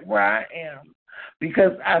right where I am.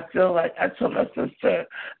 Because I feel like I told my sister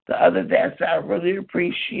the other day, I said, I really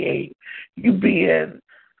appreciate you being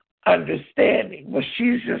understanding. But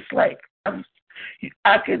she's just like,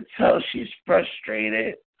 I can tell she's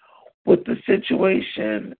frustrated with the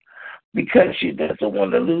situation because she doesn't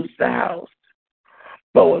want to lose the house.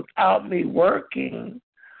 But without me working,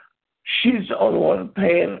 she's the only one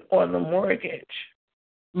paying on the mortgage.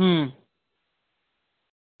 Mm.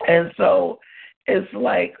 And so it's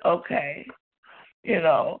like, okay,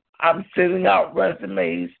 I'm sending out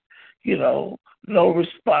resumes, no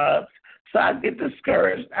response. So I get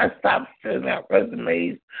discouraged. I stop sending out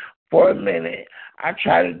resumes for a minute. I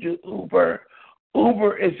try to do Uber.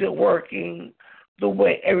 Uber isn't working the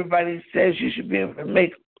way everybody says you should be able to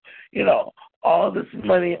make, all this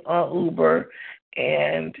money on Uber.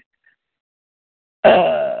 And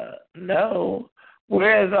no.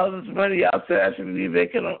 Where is all this money y'all said I should be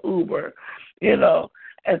making on Uber? And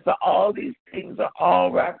so all these things are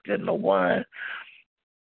all wrapped into one.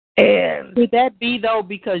 And could that be, though,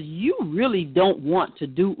 because you really don't want to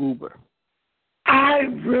do Uber? I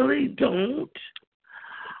really don't.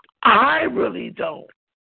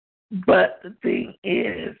 But the thing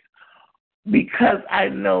is, because I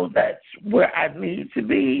know that's where I need to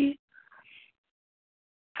be.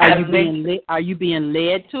 Are you being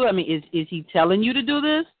led to? Is he telling you to do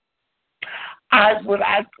this?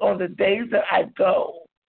 On the days that I go,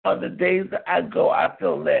 I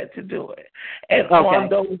feel led to do it. And on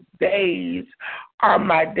those days are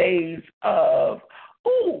my days of,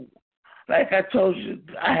 like I told you,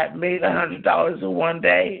 I had made $100 in one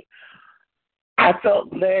day. I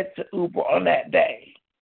felt led to Uber on that day.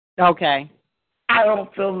 Okay. I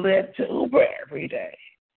don't feel led to Uber every day.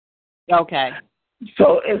 Okay.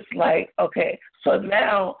 So it's like, okay, so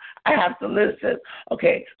now I have to listen.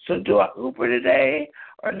 Okay, so do I Uber today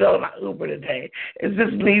or don't I Uber today? Is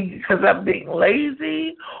this me because I'm being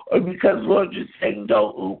lazy or because Lord just saying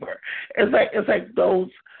don't Uber? It's like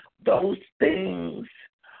those things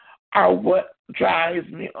are what drives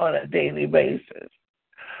me on a daily basis.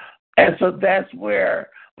 And so that's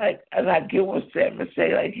where, and I get what Sam is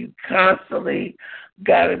saying, you constantly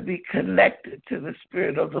got to be connected to the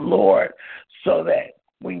Spirit of the Lord so that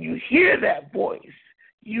when you hear that voice,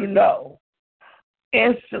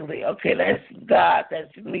 instantly, okay, that's God,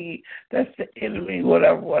 that's me, that's the enemy,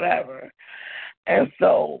 whatever. And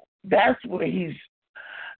so that's where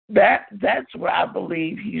that's where I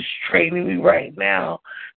believe he's training me right now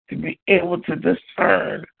to be able to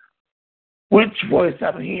discern which voice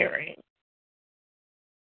I'm hearing.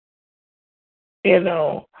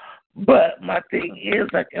 But my thing is,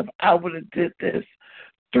 if I would have did this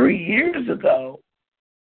 3 years ago,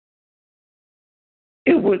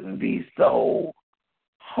 it wouldn't be so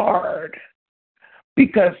hard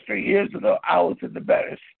because 3 years ago I was in a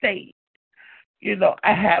better state.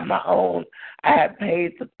 I had my own. I had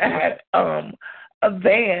a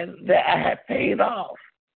van that I had paid off.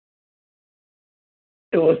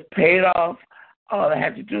 It was paid off. All I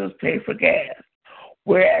had to do was pay for gas.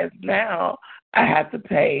 Whereas now I have to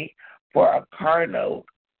pay for a car note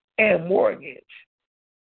and mortgage.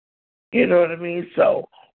 You know what I mean? So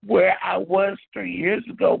where I was 3 years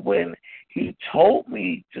ago when he told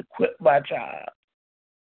me to quit my job,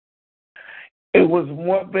 it was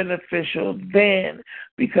more beneficial then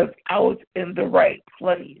because I was in the right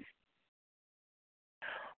place.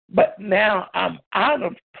 But now I'm out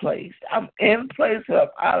of place. I'm in place,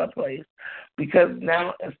 but I'm out of place because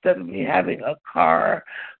now instead of me having a car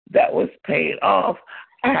that was paid off,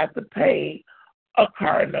 I have to pay a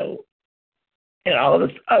car note and all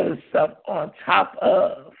this other stuff on top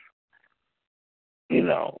of,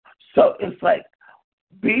 So it's like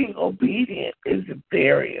being obedient is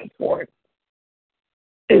very important.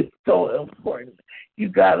 It's so important. You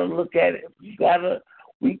got to look at it.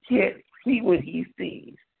 We can't see what he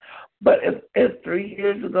sees. But if 3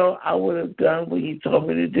 years ago I would have done what he told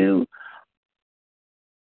me to do,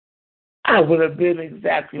 I would have been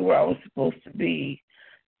exactly where I was supposed to be,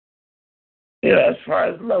 as far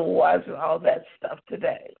as level-wise and all that stuff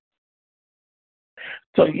today.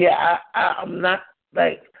 So, yeah, I'm not,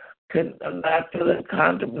 I'm not feeling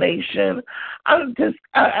condemnation. I just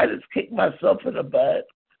kick myself in the butt,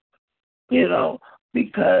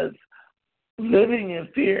 because living in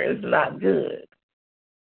fear is not good.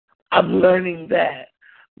 I'm learning that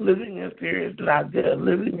living in fear is not good.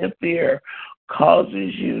 Living in fear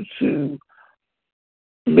causes you to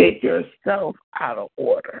make yourself out of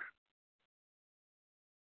order.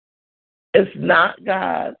 It's not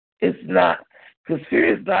God. It's not, because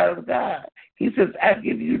fear is not of God. He says, I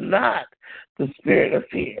give you not the spirit of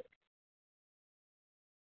fear.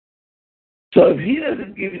 So if he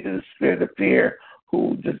doesn't give you the spirit of fear,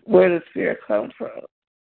 where does fear come from?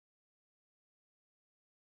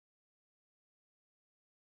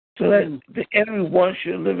 So that the enemy wants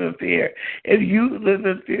you to live in fear. If you live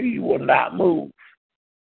in fear, you will not move.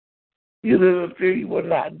 You live in fear, you will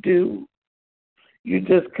not do. You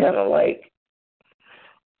just kind of like,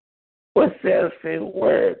 what's that favorite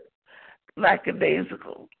word?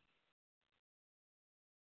 Lackadaisical.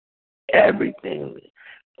 Everything,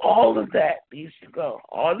 all of that needs to go.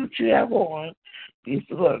 All that you have on needs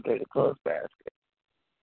to go into the clothes basket.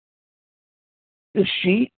 The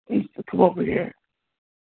sheet needs to come over here.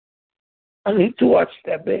 I need to watch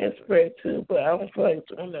that bedspread too, but I don't feel like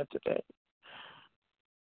doing that today.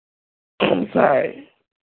 I'm sorry.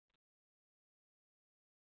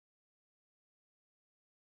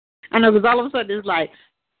 I know, because all of a sudden it's like,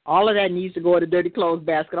 all of that needs to go in the dirty clothes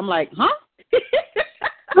basket. I'm like, huh?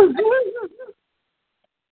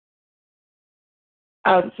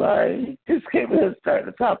 I'm sorry. Just came in and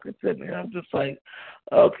started talking to me. I'm just like,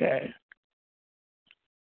 okay.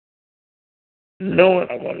 Knowing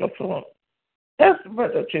I'm on the phone. That's the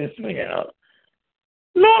part that chased me out.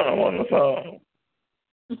 Knowing I'm on the phone.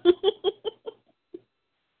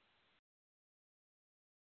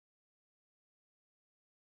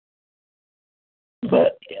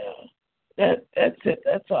 But yeah, that's it.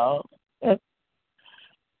 That's all.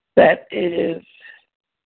 That is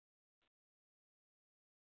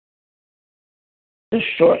the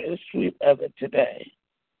short and sweet of it today.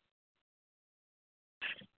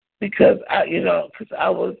 Because I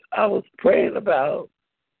was praying about,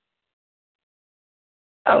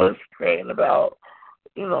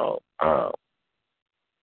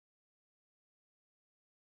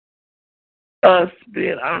 us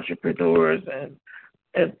being entrepreneurs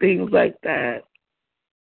and things like that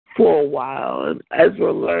for a while, and as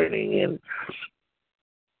we're learning, and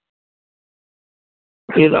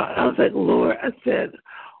I was like, Lord, I said,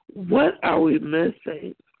 what are we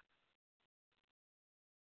missing?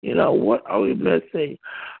 What are we missing?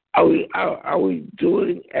 Are we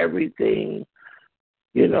doing everything,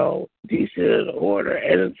 decent and in order?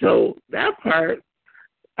 And so that part,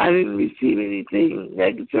 I didn't receive anything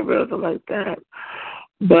negative or anything like that.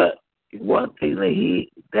 But one thing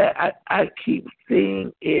that I keep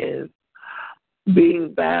seeing is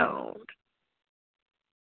being bound.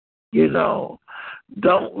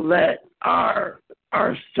 Don't let our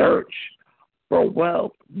search for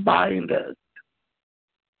wealth bind us.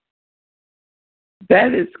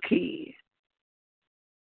 That is key.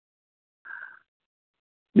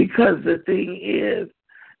 Because the thing is,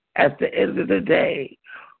 at the end of the day,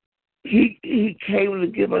 he came to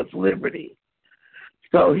give us liberty.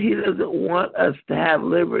 So he doesn't want us to have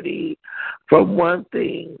liberty from one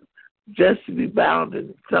thing just to be bound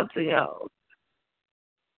in something else.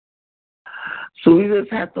 So we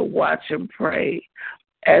just have to watch and pray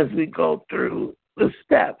as we go through the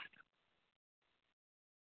steps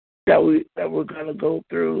that we're going to go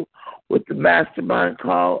through with the mastermind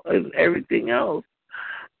call and everything else.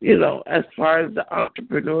 As far as the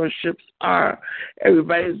entrepreneurships are,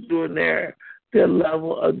 everybody's doing their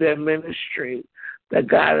level of their ministry that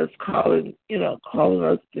God is calling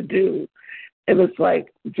us to do. And it's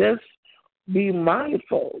like, just be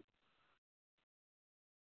mindful.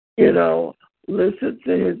 Listen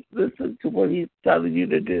to what he's telling you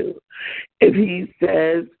to do. If he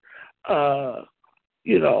says,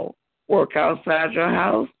 work outside your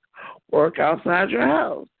house, work outside your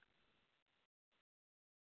house.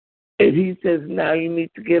 If he says now you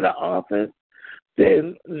need to get an office,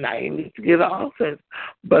 then now you need to get an office.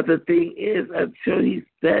 But the thing is, until he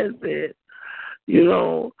says it, he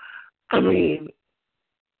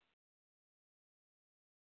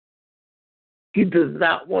does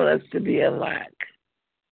not want us to be in lack.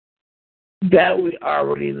 That we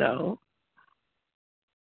already know.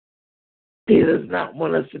 He does not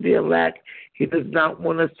want us to be in lack. He does not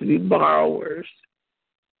want us to be borrowers.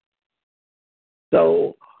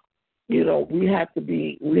 So, we have to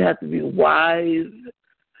be wise.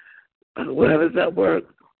 How does that work?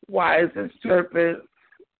 Wise as serpents.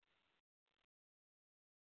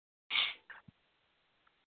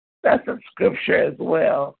 That's a scripture as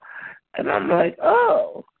well. And I'm like,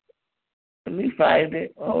 oh, let me find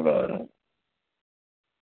it. Hold on.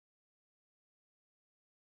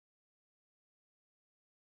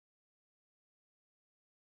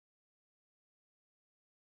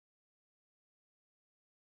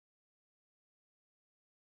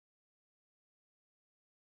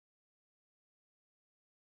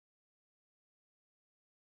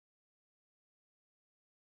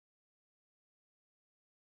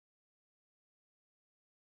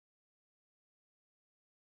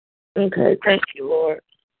 Okay, thank you, Lord.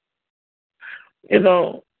 You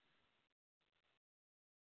know,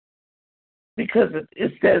 because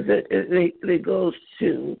it says it goes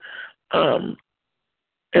to, and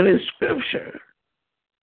it's scripture.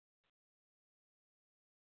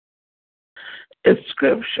 It's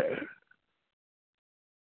scripture.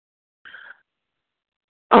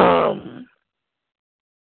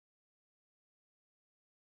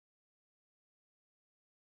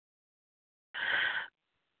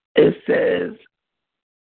 It says,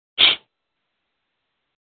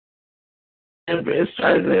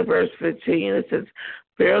 starting in verse 15, it says,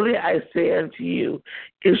 "Verily I say unto you,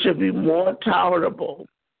 it shall be more tolerable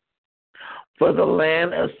for the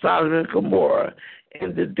land of Sodom and Gomorrah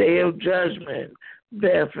in the day of judgment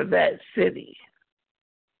than for that city."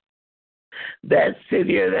 That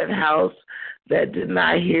city or that house that did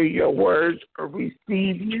not hear your words or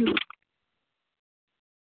receive you.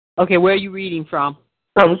 Okay, where are you reading from?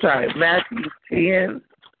 I'm sorry, Matthew 10,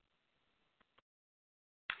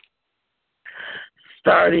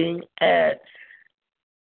 starting at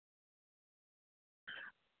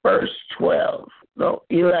verse 12. No,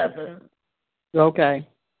 11. Okay.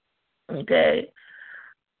 Okay?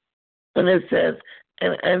 And it says,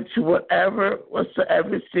 and to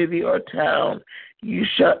whatsoever city or town you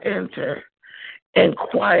shall enter,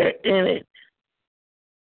 inquire in it.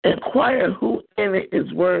 Inquire who in it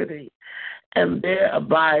is worthy, and there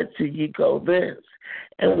abide till ye go thence.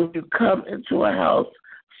 And when you come into a house,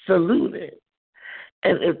 salute it.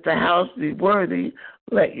 And if the house be worthy,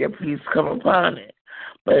 let your peace come upon it.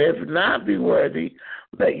 But if not be worthy,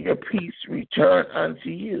 let your peace return unto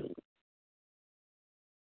you.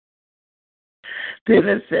 Then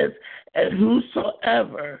it says, and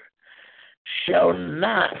whosoever shall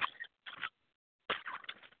not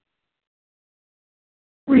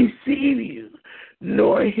receive you,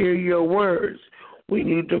 nor hear your words, when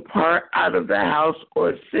you depart out of the house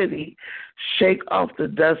or city, shake off the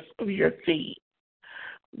dust of your feet.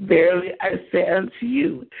 Verily I say unto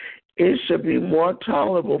you, it shall be more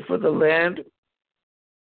tolerable for the land,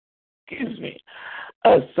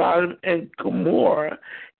 of Sodom and Gomorrah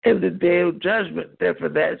in the day of judgment than for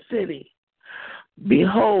that city.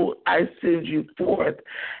 Behold, I send you forth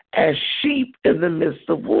as sheep in the midst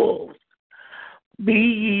of wolves. Be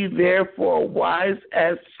ye therefore wise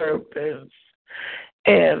as serpents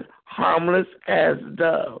and harmless as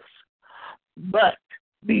doves. But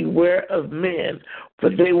beware of men, for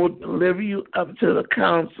they will deliver you up to the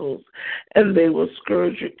councils, and they will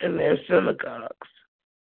scourge you in their synagogues.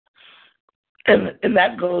 And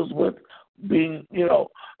that goes with being,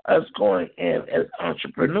 us going in as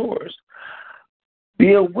entrepreneurs.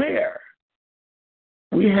 Be aware.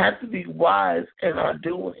 We have to be wise in our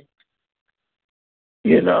doing.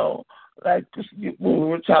 Like this, when we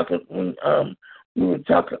were talking on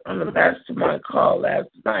the mastermind call last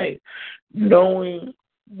night, knowing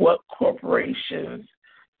what corporations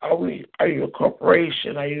are we? Are you a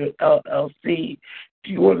corporation? Are you an LLC?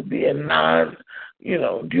 Do you want to be a non? Do you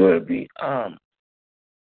want to be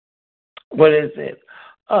what is it?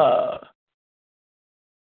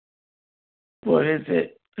 What is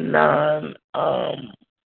it? Non.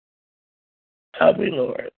 Help me,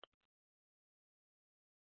 Lord.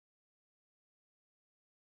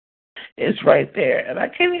 It's right there, and I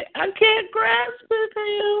can't grasp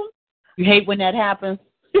it. You hate when that happens.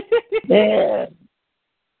 Yeah.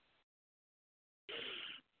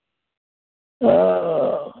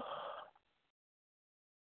 Oh.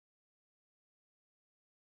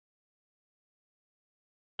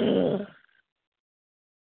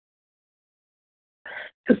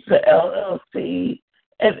 It's the LLC,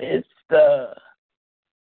 and it's the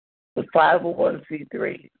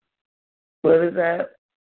 501c3. What is that?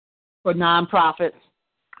 For nonprofits.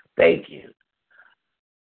 Thank you.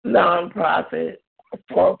 Nonprofit,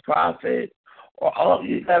 for profit, or all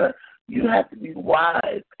you have to be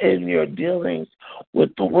wise in your dealings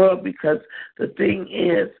with the world, because the thing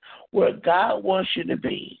is, where God wants you to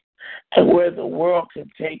be and where the world can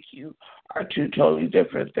take you are two totally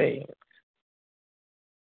different things.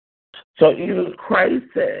 So even Christ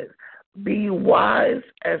said, be wise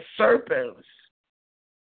as serpents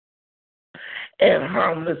and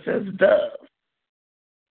harmless as doves.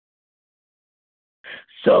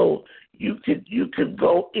 So you could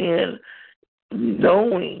go in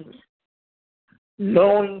knowing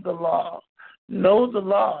the law, know the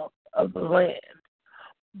law of the land,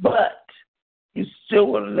 but you still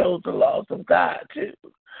want to know the laws of God too.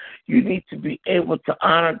 You need to be able to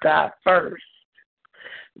honor God first,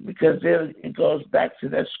 because then it goes back to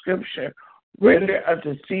that scripture, render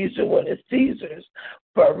unto Caesar what is Caesar's,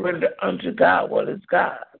 but render unto God what is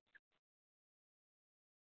God's.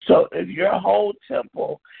 So if your whole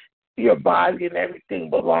temple, your body and everything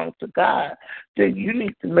belongs to God, then you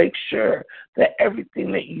need to make sure that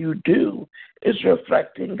everything that you do is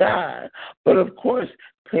reflecting God. But of course,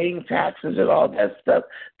 paying taxes and all that stuff,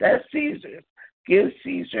 that's Caesar's. Give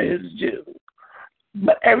Caesar his due.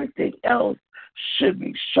 But everything else should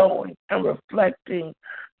be showing and reflecting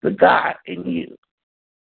the God in you.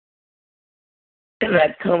 And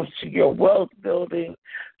that comes to your wealth building.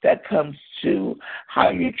 That comes to how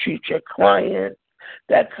you treat your clients.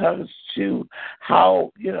 That comes to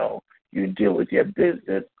how, you deal with your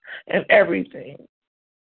business and everything.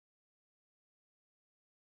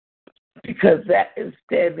 Because that is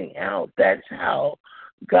standing out. That's how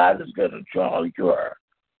God is going to draw your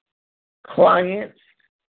clients,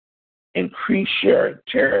 increase your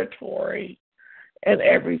territory and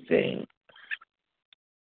everything.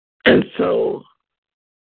 And so,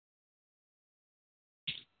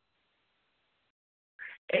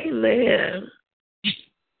 amen.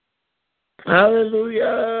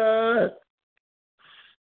 Hallelujah.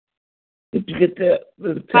 Did you get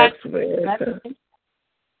the text from Erica?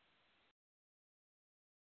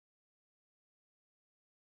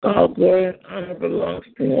 All glory and honor belongs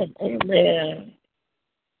to him. Amen.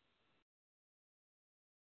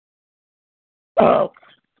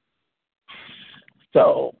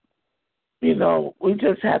 So, we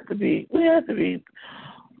just have to be,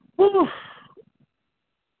 whew.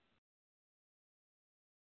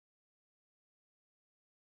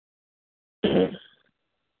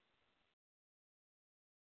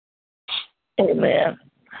 Amen.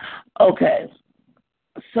 Okay.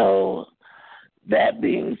 So, that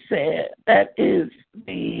being said, that is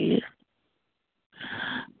the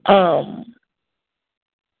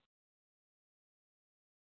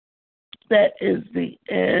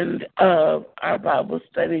end of our Bible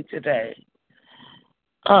study today.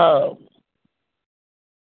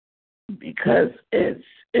 Because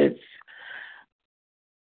it's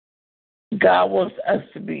God wants us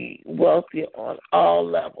to be wealthy on all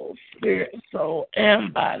levels, spirit, soul,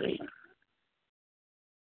 and body.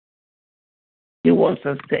 He wants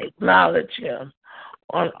us to acknowledge him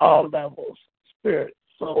on all levels, spirit,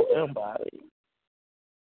 soul, and body.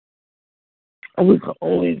 And we can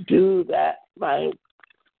only do that by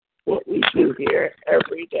what we do here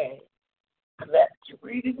every day. And that's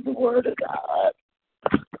reading the Word of God.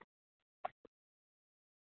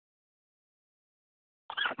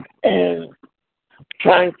 And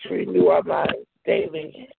trying to renew our minds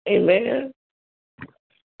daily. Amen?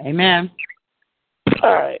 Amen.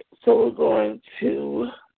 All right. So we're going to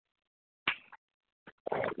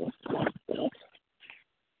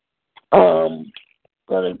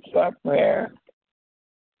going to do our prayer.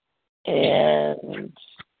 And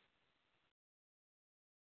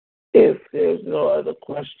if there's no other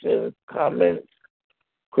questions, comments,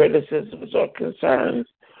 criticisms, or concerns,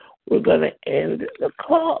 we're going to end the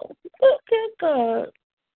call. Look at God.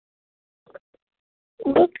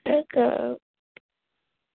 Look at God.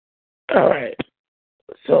 All right.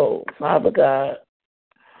 So, Father God,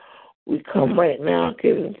 we come right now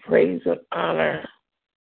giving praise and honor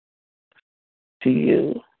to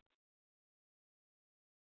you.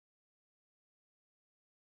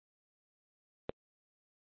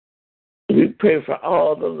 We pray for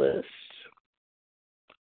all the lists.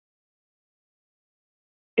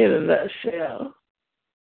 In a nutshell,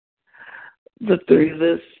 the 3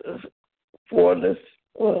 lists, 4 lists,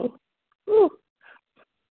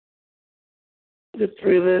 the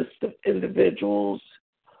 3 lists of individuals,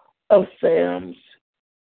 of SAMs,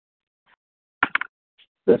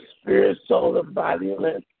 the spirit, soul, and body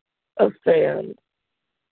list of SAMs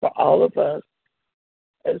for all of us,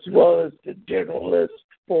 as well as the general list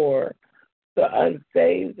for the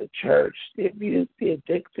unsaved, the church, the abused, the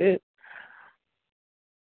addicted.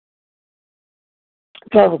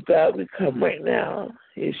 Father God, we come right now.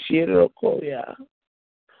 Yeshiro Koya.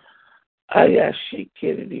 Ayashi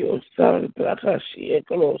Kiriyo San Plakashi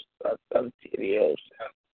Ekolosa Santirio.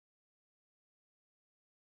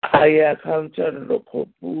 Ayakantaro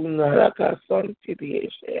Kopuna Raka Santirio.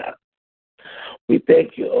 We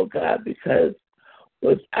thank you, oh God, because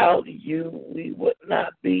without you, we would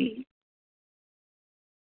not be.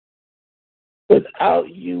 Without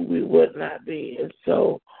you, we would not be. And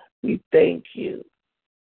so we thank you.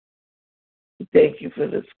 We thank you for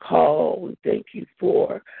this call. We thank you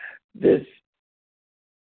for this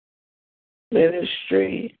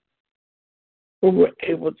ministry where we're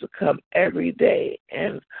able to come every day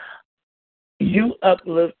and you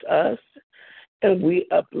uplift us and we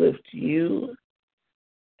uplift you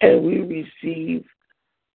and we receive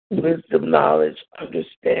wisdom, knowledge,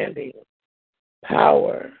 understanding,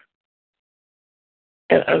 power,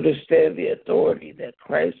 and understand the authority that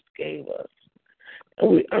Christ gave us.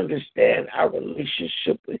 And we understand our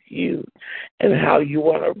relationship with you and how you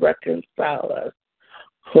want to reconcile us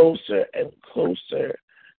closer and closer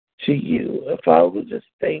to you. And Father, we just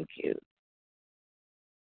thank you.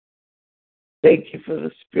 Thank you for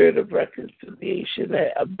the spirit of reconciliation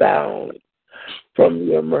that abounds from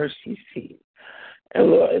your mercy seat. And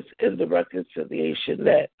Lord, it's in the reconciliation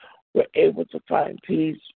that we're able to find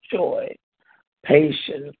peace, joy,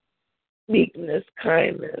 patience, meekness,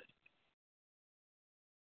 kindness.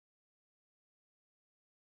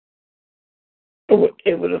 And we're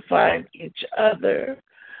able to find each other.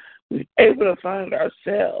 We're able to find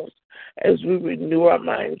ourselves as we renew our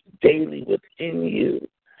minds daily within you,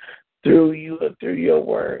 through you and through your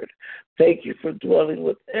word. Thank you for dwelling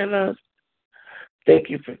within us. Thank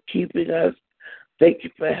you for keeping us. Thank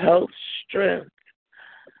you for health, strength,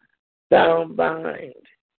 sound mind.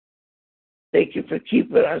 Thank you for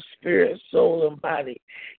keeping our spirit, soul, and body,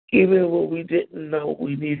 even when we didn't know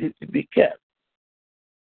we needed to be kept.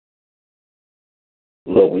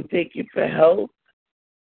 Lord, we thank you for health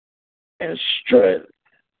and strength.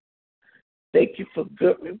 Thank you for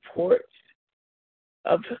good reports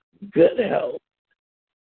of good health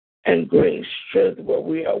and great strength. Where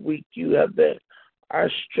we are weak, you have been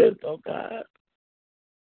our strength, oh God.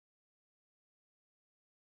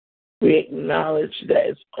 We acknowledge that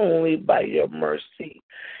it's only by your mercy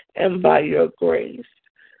and by your grace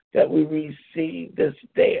that we receive this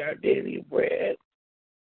day our daily bread.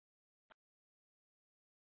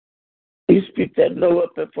 We speak that no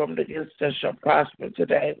weapon formed against us shall prosper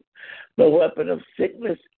today. No weapon of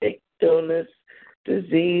sickness, illness,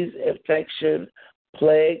 disease, infection,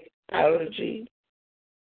 plague, allergy,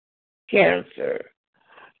 cancer,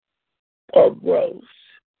 or growth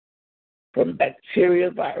from bacteria,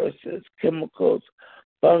 viruses, chemicals,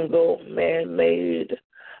 fungal, man-made,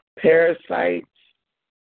 parasites,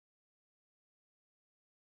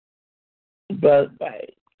 bug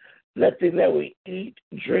bites. Nothing that we eat,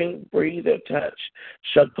 drink, breathe, or touch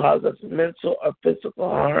shall cause us mental or physical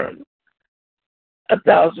harm.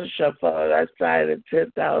 1,000 shall fall at our side and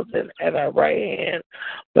 10,000 at our right hand,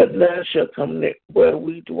 but none shall come near where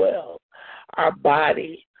we dwell. Our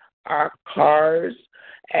body, our cars,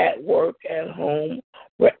 at work, at home,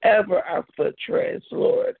 wherever our foot treads,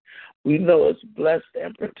 Lord, we know it's blessed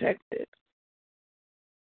and protected.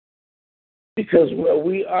 Because where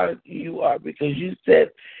we are, you are. Because you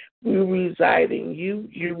said we reside in you,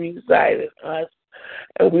 you reside in us,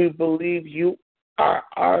 and we believe you are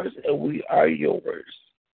ours and we are yours.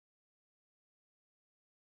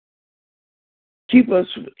 Keep us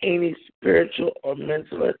from any spiritual or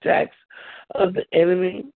mental attacks of the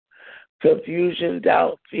enemy, confusion,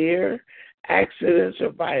 doubt, fear, accidents,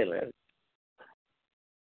 or violence.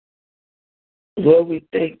 Lord, we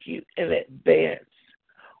thank you in advance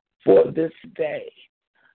for this day.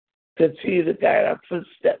 Continue to guide our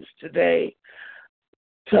footsteps today.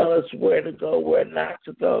 Tell us where to go, where not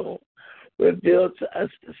to go. Reveal to us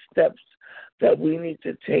the steps that we need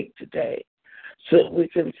to take today so that we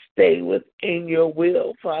can stay within your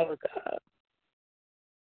will, Father God.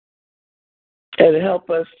 And help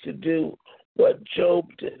us to do what Job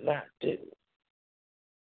did not do.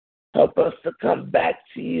 Help us to come back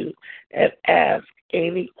to you and ask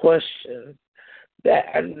any questions that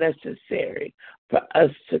are necessary for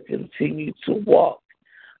us to continue to walk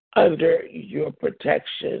under your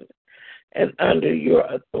protection and under your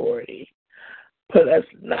authority. Put us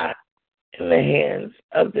not in the hands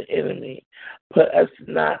of the enemy. Put us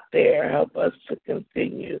not there. Help us to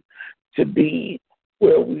continue to be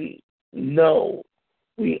where we know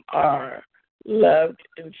we are loved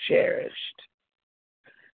and cherished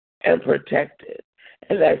and protected.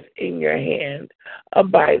 And that's in your hand,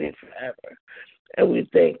 abiding forever. And we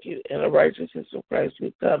thank you. In the righteousness of Christ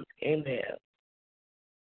we come. Amen.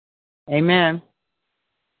 Amen.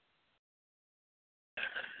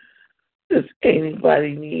 Does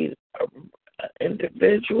anybody need an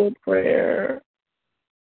individual prayer?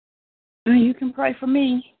 You can pray for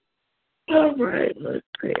me. All right, let's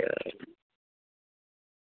pray.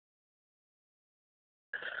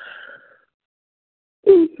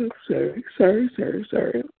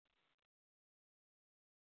 Sorry.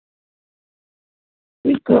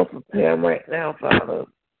 We come for Pam right now, Father.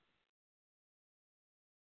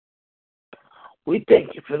 We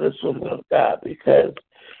thank you for this woman of God because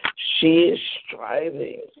she is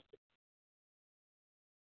striving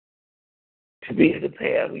to be the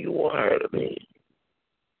Pam you want her to be.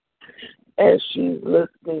 And she's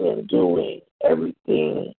listening and doing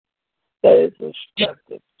everything that is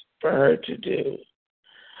instructed for her to do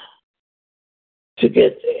to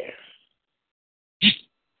get there.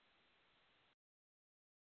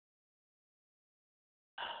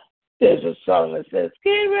 There's a song that says,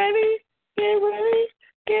 "Get ready, get ready,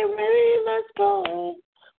 get ready, let's go."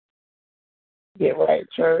 Get right,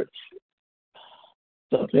 church.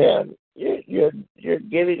 So, Pam, you're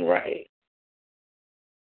getting right.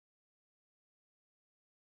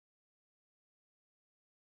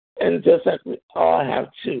 And just like we all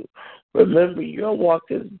have to remember, your walk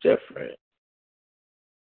is different.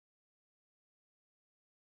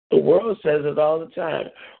 The world says it all the time.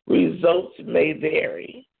 Results may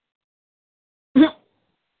vary.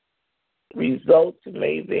 Results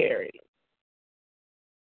may vary.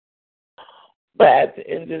 But at the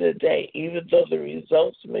end of the day, even though the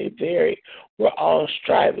results may vary, we're all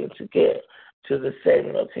striving to get to the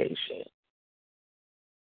same location.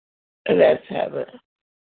 And that's heaven.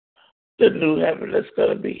 The new heaven that's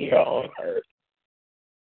going to be here on earth.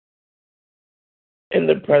 In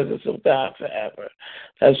the presence of God forever.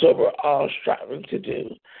 That's what we're all striving to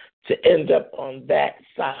do, to end up on that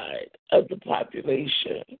side of the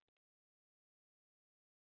population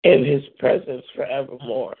in his presence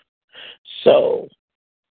forevermore. So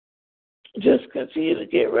just continue to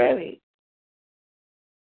get ready.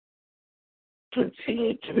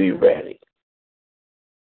 Continue to be ready.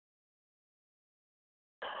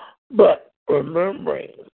 But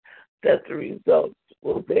remembering that the results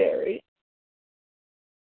will vary.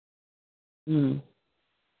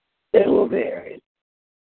 They will vary.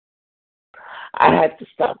 I had to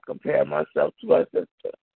stop comparing myself to my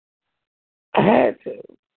sister. I had to.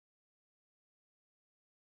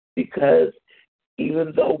 Because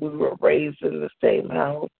even though we were raised in the same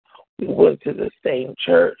house, we went to the same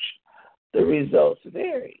church, the results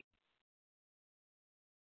vary.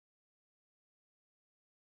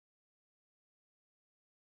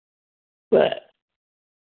 But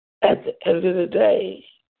at the end of the day,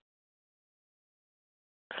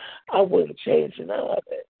 I wouldn't change none of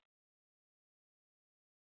it.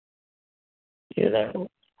 You know?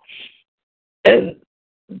 And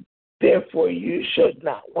therefore, you should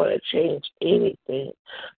not want to change anything,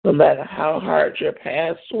 no matter how hard your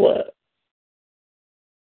past was.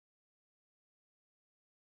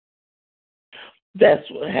 That's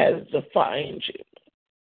what has defined you.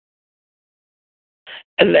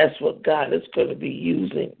 And that's what God is going to be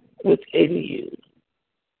using within you.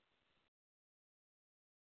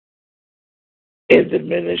 In the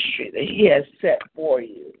ministry that he has set for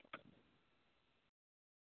you.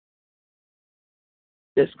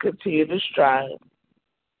 Just continue to strive.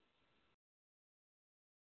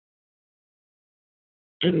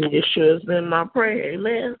 And Yeshua's been my prayer.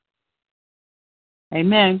 Amen.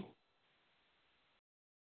 Amen.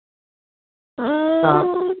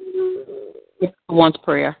 Wants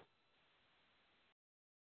prayer.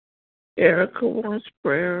 Erica wants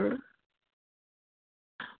prayer.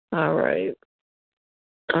 All right.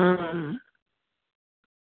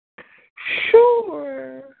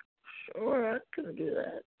 Sure, I can do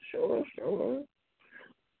that. Sure.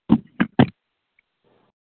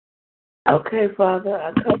 Okay, Father,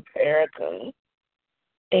 I come to Erica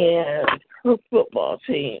and her football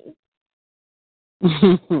team.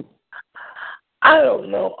 I don't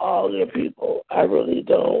know all your people. I really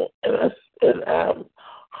don't. And I'm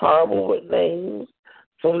horrible with names.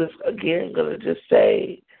 So I'm just, again, going to just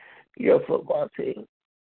say your football team.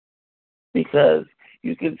 Because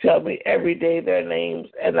you can tell me every day their names,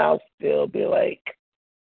 and I'll still be like,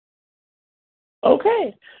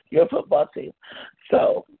 okay, your football team.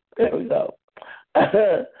 So there we go.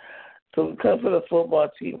 So we come for the football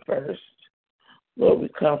team first. Lord, we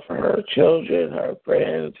come for her children, her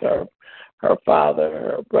friends, her father,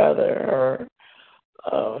 her brother,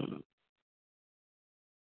 her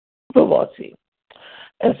football team.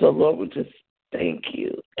 And so, Lord, we just thank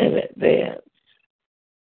you in advance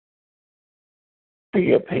for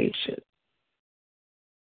your patience.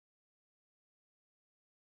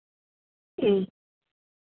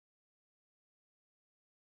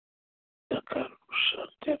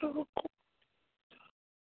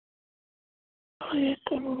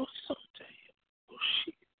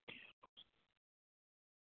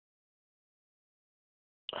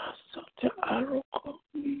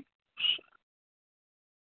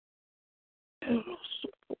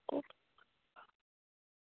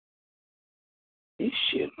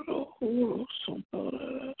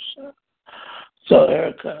 So,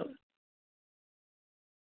 Erica,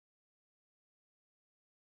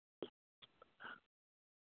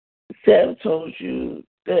 Sam told you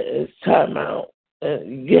that it's time out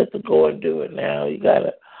and you have to go and do it now.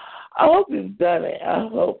 I hope you've done it. I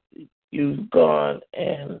hope you've gone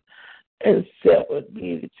and said what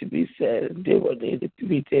needed to be said and did what needed to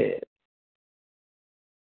be did.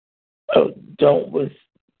 Oh, don't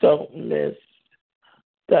miss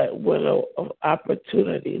that window of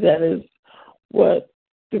opportunity. That is what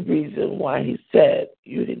the reason why he said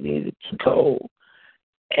you needed to go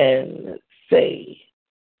and say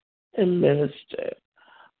and minister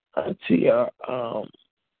to your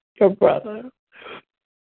brother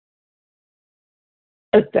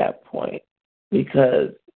at that point, because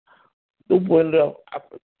the window of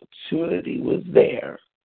opportunity was there,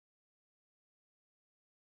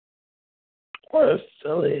 or it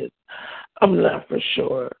still is. I'm not for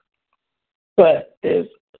sure, but there's,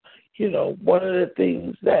 one of the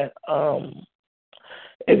things that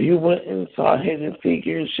if you went and saw Hidden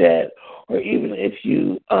Figures yet, or even if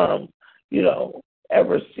you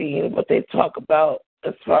ever seen what they talk about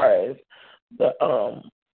as far as the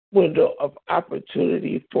window of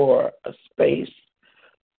opportunity for a space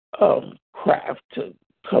craft to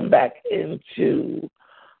come back into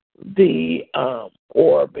the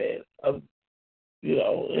orbit of,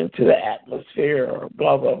 into the atmosphere, or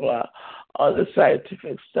blah, blah, blah, all the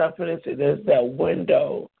scientific stuff. And there's that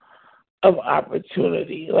window of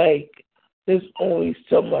opportunity. Like, there's only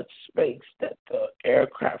so much space that the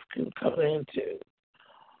aircraft can come into.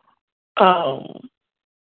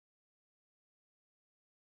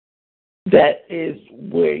 That is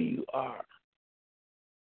where you are.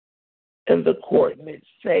 And the coordinates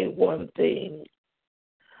say one thing,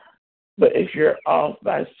 but if you're off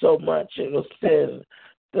by so much, it'll send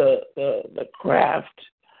the craft,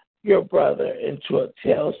 your brother, into a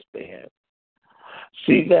tailspin.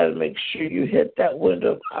 So you got to make sure you hit that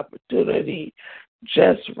window of opportunity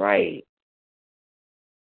just right.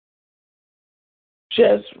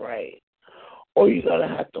 Just right. Or you're going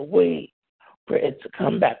to have to wait for it to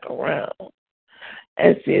come back around.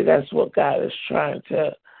 And see, that's what God is trying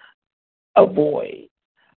to avoid,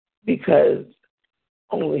 because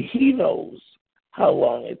only He knows how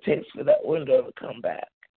long it takes for that window to come back.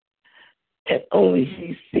 And only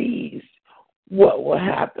He sees what will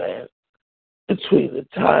happen between the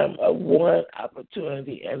time of one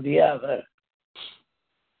opportunity and the other.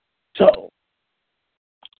 So,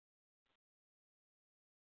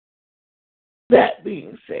 that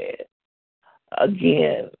being said,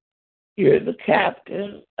 again, you're the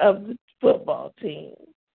captain of the football team.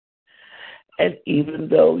 And even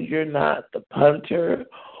though you're not the punter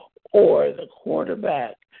or the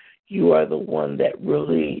quarterback, you are the one that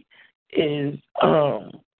really is,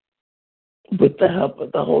 with the help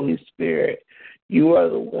of the Holy Spirit, you are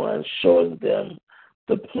the one showing them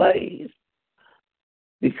the plays,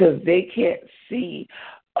 because they can't see,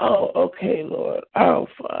 oh, okay, Lord, oh,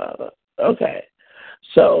 Father, okay.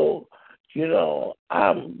 So,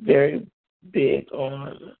 I'm very big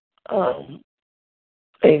on,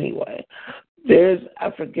 anyway,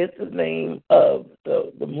 I forget the name of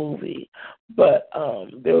the movie, but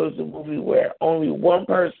there was a movie where only one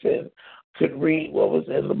person could read what was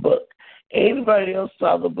in the book. Anybody else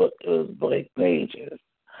saw the book, it was blank pages.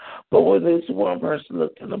 But when this one person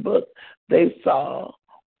looked in the book, they saw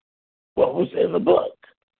what was in the book.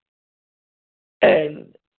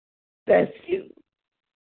 And that's you.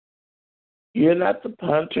 You're not the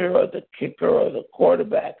punter or the kicker or the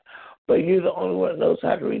quarterback, but you're the only one that knows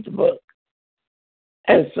how to read the book.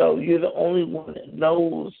 And so you're the only one that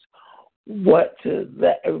knows what to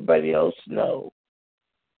let everybody else know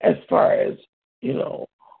as far as,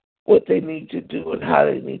 what they need to do and how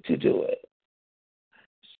they need to do it.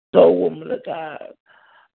 So, woman of God,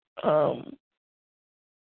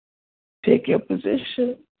 take your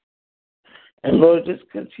position, and Lord, just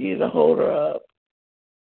continue to hold her up.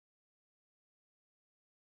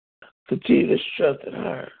 Continue to strengthen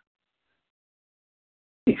her,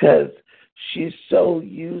 because she's so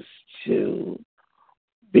used to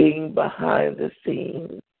being behind the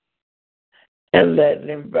scenes and letting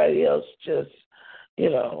everybody else just,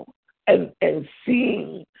 and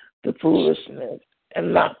seeing the foolishness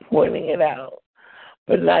and not pointing it out.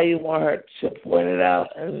 But now you want her to point it out,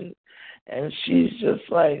 and she's just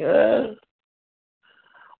like,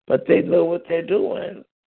 but they know what they're doing.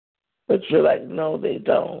 But you're like, no, they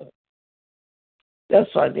don't. That's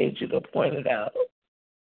why I need you to point it out.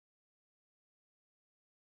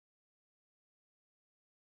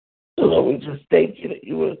 So Lord, we just thank you that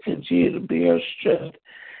you will continue to be her strength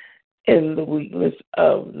in the weakness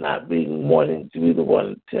of not wanting to be the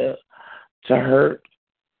one to hurt,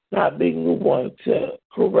 not being the one to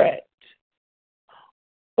correct,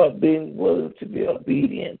 but being willing to be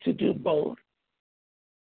obedient to do both.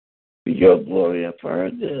 For your glory and for her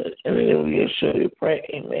good. And then we assure you pray,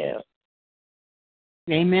 amen.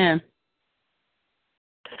 Amen.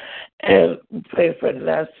 And we pray for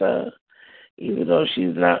Nessa, even though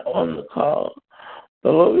she's not on the call.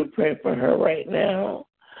 But Lord, we pray for her right now.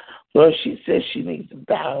 Lord, she says she needs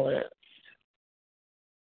balance.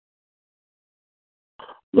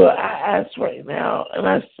 Lord, I ask right now, and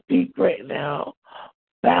I speak right now,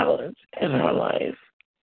 balance in her life.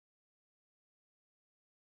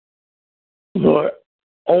 Lord,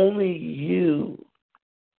 only you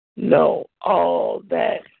know all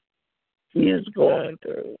that he is going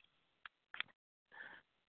through.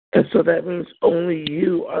 And so that means only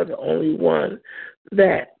you are the only one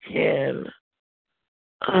that can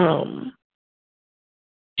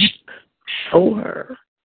show her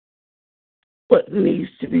what needs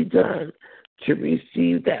to be done to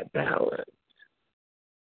receive that balance.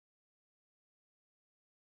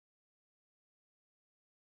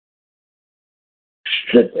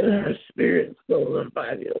 Strengthen her spirit, soul, and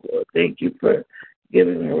body, oh Lord. Thank you for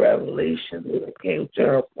giving her revelation when it came to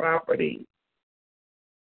her property.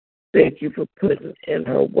 Thank you for putting in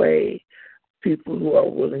her way people who are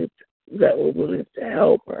willing to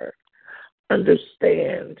help her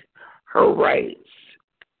understand her rights,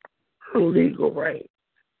 her legal rights.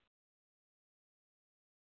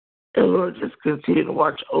 And Lord, just continue to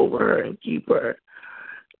watch over her and keep her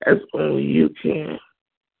as only you can.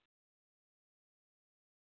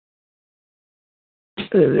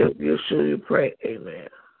 And if you sure you pray, amen.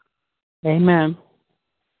 Amen.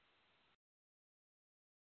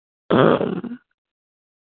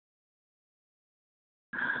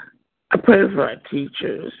 I pray for our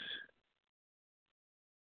teachers.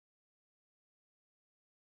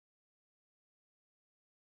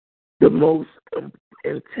 The most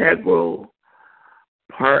integral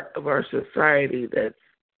part of our society that's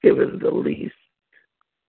given the least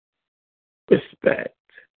respect.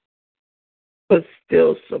 But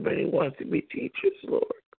still so many want to be teachers, Lord.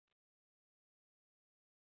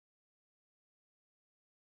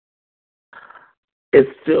 It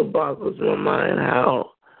still boggles my mind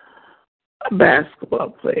how a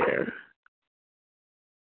basketball player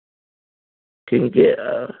can get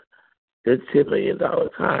a $10 million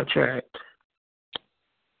contract,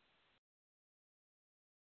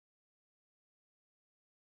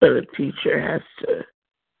 but a teacher has to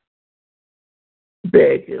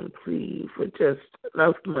beg and plead for just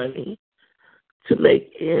enough money to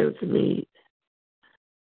make ends meet,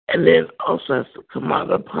 and then also has to come out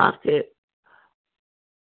of pocket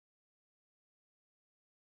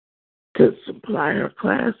to supply her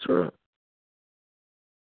classroom.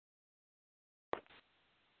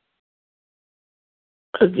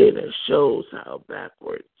 Again, it shows how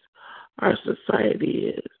backwards our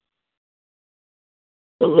society is.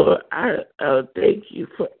 But Lord, I thank you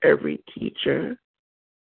for every teacher,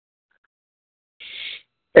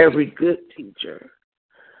 every good teacher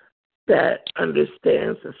that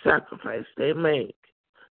understands the sacrifice they make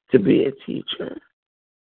to be a teacher.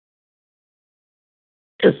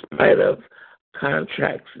 In spite of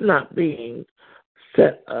contracts not being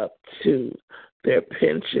set up, to their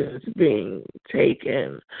pensions being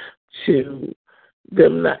taken, to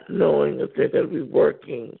them not knowing if they're going to be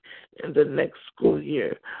working in the next school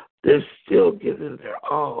year, they're still giving their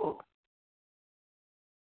all.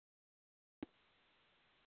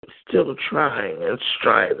 Still trying and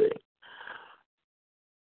striving.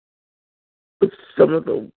 With some of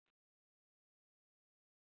the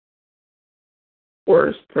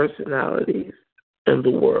worst personalities in the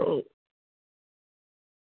world,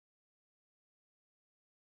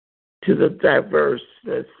 to the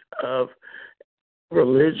diverseness of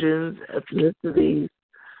religions, ethnicities,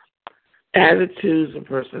 attitudes, and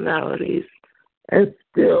personalities, and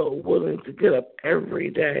still willing to get up every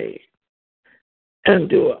day and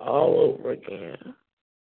do it all over again.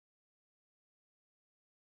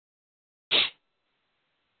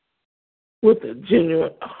 With a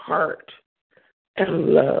genuine heart and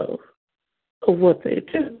love of what they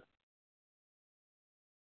do.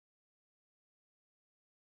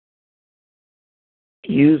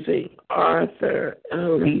 Using Arthur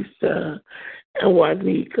and Lisa and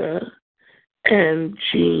Juanica and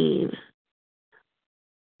Jean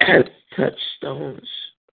as touchstones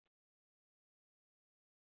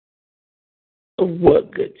of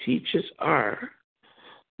what good teachers are.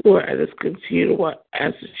 Lord, I just continue to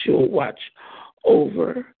ask that you will watch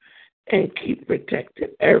over and keep protecting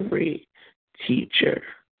every teacher.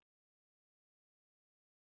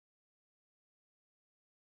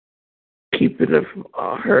 Keeping them from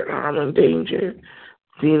all hurt, harm, and danger,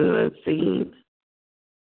 seen and unseen.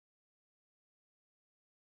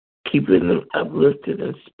 Keeping them uplifted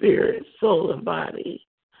in spirit, soul, and body,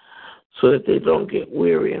 so that they don't get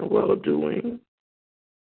weary in well-doing.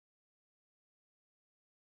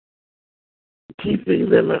 Keeping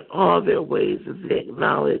them in all their ways as they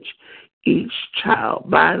acknowledge each child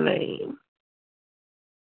by name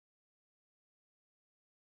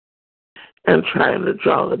and trying to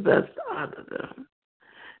draw the best out of them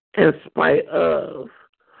in spite of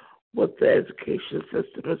what the education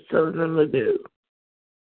system is telling them to do.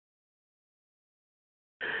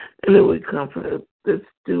 And then we comfort the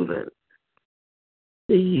students,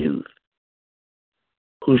 the youth,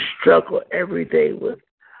 who struggle every day with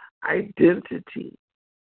identity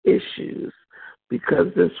issues because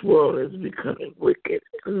this world is becoming wicked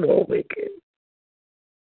and more wicked.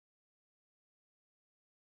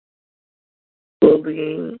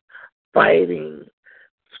 Bullying, fighting,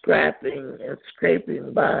 scrapping, and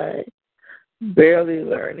scraping by, barely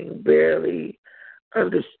learning, barely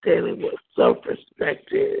understanding what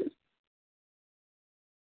self-respect is.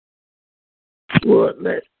 Lord,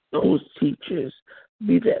 let those teachers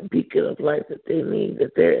be that beacon of light that they need,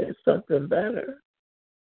 that there is something better.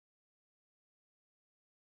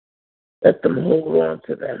 Let them hold on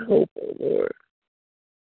to that hope, oh Lord.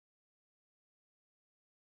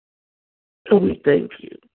 And we thank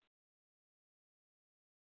you.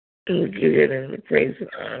 And we give your name the praise and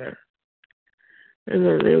honor. And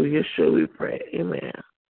in the name of Yeshua we pray. Amen.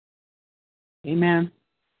 Amen.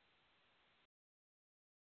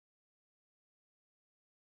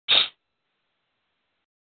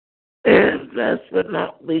 And last but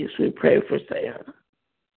not least, we pray for Sam,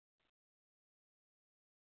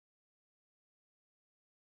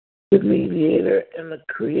 the mediator and the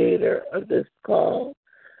creator of this call,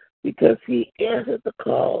 because he answered the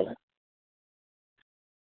call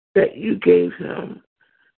that you gave him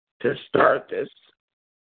to start this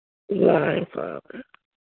line, Father.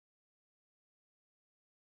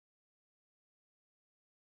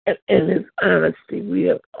 And in his honesty, we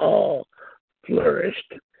have all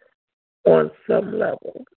flourished on some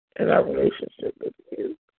level in our relationship with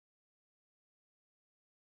you.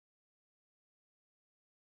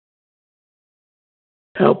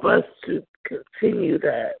 Help us to continue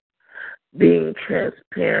that, being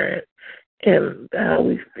transparent in how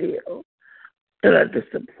we feel, in our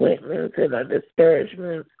disappointments, in our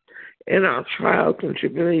discouragements, in our trials and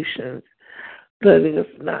tribulations, letting us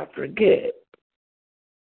not forget.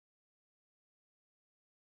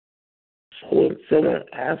 So when someone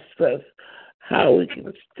asks us how we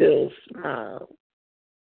can still smile,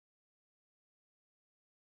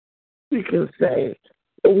 we can say,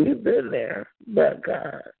 well, we've been there, but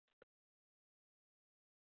God,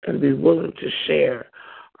 and be willing to share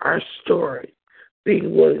our story,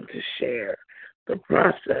 being willing to share the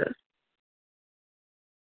process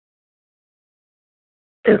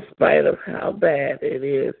in spite of how bad it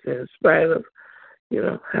is, in spite of,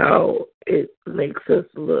 how it makes us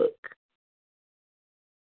look.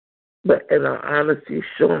 But in our honesty,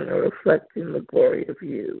 showing and reflecting the glory of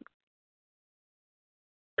you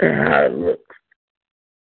and how it looks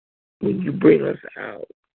when you bring us out.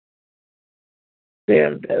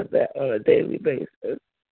 Sam does that on a daily basis.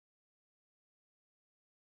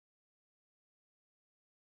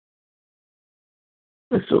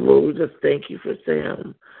 And so, Lord, we just thank you for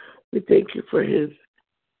Sam. We thank you for his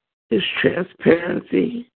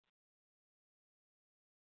transparency.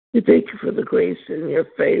 We thank you for the grace and your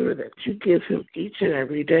favor that you give him each and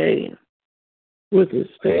every day with his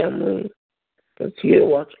family. Continue to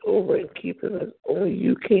watch over and keep him as only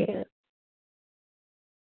you can.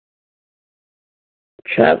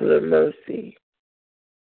 Traveling mercy,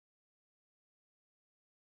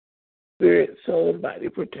 spirit, soul, and body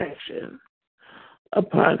protection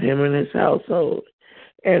upon him and his household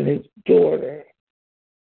and his daughter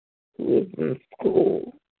who is in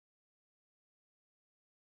school.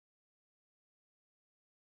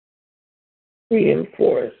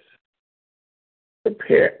 Reinforce,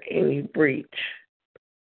 repair any breach.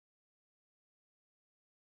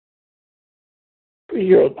 For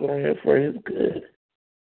your glory and for his good.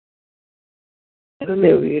 In the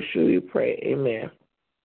name of Yeshua we pray. Amen.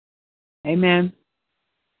 Amen.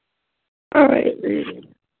 All right, lady.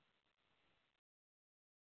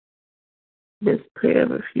 Miss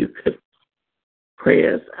Pam, if you could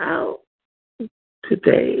pray us out.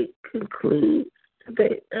 Today concludes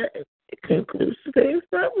today's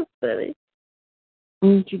Bible study.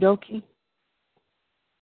 Okie dokie.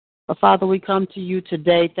 Well, Father, we come to you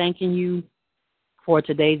today thanking you for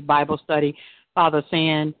today's Bible study. Father,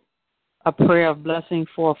 saying a prayer of blessing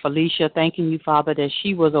for Felicia, thanking you, Father, that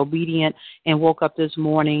she was obedient and woke up this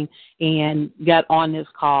morning and got on this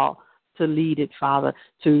call to lead it, Father,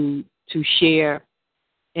 to share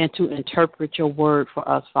and to interpret your word for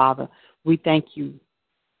us, Father. We thank you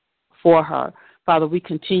for her. Father, we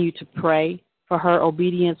continue to pray for her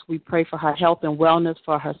obedience. We pray for her health and wellness,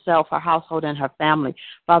 for herself, her household, and her family.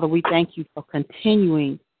 Father, we thank you for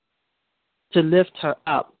continuing to lift her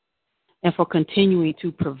up and for continuing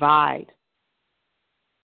to provide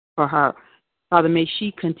for her. Father, may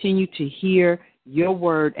she continue to hear your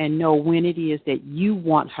word and know when it is that you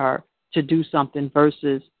want her to do something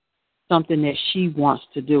versus something that she wants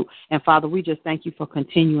to do. And Father, we just thank you for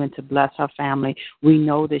continuing to bless her family. We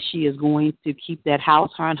know that she is going to keep that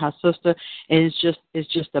house, her and her sister, and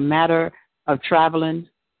it's just a matter of traveling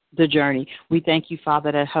the journey. We thank you,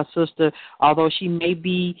 Father, that her sister, although she may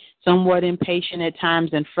be somewhat impatient at times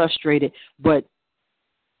and frustrated, but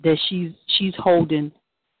that she's holding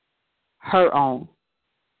her own.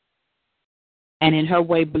 And in her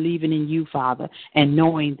way, believing in you, Father, and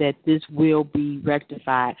knowing that this will be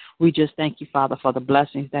rectified. We just thank you, Father, for the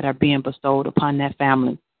blessings that are being bestowed upon that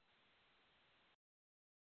family.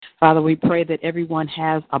 Father, we pray that everyone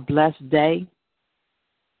has a blessed day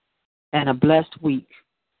and a blessed week.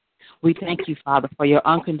 We thank you, Father, for your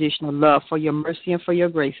unconditional love, for your mercy, and for your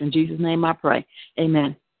grace. In Jesus' name I pray.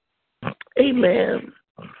 Amen. Amen.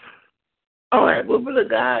 All right, woman of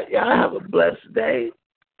God, y'all have a blessed day.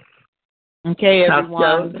 Okay, Talk to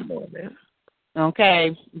y'all in everyone. the morning.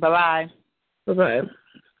 Okay, bye-bye. Bye-bye.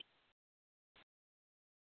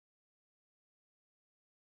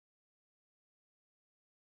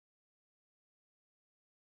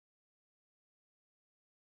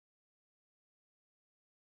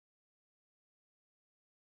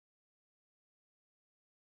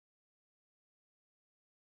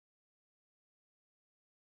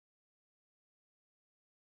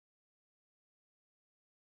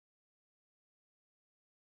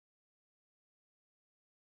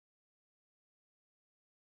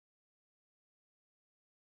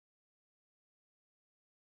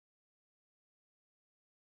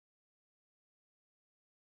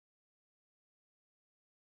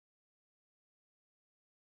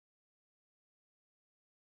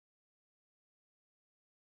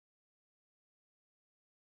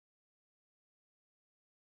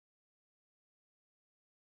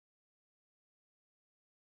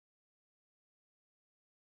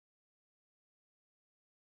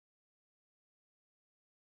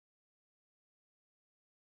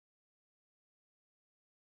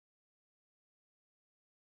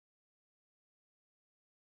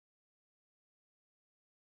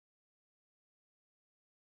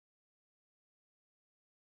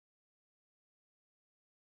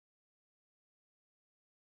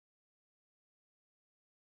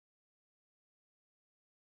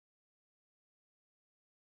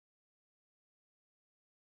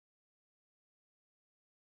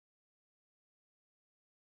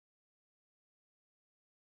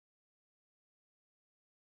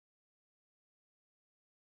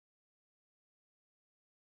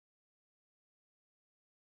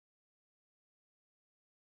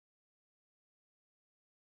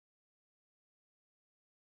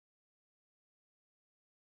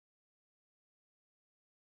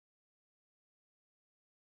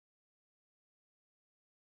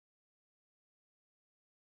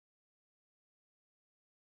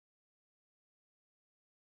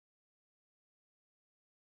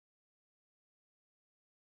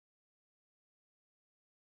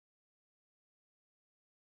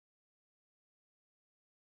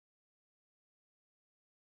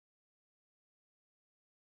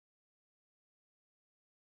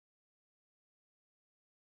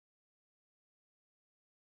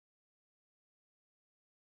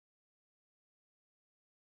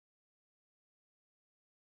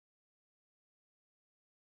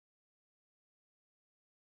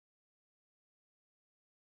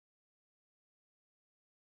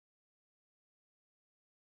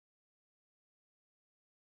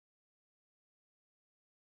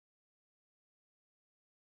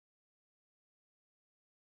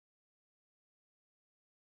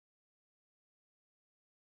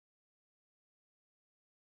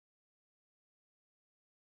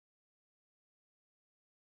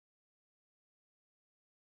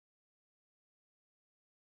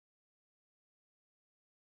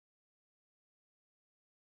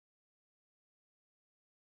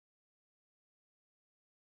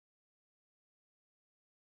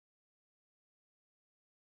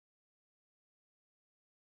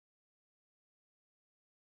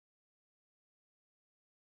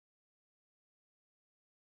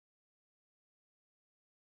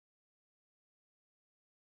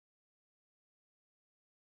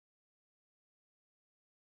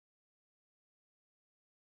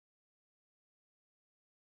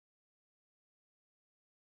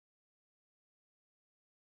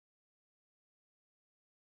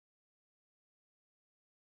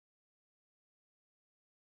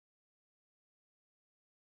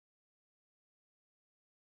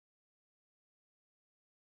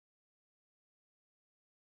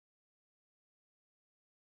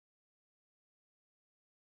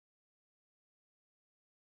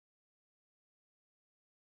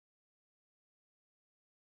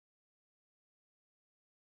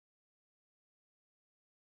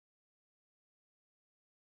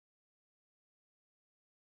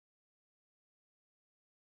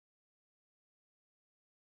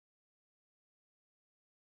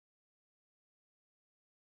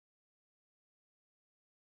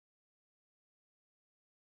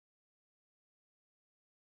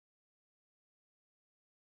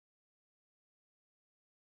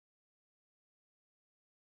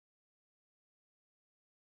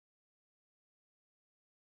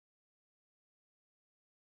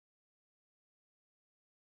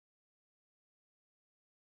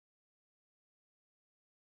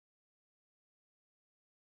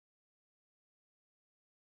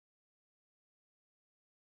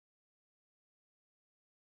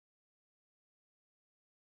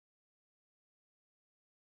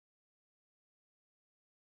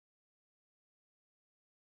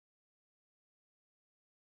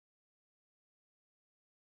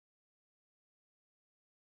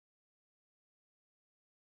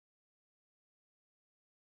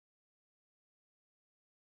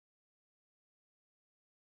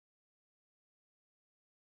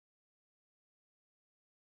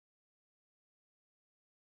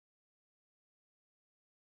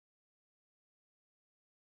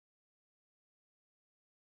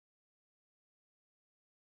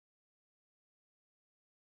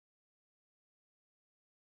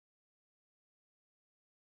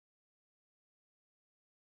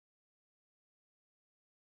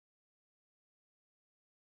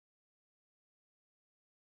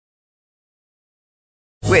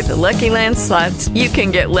 With the Lucky Land Slots, you can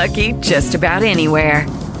get lucky just about anywhere.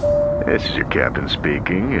 This is your captain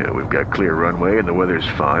speaking. We've got clear runway and the weather's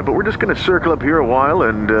fine, but we're just going to circle up here a while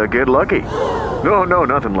and get lucky. No,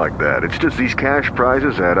 nothing like that. It's just these cash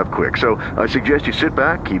prizes add up quick. So I suggest you sit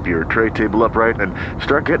back, keep your tray table upright, and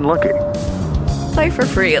start getting lucky. Play for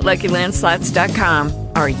free at LuckyLandSlots.com.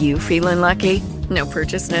 Are you feeling lucky? No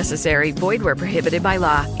purchase necessary. Void where prohibited by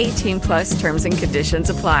law. 18+ terms and conditions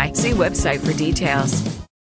apply. See website for details.